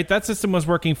 right? That system was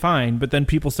working fine, but then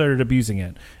people started abusing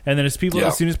it. And then as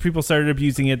soon as people started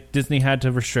abusing it, Disney had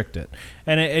to restrict it.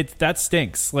 And that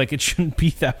stinks. Like, it shouldn't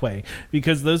be that way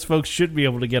because those folks should be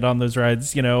able to get on those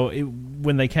rides,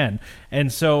 when they can.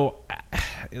 And so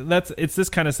it's this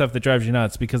kind of stuff that drives you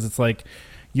nuts because it's like,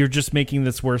 you're just making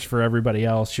this worse for everybody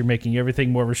else. You're making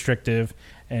everything more restrictive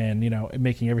and,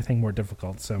 making everything more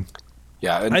difficult. So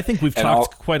yeah, I think we've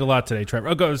talked quite a lot today, Trevor.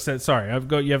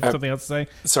 You have something else to say?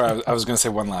 Sorry, I was going to say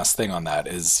one last thing on that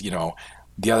is,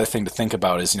 the other thing to think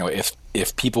about is,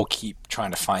 if people keep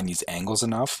trying to find these angles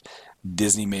enough,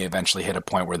 Disney may eventually hit a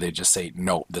point where they just say,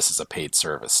 no, this is a paid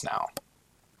service now.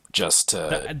 Just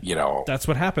to, That's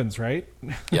what happens, right?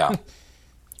 Yeah.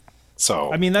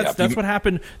 So I mean, that's what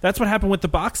happened. That's what happened with the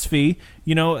box fee.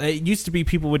 It used to be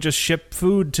people would just ship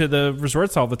food to the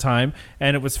resorts all the time,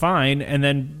 and it was fine. And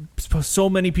then so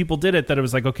many people did it that it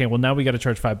was like, okay, well now we got to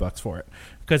charge $5 for it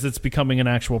because it's becoming an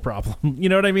actual problem. You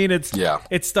know what I mean? It's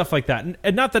stuff like that,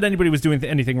 and not that anybody was doing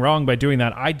anything wrong by doing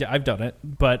that. I've done it,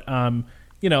 but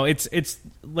it's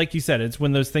like you said, it's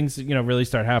when those things really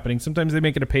start happening. Sometimes they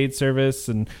make it a paid service,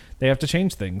 and they have to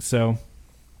change things. So.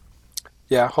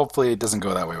 Yeah, hopefully it doesn't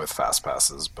go that way with fast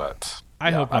passes, but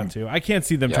I hope not too. I can't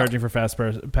see them charging for fast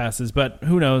passes, but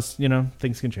who knows?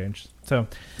 Things can change. So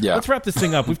let's wrap this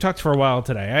thing up. We've talked for a while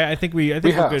today. I think we're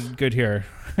good here.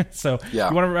 So you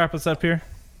want to wrap us up here?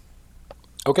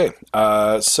 Okay.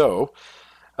 So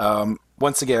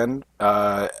once again,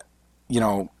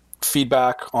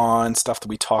 feedback on stuff that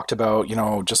we talked about.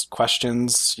 Just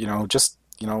questions.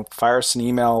 Fire us an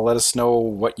email. Let us know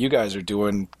what you guys are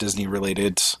doing Disney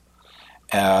related.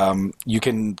 You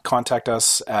can contact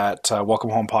us at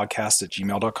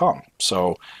welcomehomepodcast@gmail.com.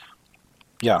 So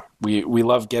yeah, we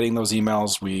love getting those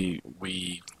emails. We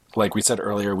like we said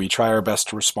earlier, we try our best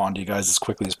to respond to you guys as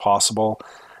quickly as possible.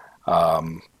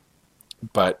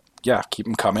 But yeah, keep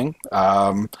them coming.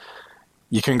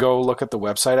 You can go look at the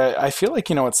website. I feel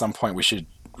like, at some point we should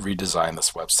redesign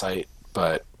this website,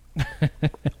 but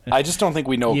I just don't think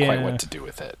we know quite what to do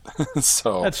with it.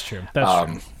 So that's true.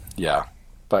 That's true. Yeah.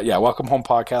 But yeah,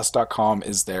 welcomehomepodcast.com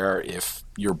is there if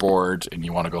you're bored and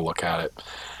you want to go look at it.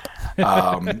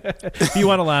 If you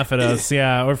want to laugh at us,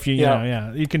 or if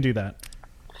you can do that.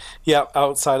 Yeah,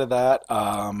 outside of that,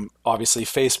 obviously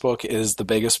Facebook is the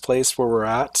biggest place where we're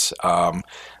at.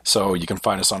 So you can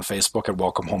find us on Facebook at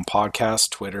Welcome Home Podcast,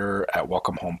 Twitter at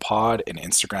Welcome Home Pod, and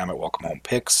Instagram at Welcome Home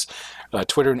Pics.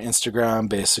 Twitter and Instagram,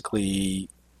 basically,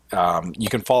 you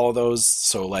can follow those.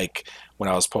 So like when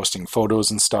I was posting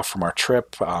photos and stuff from our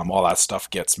trip, all that stuff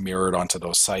gets mirrored onto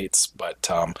those sites. But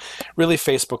really,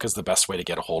 Facebook is the best way to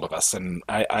get a hold of us. And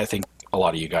I think a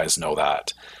lot of you guys know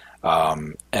that.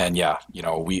 And yeah,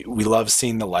 we love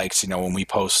seeing the likes, when we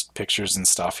post pictures and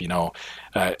stuff,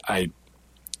 I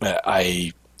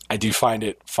do find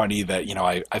it funny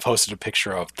that, I posted a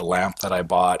picture of the lamp that I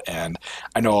bought, and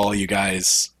I know all you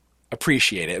guys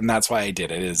appreciate it. And that's why I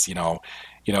did it is,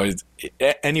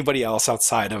 anybody else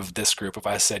outside of this group, if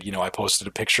I said, I posted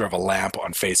a picture of a lamp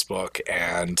on Facebook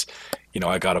and,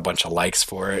 I got a bunch of likes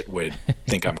for it, would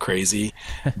think I'm crazy,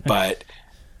 but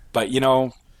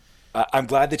I'm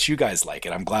glad that you guys like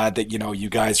it. I'm glad that, you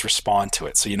guys respond to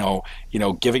it. So,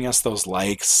 giving us those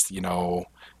likes,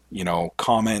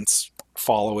 comments,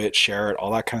 follow it, share it,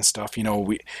 all that kind of stuff.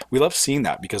 We love seeing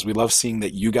that because we love seeing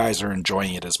that you guys are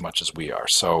enjoying it as much as we are.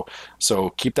 So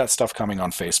keep that stuff coming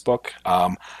on Facebook.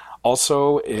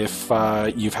 Also, if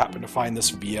you've happened to find this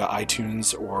via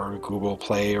iTunes or Google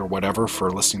Play or whatever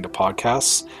for listening to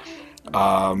podcasts,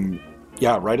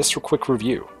 write us a quick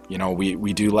review.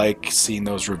 We do like seeing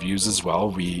those reviews as well.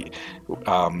 The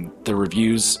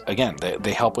reviews, again,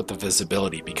 they help with the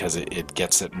visibility because it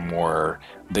gets it more,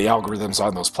 the algorithms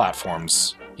on those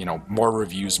platforms, more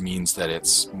reviews means that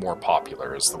it's more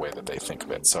popular is the way that they think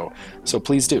of it. So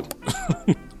please do.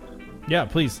 Yeah,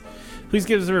 please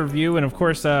give us a review. And of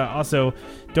course, also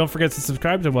don't forget to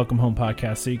subscribe to Welcome Home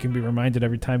Podcast so you can be reminded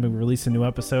every time we release a new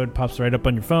episode. It pops right up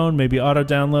on your phone, maybe auto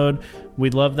download.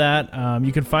 We'd love that.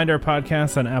 You can find our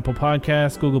podcast on Apple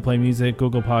Podcasts, Google Play Music,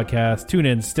 Google Podcasts,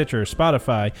 TuneIn, Stitcher,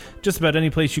 Spotify, just about any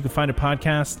place you can find a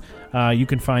podcast. You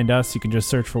can find us. You can just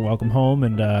search for Welcome Home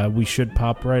and we should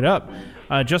pop right up.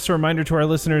 Just a reminder to our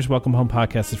listeners, Welcome Home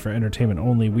Podcast is for entertainment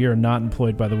only. We are not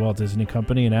employed by the Walt Disney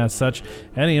Company, and as such,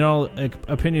 any and all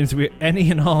opinions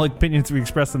we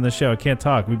express on this show, I can't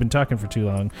talk. We've been talking for too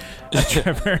long.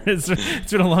 Trevor, it's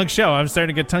been a long show. I'm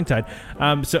starting to get tongue-tied.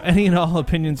 So any and all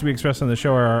opinions we express on the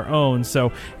show are our own.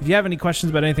 So if you have any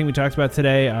questions about anything we talked about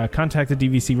today, contact a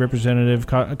DVC representative,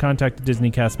 contact a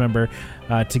Disney cast member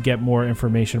to get more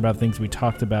information about things we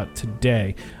talked about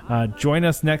today. Join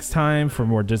us next time for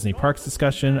more Disney Parks discussion.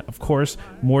 Of course,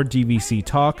 more DVC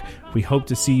talk. We hope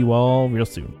to see you all real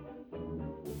soon.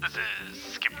 This is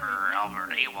Skipper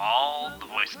Albert AWOL, the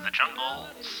voice of the jungle,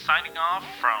 signing off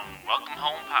from Welcome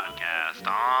Home Podcast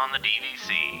on the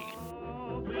DVC.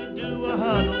 We do a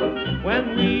huddle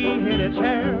when we hit a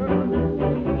chair.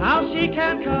 How she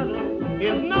can cuddle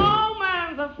is no